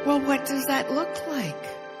 Well, what does that look like?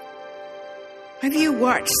 Have you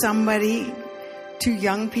watched two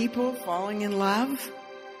young people falling in love?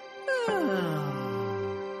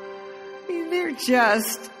 They're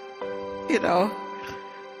just, the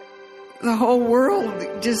whole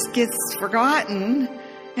world just gets forgotten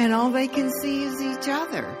and all they can see is each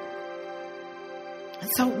other. And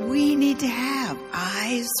so we need to have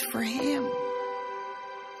eyes for Him.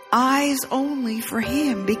 Eyes only for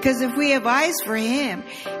Him. Because if we have eyes for Him,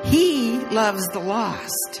 He loves the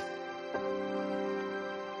lost.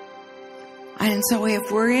 And so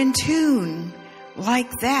if we're in tune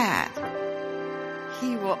like that,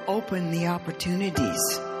 He will open the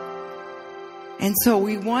opportunities. And so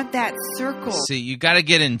we want that circle. See, you got to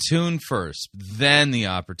get in tune first, then the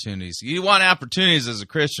opportunities. You want opportunities as a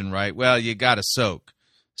Christian, right? Well, you got to soak,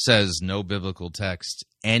 says no biblical text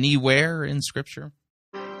anywhere in Scripture.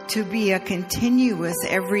 To be a continuous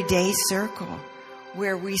everyday circle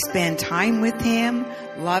where we spend time with Him,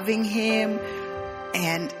 loving Him,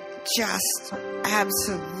 and just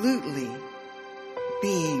absolutely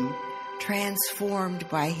being transformed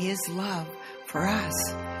by His love for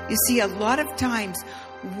us. You see, a lot of times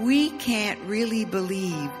we can't really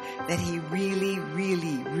believe that He really,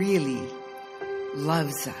 really, really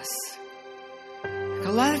loves us.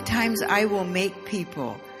 A lot of times I will make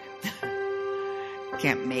people,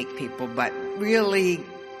 can't make people, but really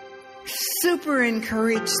super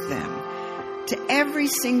encourage them to every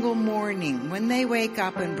single morning when they wake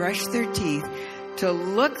up and brush their teeth to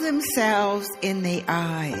look themselves in the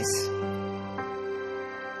eyes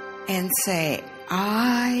and say,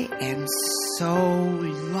 I am so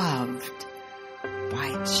loved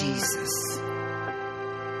by Jesus.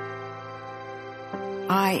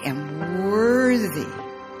 I am worthy.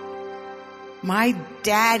 My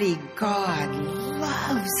daddy God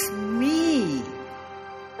loves me.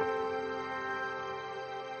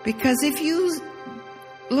 Because if you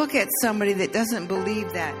look at somebody that doesn't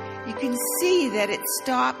believe that, you can see that it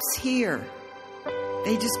stops here.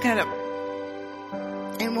 They just kind of,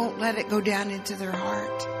 and won't let it go down into their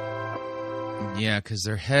heart. Yeah, because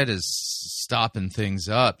their head is stopping things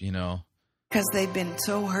up, Because they've been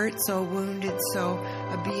so hurt, so wounded, so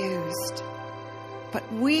abused.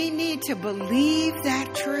 But we need to believe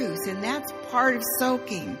that truth, and that's part of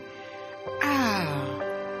soaking.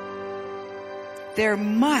 There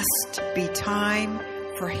must be time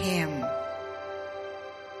for Him.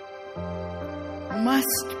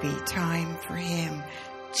 Must be time for Him.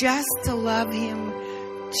 Just to love Him,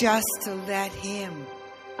 just to let Him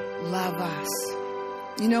love us.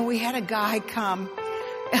 We had a guy come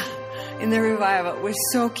in the revival. It was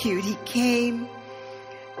so cute. He came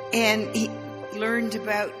and he learned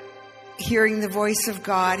about hearing the voice of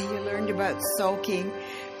God. He learned about soaking.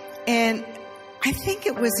 And I think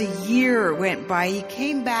it was a year went by. He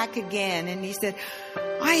came back again and he said,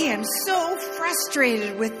 I am so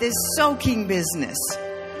frustrated with this soaking business.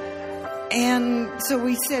 And so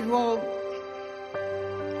we said, well,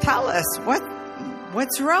 tell us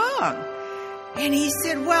what's wrong? And he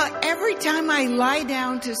said, well, every time I lie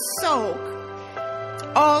down to soak,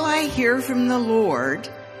 all I hear from the Lord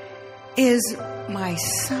is, my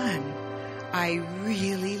son, I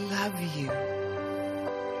really love you.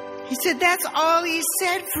 He said, that's all he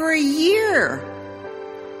said for a year.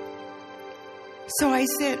 So I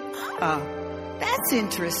said, that's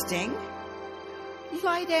interesting.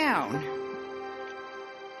 Lie down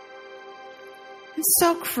and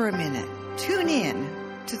soak for a minute. Tune in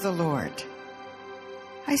to the Lord.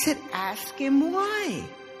 I said, ask Him why.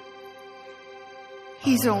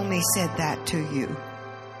 He's only said that to you.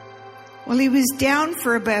 Well, he was down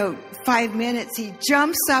for about 5 minutes. He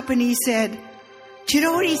jumps up and he said, do you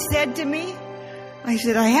know what he said to me? I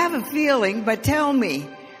said, I have a feeling, but tell me.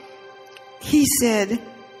 He said,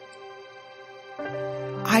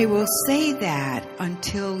 I will say that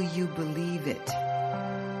until you believe it.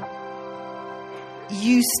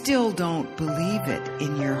 You still don't believe it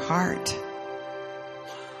in your heart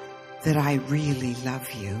that I really love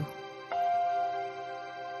you.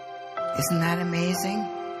 Isn't that amazing?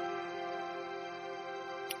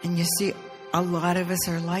 And you see, a lot of us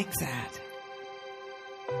are like that.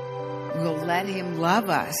 We'll let Him love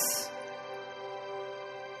us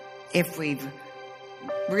if we've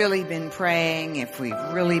really been praying, if we've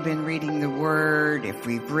really been reading the Word, if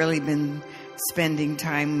we've really been spending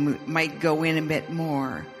time, might go in a bit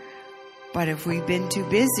more. But if we've been too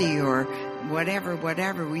busy or whatever,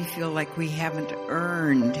 we feel like we haven't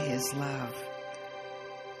earned His love.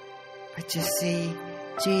 But you see,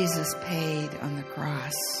 Jesus paid on the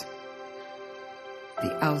cross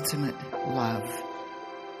the ultimate love.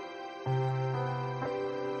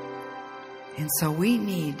 And so we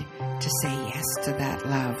need to say yes to that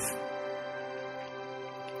love.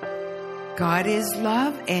 God is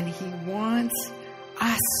love, and He wants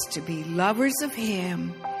us to be lovers of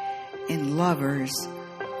Him and lovers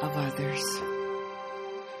of others.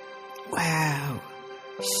 Wow.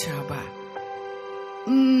 Shabbat.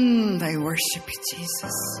 I worship you,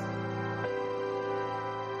 Jesus.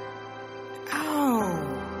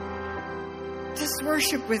 Oh. Just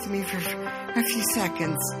worship with me for a few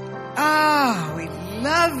seconds. Oh, we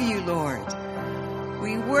love you, Lord.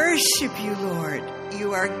 We worship you, Lord.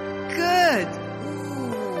 You are good.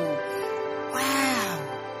 Ooh. Wow.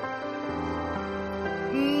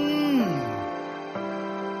 Ooh.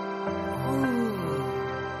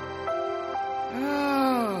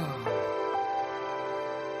 Oh.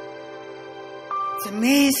 It's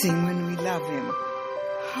amazing when we love Him,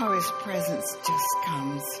 how His presence just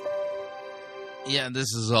comes. Yeah,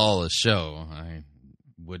 this is all a show. I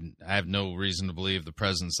have no reason to believe the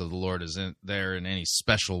presence of the Lord is there in any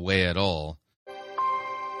special way at all.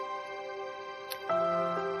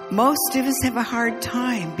 Most of us have a hard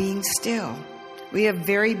time being still. We have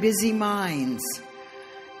very busy minds,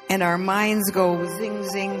 and our minds go zing,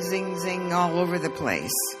 zing, zing, zing all over the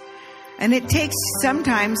place. And it takes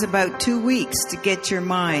sometimes about 2 weeks to get your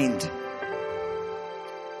mind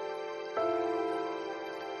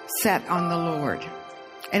set on the Lord.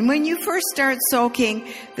 And when you first start soaking,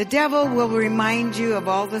 the devil will remind you of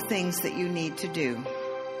all the things that you need to do.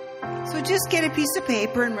 So just get a piece of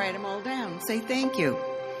paper and write them all down. Say thank you.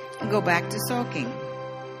 And go back to soaking.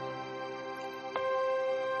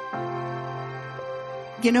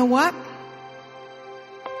 You know what?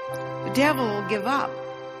 The devil will give up.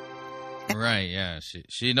 Right, yeah.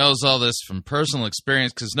 She knows all this from personal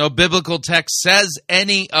experience because no biblical text says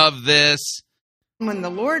any of this. When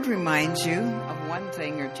the Lord reminds you of one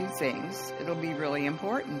thing or two things, it'll be really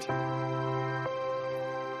important.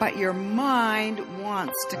 But your mind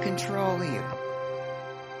wants to control you.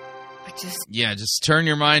 But just turn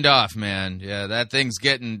your mind off, man. Yeah, that thing's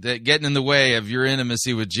getting in the way of your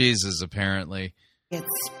intimacy with Jesus, apparently. It's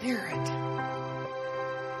spirit.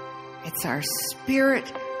 It's our spirit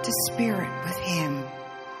to spirit with Him.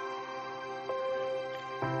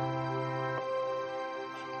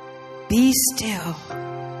 Be still.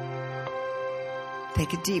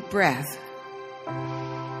 Take a deep breath.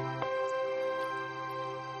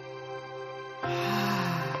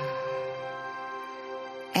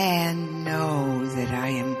 And know that I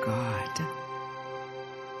am God.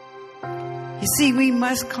 You see, we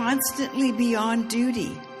must constantly be on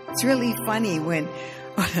duty. It's really funny when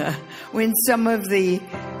some of the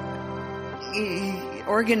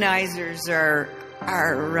organizers are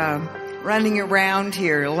running around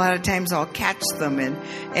here. A lot of times I'll catch them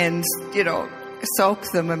and soak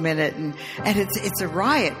them a minute, and it's a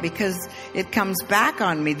riot because it comes back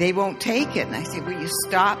on me. They won't take it, and I say, "Will you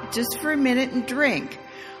stop just for a minute and drink?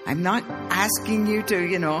 I'm not asking you to,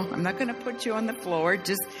 I'm not going to put you on the floor.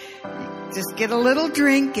 Just get a little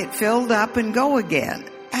drink, get filled up, and go again."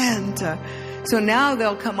 And so now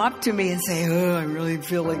they'll come up to me and say, "Oh, I'm really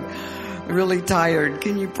feeling really tired.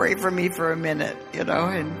 Can you pray for me for a minute?"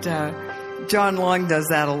 And John Long does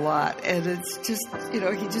that a lot. And it's just, he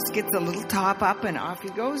just gets a little top up and off he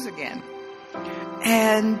goes again.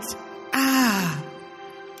 And,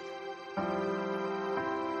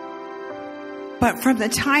 but from the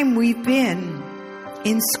time we've been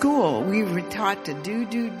in school, we were taught to do,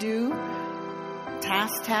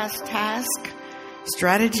 task,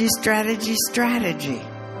 strategy.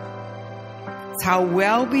 It's how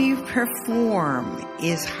well we perform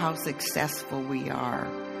is how successful we are.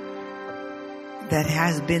 That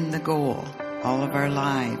has been the goal all of our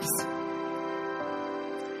lives.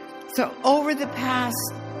 So over the past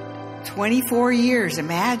 24 years,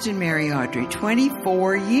 imagine, Mary Audrey,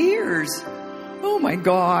 24 years. Oh my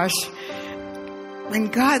gosh. When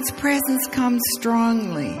God's presence comes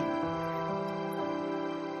strongly,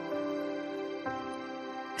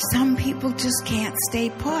 some people just can't stay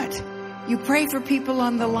put. You pray for people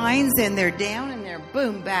on the lines and they're down and they're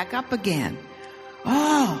boom, back up again.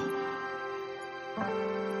 Oh,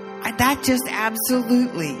 that just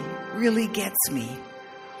absolutely really gets me.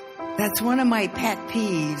 That's one of my pet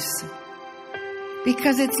peeves.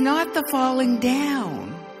 Because it's not the falling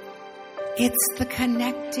down. It's the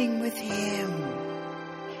connecting with Him.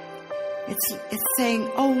 It's saying,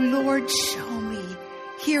 oh Lord, show me.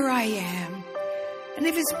 Here I am. And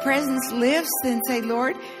if His presence lifts, then say,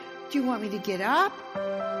 Lord, do you want me to get up?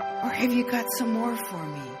 Or have you got some more for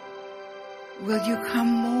me? Will you come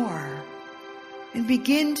more? And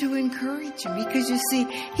begin to encourage Him, because you see,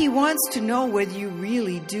 He wants to know whether you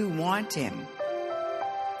really do want Him.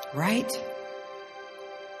 Right?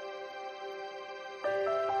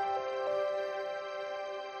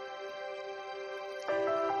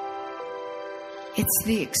 It's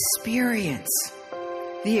the experience.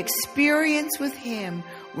 The experience with Him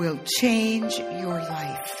will change your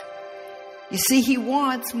life. You see, He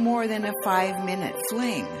wants more than a 5-minute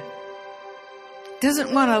fling.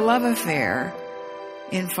 Doesn't want a love affair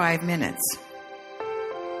in 5 minutes.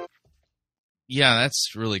 Yeah,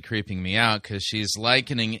 that's really creeping me out, because she's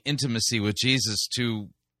likening intimacy with Jesus to,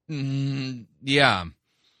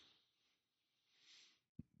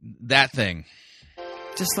 that thing.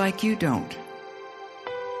 Just like you don't.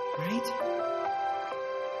 Right?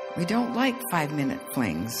 We don't like 5-minute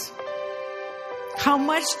flings. How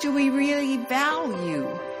much do we really value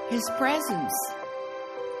His presence?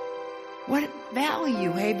 What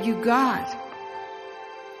value have you got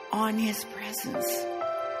on His presence?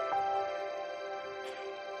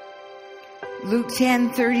 Luke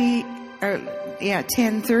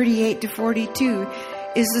 10:38 to 42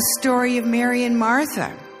 is the story of Mary and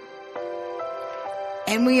Martha.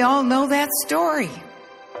 And we all know that story.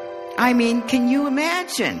 I mean, can you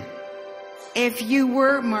imagine if you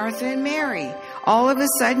were Martha and Mary? All of a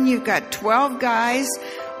sudden you've got 12 guys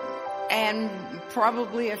and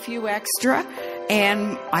probably a few extra.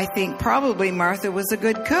 And I think probably Martha was a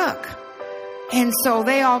good cook. And so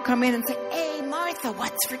they all come in and say, hey, Martha,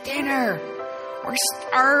 what's for dinner? We're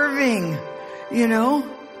starving, you know.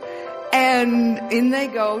 And in they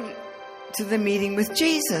go to the meeting with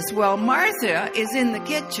Jesus. Well, Martha is in the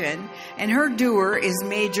kitchen and her doer is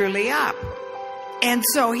majorly up. And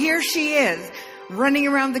so here she is running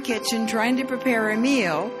around the kitchen trying to prepare a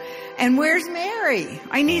meal. And where's Mary?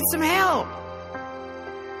 I need some help.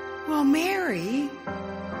 Well, Mary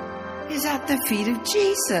is at the feet of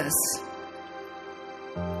Jesus.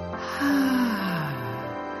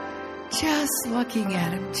 Just looking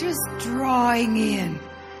at Him, just drawing in.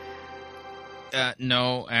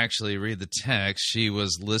 No, actually, read the text. She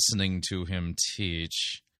was listening to Him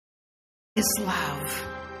teach. His love.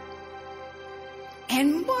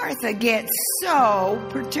 And Martha gets so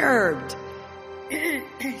perturbed.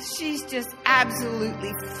 She's just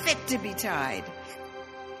absolutely fit to be tied.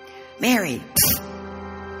 Mary,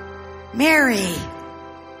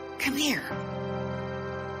 come here.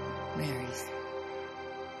 Mary's.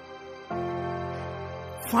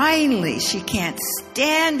 Finally, she can't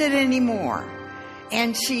stand it anymore.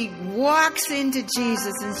 And she walks into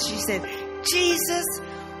Jesus and she said, Jesus,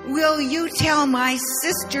 will you tell my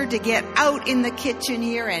sister to get out in the kitchen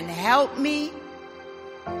here and help me?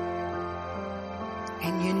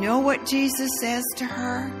 And you know what Jesus says to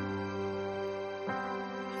her?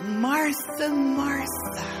 Martha,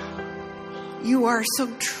 Martha, you are so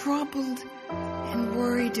troubled and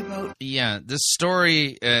worried about... Yeah, this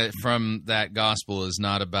story from that gospel is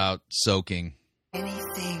not about soaking. Many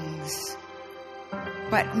things.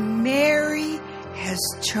 But Mary has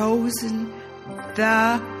chosen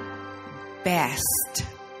the best.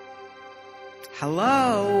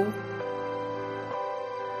 Hello?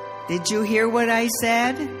 Did you hear what I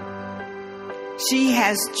said? She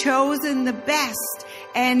has chosen the best,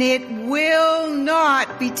 and it will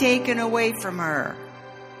not be taken away from her.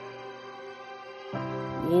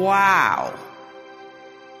 Wow.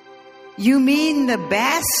 You mean the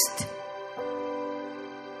best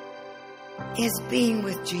is being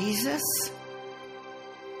with Jesus?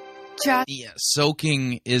 Yeah,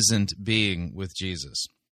 soaking isn't being with Jesus.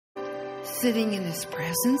 Sitting in His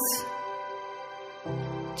presence?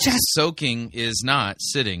 Soaking is not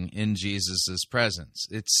sitting in Jesus' presence.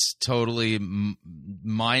 It's totally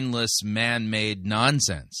mindless, man-made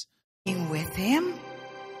nonsense. Being with Him?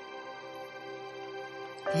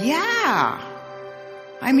 Yeah.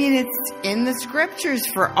 I mean, it's in the scriptures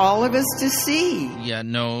for all of us to see. Yeah,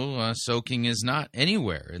 no, soaking is not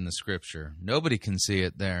anywhere in the scripture. Nobody can see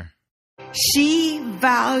it there. She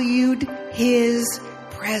valued His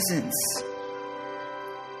presence.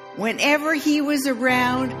 Whenever He was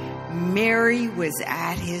around, Mary was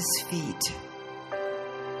at His feet.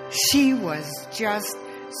 She was just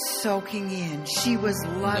soaking in. She was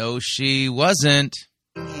loving No, she wasn't.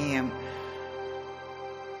 Him.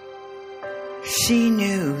 She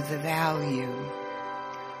knew the value.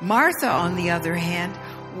 Martha, on the other hand,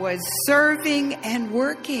 was serving and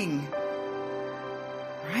working.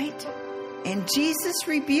 Right? And Jesus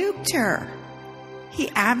rebuked her. He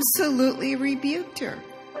absolutely rebuked her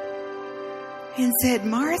and said,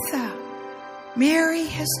 Martha, Mary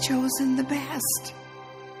has chosen the best.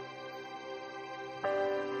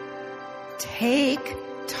 Take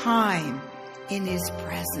time in His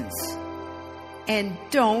presence and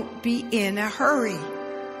don't be in a hurry.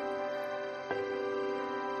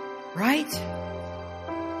 Right?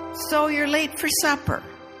 So you're late for supper.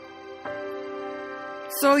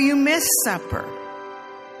 So you miss supper.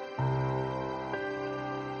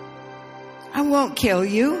 I won't kill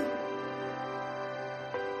you.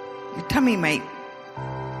 Your tummy might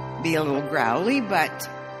be a little growly, but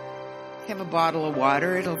have a bottle of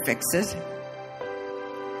water, it'll fix it.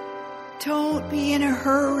 Don't be in a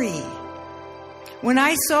hurry. When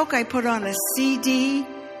I soak, I put on a CD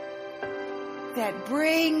that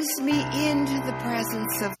brings me into the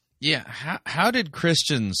presence of... Yeah, how did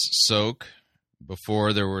Christians soak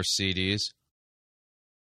before there were CDs?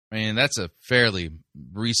 I mean, that's a fairly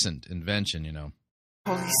recent invention, you know.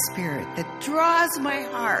 Holy Spirit that draws my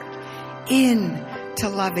heart into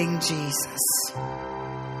loving Jesus.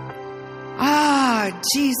 Ah,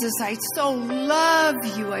 Jesus, I so love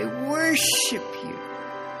you. I worship you.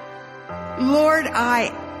 Lord,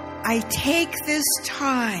 I take this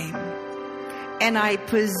time and I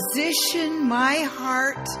position my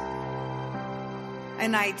heart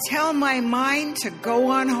and I tell my mind to go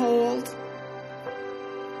on hold.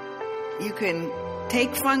 You can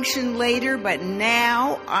take function later, but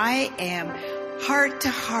now I am heart to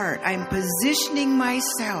heart. I'm positioning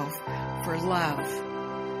myself for love.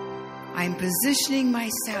 I'm positioning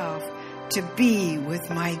myself to be with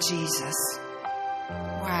my Jesus.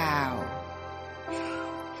 Wow.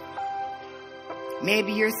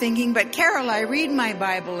 Maybe you're thinking, but Carol, I read my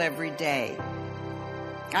Bible every day.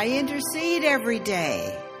 I intercede every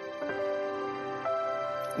day.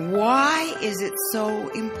 Why is it so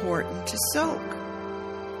important to soak?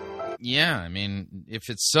 Yeah, I mean, if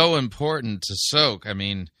it's so important to soak, I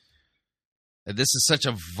mean, this is such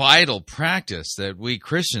a vital practice that we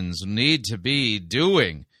Christians need to be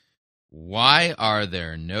doing. Why are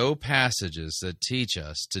there no passages that teach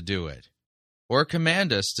us to do it, or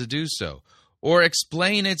command us to do so, or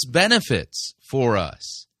explain its benefits for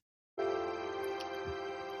us?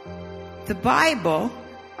 The Bible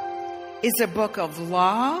is a book of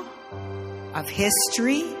law, of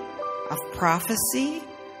history, of prophecy,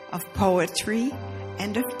 of poetry,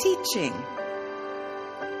 and of teaching.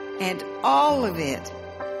 And all of it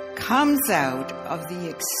comes out of the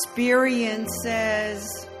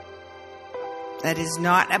experiences. That is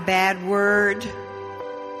not a bad word.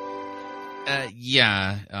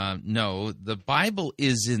 No, the Bible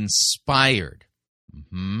is inspired.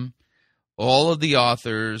 Mm-hmm. All of the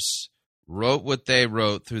authors wrote what they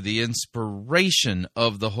wrote through the inspiration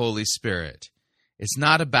of the Holy Spirit. It's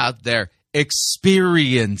not about their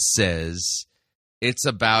experiences. It's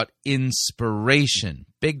about inspiration.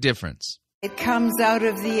 Big difference. It comes out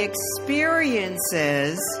of the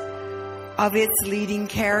experiences of its leading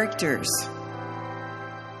characters.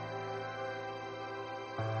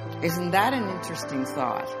 Isn't that an interesting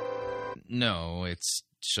thought? No, it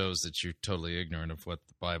shows that you're totally ignorant of what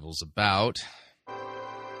the Bible's about.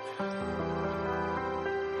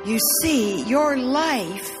 You see, your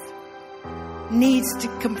life needs to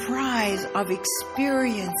comprise of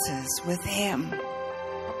experiences with Him.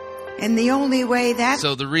 And the only way that...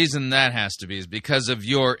 So the reason that has to be is because of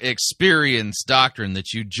your experience doctrine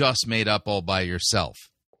that you just made up all by yourself.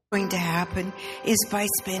 Going to happen is by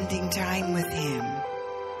spending time with Him.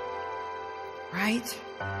 Right?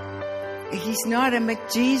 He's not a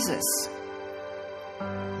McJesus.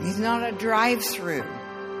 He's not a drive-through.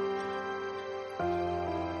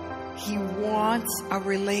 He wants a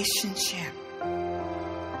relationship.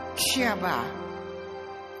 Shabbat.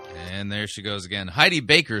 And there she goes again. Heidi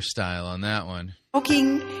Baker style on that one.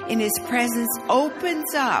 Soaking in His presence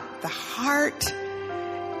opens up the heart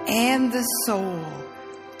and the soul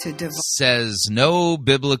to Says no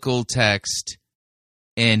biblical text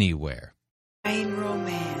anywhere. divine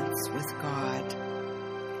romance with God.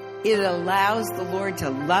 It allows the Lord to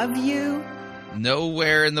love you.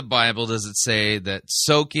 Nowhere in the Bible does it say that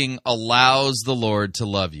soaking allows the Lord to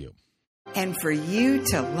love you. And for you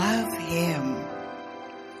to love Him.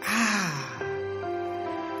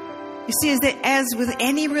 You see, as with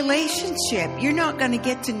any relationship, you're not going to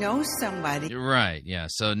get to know somebody. You're right, yeah.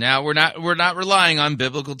 So now we're not relying on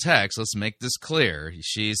biblical text. Let's make this clear.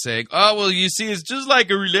 She's saying, oh, well, you see, it's just like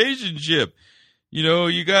a relationship. You know,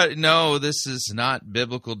 no, this is not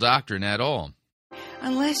biblical doctrine at all.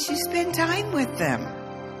 Unless you spend time with them.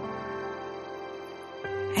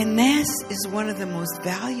 And this is one of the most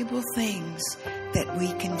valuable things that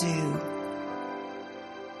we can do.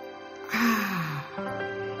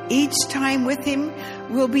 Each time with Him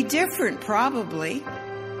will be different, probably.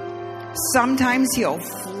 Sometimes He'll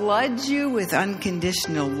flood you with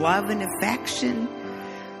unconditional love and affection.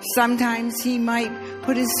 Sometimes He might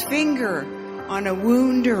put His finger on a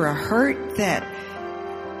wound or a hurt that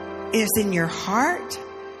is in your heart.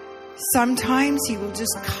 Sometimes He will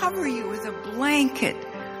just cover you with a blanket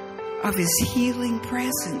of His healing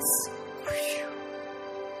presence.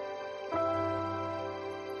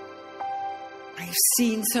 I've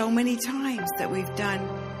seen so many times that we've done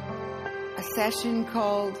a session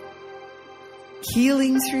called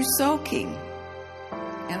Healing Through Soaking.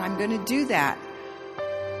 And I'm going to do that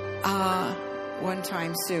one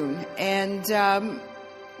time soon. And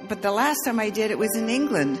but the last time I did it was in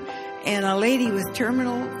England. And a lady with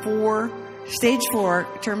stage 4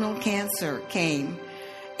 terminal cancer came.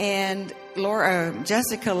 And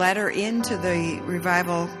Jessica let her into the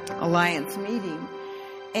Revival Alliance meeting.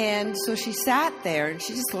 And so she sat there, and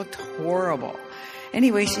she just looked horrible.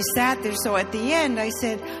 Anyway, she sat there. So at the end, I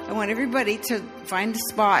said, I want everybody to find a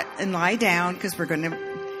spot and lie down because we're going to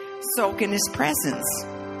soak in His presence.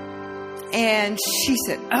 And she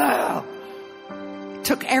said, oh,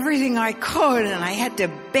 took everything I could, and I had to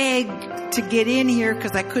beg to get in here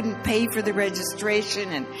because I couldn't pay for the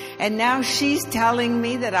registration. And now she's telling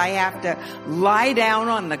me that I have to lie down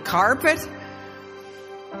on the carpet.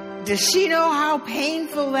 Does she know how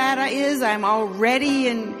painful that is? I'm already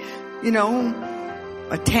in,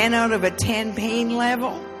 a 10 out of a 10 pain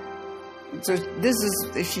level. So this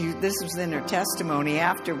was in her testimony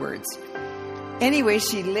afterwards. Anyway,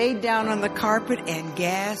 she laid down on the carpet, and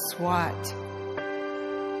guess what?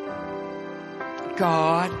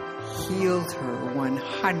 God healed her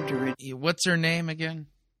 100. What's her name again?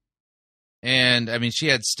 And, she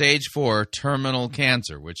had stage 4 terminal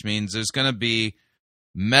cancer, which means there's going to be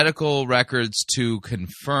medical records to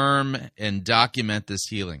confirm and document this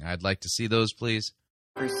healing. I'd like to see those, please.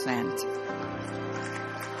 %.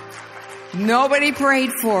 Nobody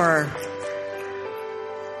prayed for her.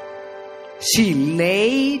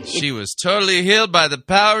 She was totally healed by the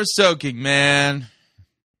power of soaking, man.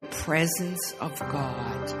 Presence of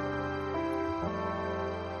God.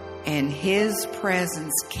 And His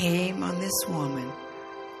presence came on this woman.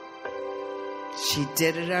 She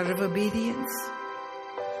did it out of obedience.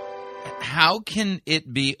 How can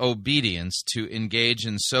it be obedience to engage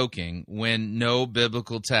in soaking when no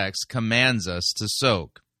biblical text commands us to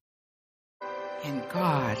soak? And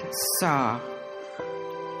God saw.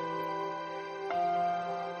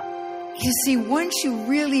 You see, once you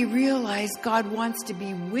really realize God wants to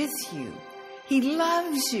be with you, He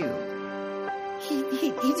loves you.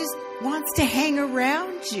 He just wants to hang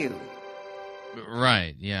around you.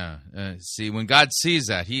 Right, yeah. See, when God sees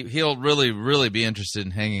that, He'll really, really be interested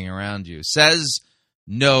in hanging around you. Says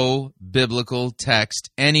no biblical text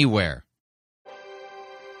anywhere.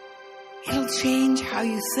 It'll change how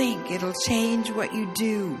you think. It'll change what you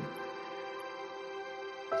do.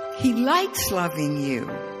 He likes loving you.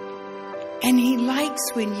 And He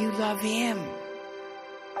likes when you love Him.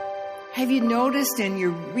 Have you noticed in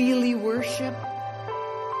your really worship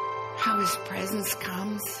how His presence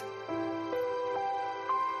comes?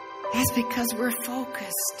 That's because we're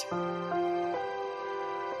focused.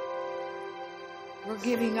 We're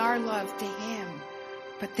giving our love to Him,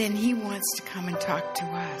 but then He wants to come and talk to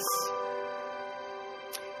us.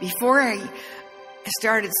 Before I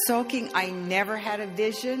started soaking, I never had a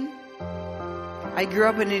vision. I grew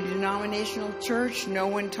up in a denominational church. No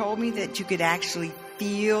one told me that you could actually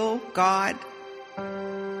feel God,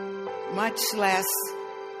 much less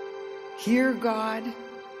hear God.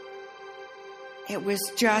 It was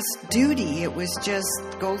just duty. It was just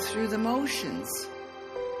go through the motions.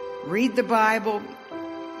 Read the Bible,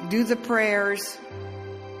 do the prayers.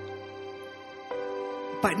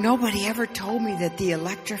 But nobody ever told me that the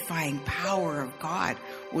electrifying power of God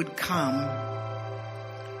would come.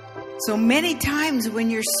 So many times when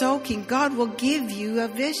you're soaking, God will give you a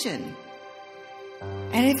vision.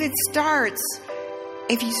 And if you start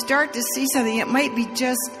to see something, it might be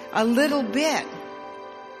just a little bit.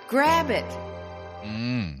 Grab it.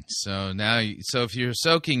 So if you're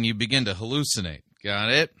soaking, you begin to hallucinate.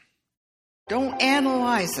 Got it? Don't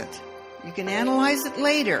analyze it. You can analyze it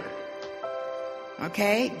later.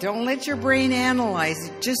 Okay? Don't let your brain analyze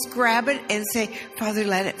it. Just grab it and say, Father,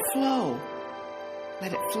 let it flow.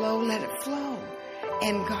 Let it flow, let it flow.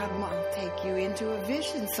 And God will take you into a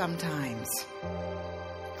vision sometimes.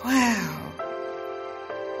 Wow.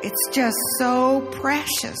 It's just so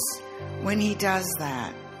precious when He does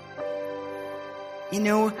that.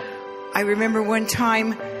 I remember one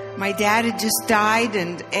time my dad had just died,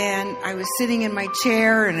 and I was sitting in my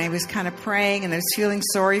chair, and I was kind of praying, and I was feeling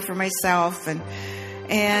sorry for myself, and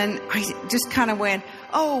I just kind of went,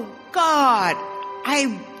 "Oh God,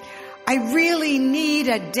 I really need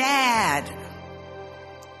a dad."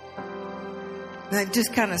 And I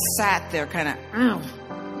just kind of sat there, kind of,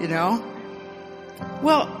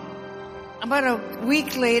 Well, about a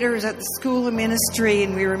week later, I was at the School of Ministry,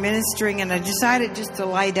 and we were ministering, and I decided just to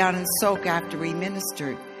lie down and soak after we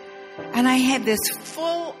ministered. And I had this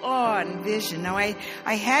full-on vision. Now, I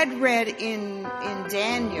had read in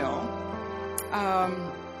Daniel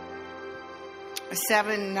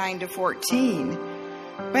 7:9-14.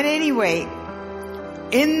 But anyway,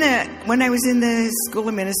 when I was in the School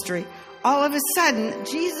of Ministry, all of a sudden,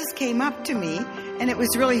 Jesus came up to me, and it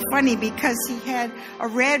was really funny because he had a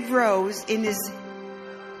red rose in his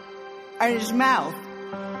mouth,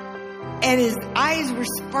 and his eyes were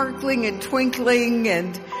sparkling and twinkling,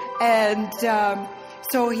 and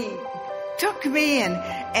so he took me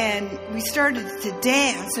and we started to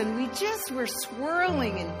dance, and we just were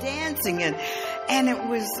swirling and dancing, and it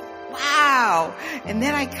was wow. And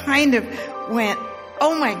then I kind of went,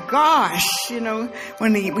 oh my gosh,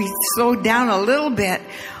 when we slowed down a little bit.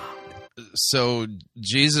 So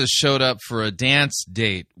Jesus showed up for a dance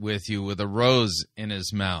date with you with a rose in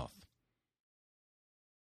his mouth.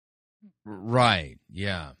 Right,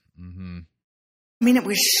 yeah. Mm-hmm. I mean, it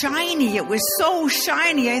was shiny. It was so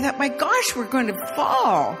shiny. I thought, my gosh, we're going to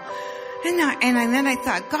fall. And then I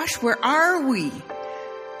thought, gosh, where are we?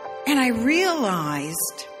 And I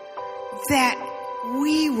realized that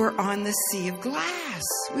we were on the sea of glass.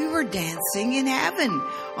 We were dancing in heaven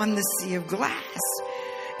on the sea of glass.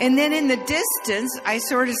 And then in the distance, I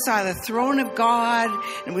sort of saw the throne of God,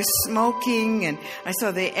 and it was smoking, and I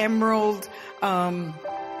saw the emerald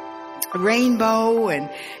rainbow,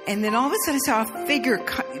 and then all of a sudden I saw a figure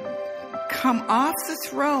come off the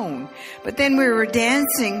throne. But then we were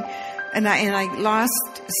dancing, and I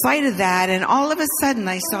lost sight of that, and all of a sudden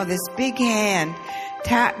I saw this big hand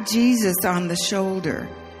tap Jesus on the shoulder.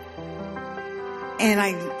 And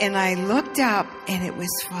I looked up, and it was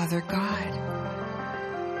Father God.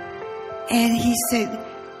 And he said,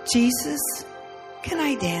 Jesus, can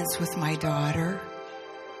I dance with my daughter?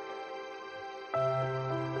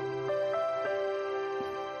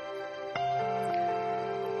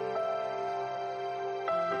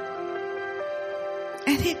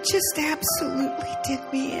 And it just absolutely did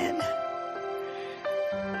me in.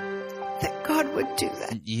 That God would do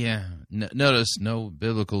that. Yeah. Notice no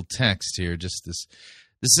biblical text here, just this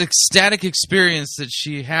ecstatic experience that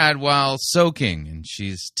she had while soaking, and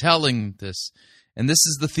she's telling this, and this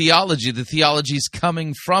is the theology. The theology is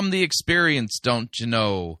coming from the experience, don't you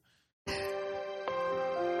know? You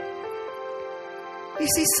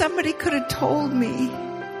see, somebody could have told me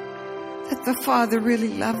that the Father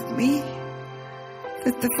really loved me,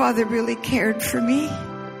 that the Father really cared for me,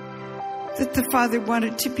 that the Father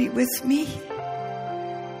wanted to be with me.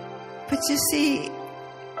 But you see,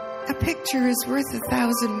 a picture is worth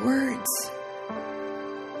 1,000 words.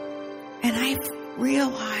 And I've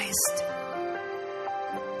realized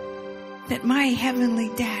that my heavenly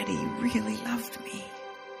daddy really loved me.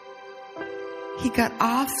 He got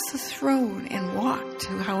off the throne and walked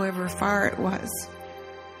to however far it was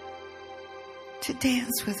to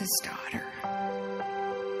dance with his daughter.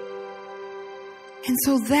 And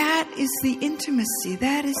so that is the intimacy,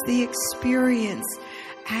 that is the experience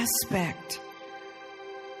aspect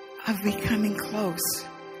of becoming close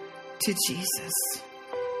to Jesus,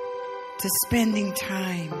 to spending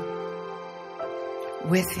time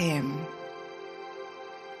with him.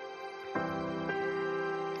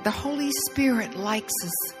 The Holy Spirit likes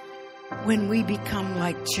us when we become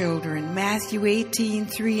like children. Matthew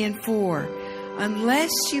 18:3-4.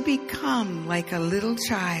 Unless you become like a little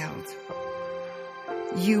child,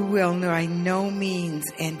 you will by no means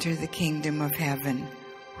enter the kingdom of heaven.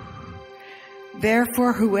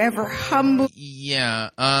 Therefore, whoever humble... Yeah,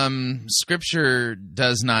 Scripture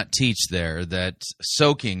does not teach there that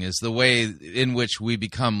soaking is the way in which we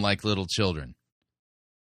become like little children.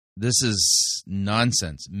 This is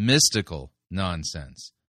nonsense, mystical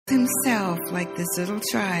nonsense. Himself like this little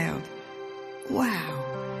child,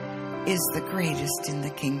 wow, is the greatest in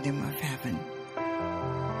the kingdom of heaven.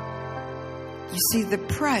 You see, the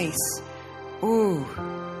price... Oh,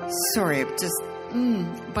 sorry, I'm just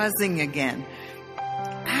buzzing again.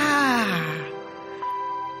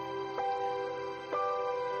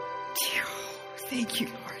 Thank you,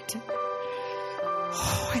 Lord.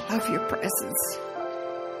 Oh, I love your presence.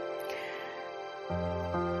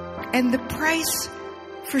 And the price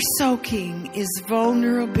for soaking is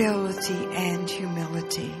vulnerability and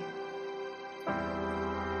humility.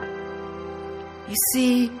 You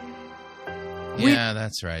see, yeah,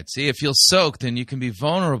 that's right. See, if you'll soak, then you can be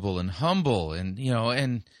vulnerable and humble and,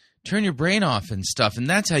 and turn your brain off and stuff. And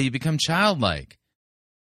that's how you become childlike.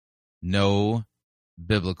 No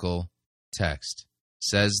biblical text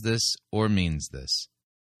says this or means this.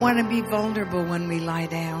 We want to be vulnerable when we lie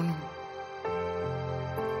down.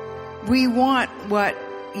 We want what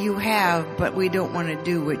you have, but we don't want to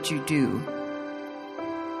do what you do.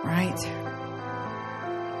 Right?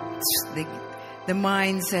 The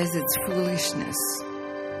mind says it's foolishness.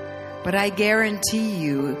 But I guarantee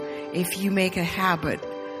you, if you make a habit,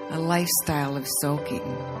 a lifestyle of soaking,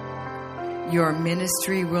 your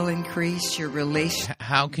ministry will increase, your relation.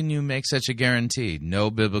 How can you make such a guarantee? No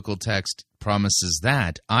biblical text promises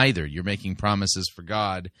that either. You're making promises for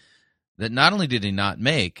God that not only did he not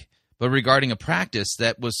make, but regarding a practice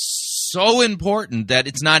that was so important that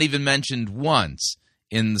it's not even mentioned once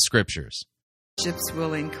in the Scriptures.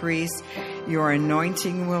 Will increase, your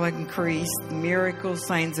anointing will increase, miracles,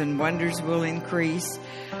 signs, and wonders will increase.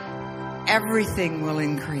 Everything will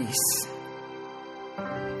increase.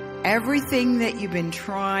 Everything that you've been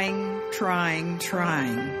trying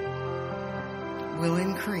will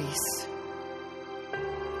increase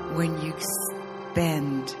when you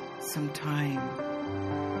spend some time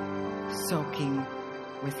soaking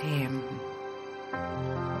with Him.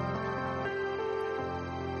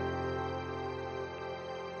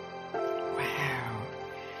 Wow.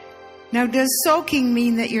 Now, does soaking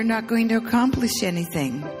mean that you're not going to accomplish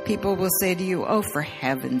anything? People will say to you, oh, for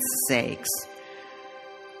heaven's sakes,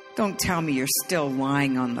 don't tell me you're still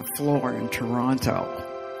lying on the floor in Toronto.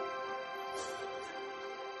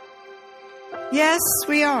 Yes,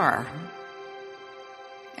 we are.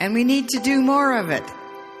 And we need to do more of it.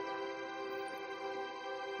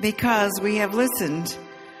 Because we have listened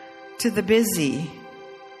to the busy.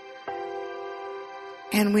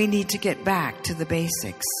 And we need to get back to the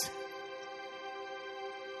basics.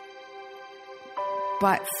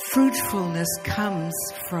 But fruitfulness comes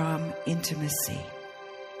from intimacy.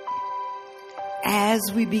 As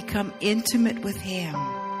we become intimate with Him,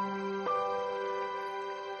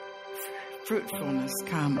 fruitfulness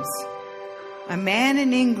comes. A man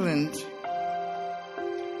in England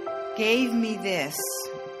gave me this,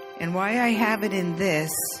 and why I have it in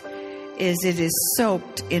this is it is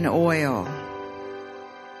soaked in oil.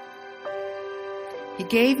 He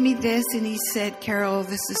gave me this and he said, Carol,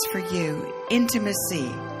 this is for you.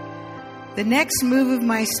 Intimacy. The next move of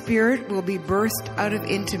my spirit will be birthed out of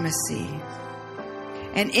intimacy.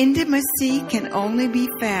 And intimacy can only be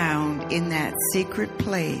found in that secret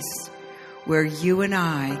place where you and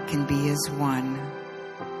I can be as one.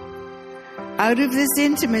 Out of this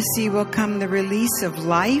intimacy will come the release of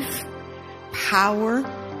life, power,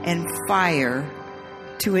 and fire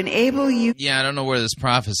to enable you. Yeah, I don't know where this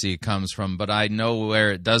prophecy comes from, but I know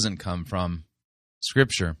where it doesn't come from.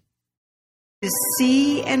 Scripture. To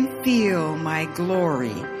see and feel my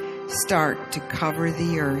glory start to cover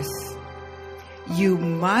the earth. You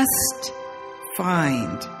must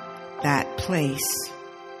find that place,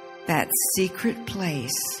 that secret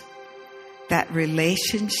place, that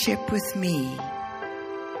relationship with me.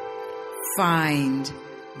 Find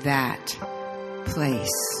that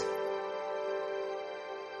place.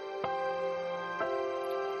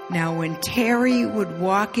 Now, when Terry would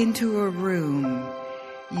walk into a room,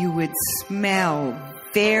 you would smell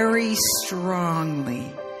very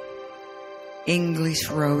strongly English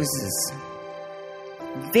roses.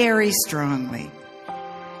 Very strongly.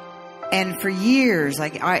 And for years,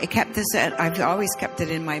 like I kept this, I've always kept it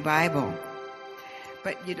in my Bible.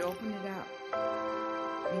 But you'd open it up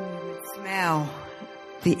and you would smell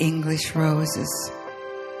the English roses.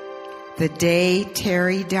 The day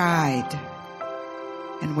Terry died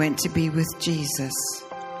and went to be with Jesus,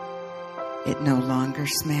 it no longer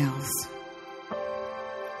smells.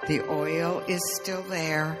 The oil is still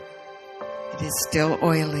there. It is still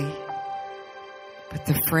oily. But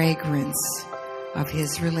the fragrance of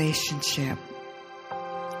his relationship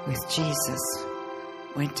with Jesus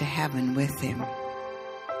went to heaven with him.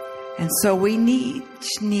 And so we need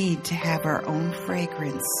to have our own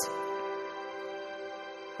fragrance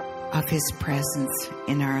of his presence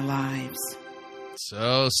in our lives.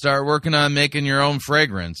 So start working on making your own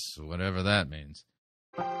fragrance, whatever that means.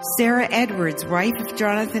 Sarah Edwards, wife of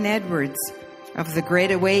Jonathan Edwards of the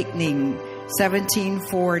Great Awakening,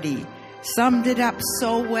 1740, summed it up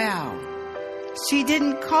so well. She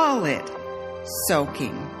didn't call it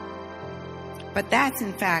soaking, but that's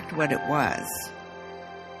in fact what it was.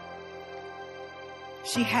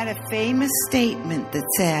 She had a famous statement that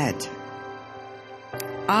said,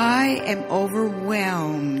 "I am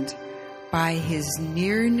overwhelmed by his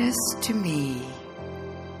nearness to me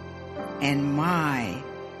and my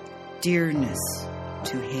dearness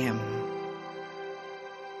to him."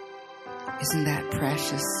 Isn't that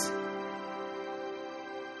precious?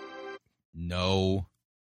 No.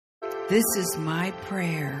 This is my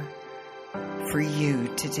prayer for you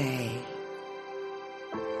today.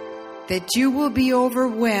 That you will be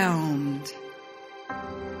overwhelmed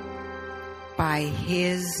by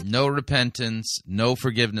his... No repentance, no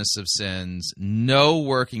forgiveness of sins, no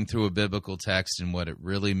working through a biblical text and what it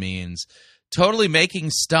really means. Totally making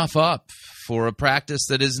stuff up for a practice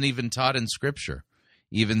that isn't even taught in Scripture.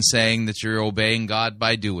 Even saying that you're obeying God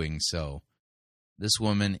by doing so. This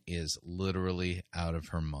woman is literally out of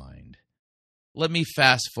her mind. Let me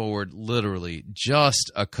fast forward literally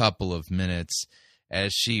just a couple of minutes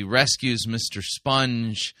as she rescues Mr.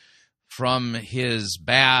 Sponge from his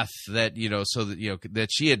bath that, so that, that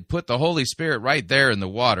she had put the Holy Spirit right there in the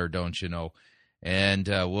water, don't you know? And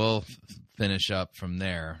we'll finish up from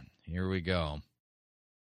there. Here we go.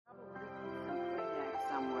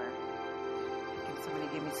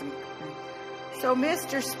 So,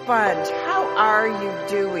 Mr. Sponge, how are you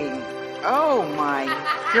doing? Oh, my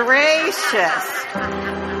gracious.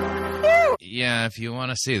 Yeah, if you want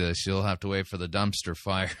to see this, you'll have to wait for the dumpster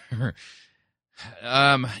fire.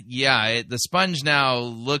 The sponge now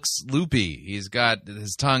looks loopy. He's got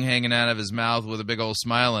his tongue hanging out of his mouth with a big old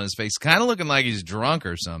smile on his face, kind of looking like he's drunk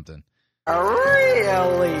or something.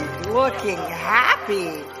 Really looking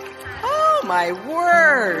happy. Oh, my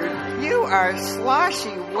word. You are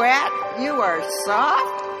sloshy wet. You are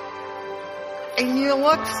soft. And you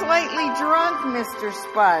look slightly drunk, Mr.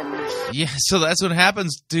 Sponge. Yeah, so that's what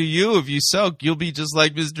happens to you if you soak. You'll be just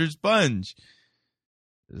like Mr. Sponge.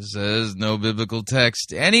 It says no biblical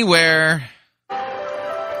text anywhere.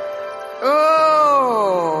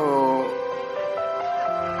 Oh.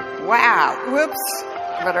 Wow. Whoops.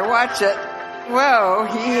 Better watch it. Whoa,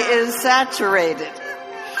 he is saturated.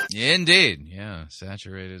 Indeed. Yeah,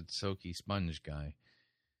 saturated, soaky sponge guy.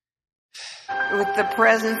 With the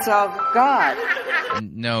presence of God.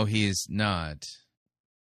 No, he's not.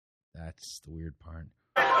 That's the weird part.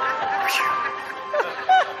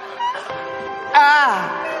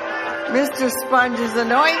 Mr. Sponge is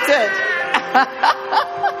anointed.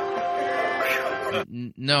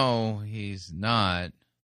 No, he's not.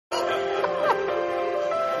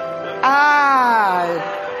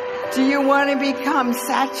 Do you want to become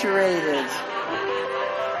saturated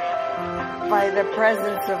by the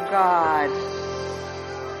presence of God?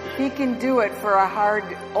 If he can do it for a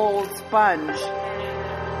hard old sponge,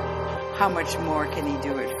 how much more can he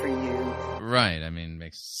do it for you? Right. I mean,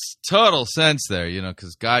 makes total sense there,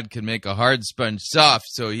 because God can make a hard sponge soft,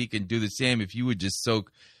 so he can do the same if you would just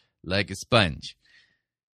soak like a sponge.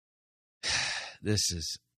 This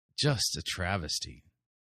is just a travesty.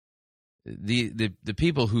 The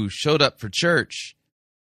people who showed up for church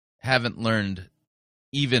haven't learned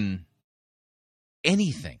even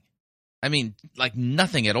anything. I mean, like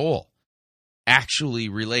nothing at all actually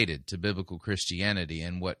related to biblical Christianity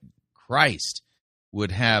and what Christ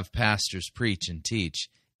would have pastors preach and teach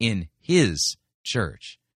in his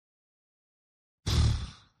church.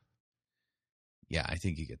 Yeah, I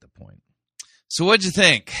think you get the point. So what'd you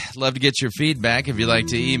think? Love to get your feedback. If you'd like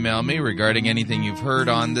to email me regarding anything you've heard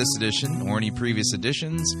on this edition or any previous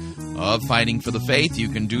editions of Fighting for the Faith, you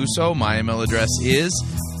can do so. My email address is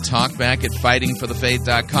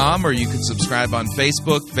talkback@fightingforthefaith.com, or you can subscribe on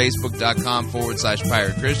Facebook,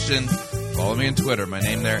 facebook.com/Pirate Christian. Follow me on Twitter. My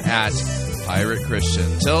name there @Pirate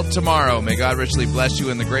Christian. Till tomorrow, may God richly bless you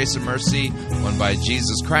in the grace and mercy won by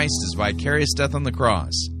Jesus Christ, his vicarious death on the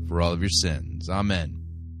cross for all of your sins. Amen.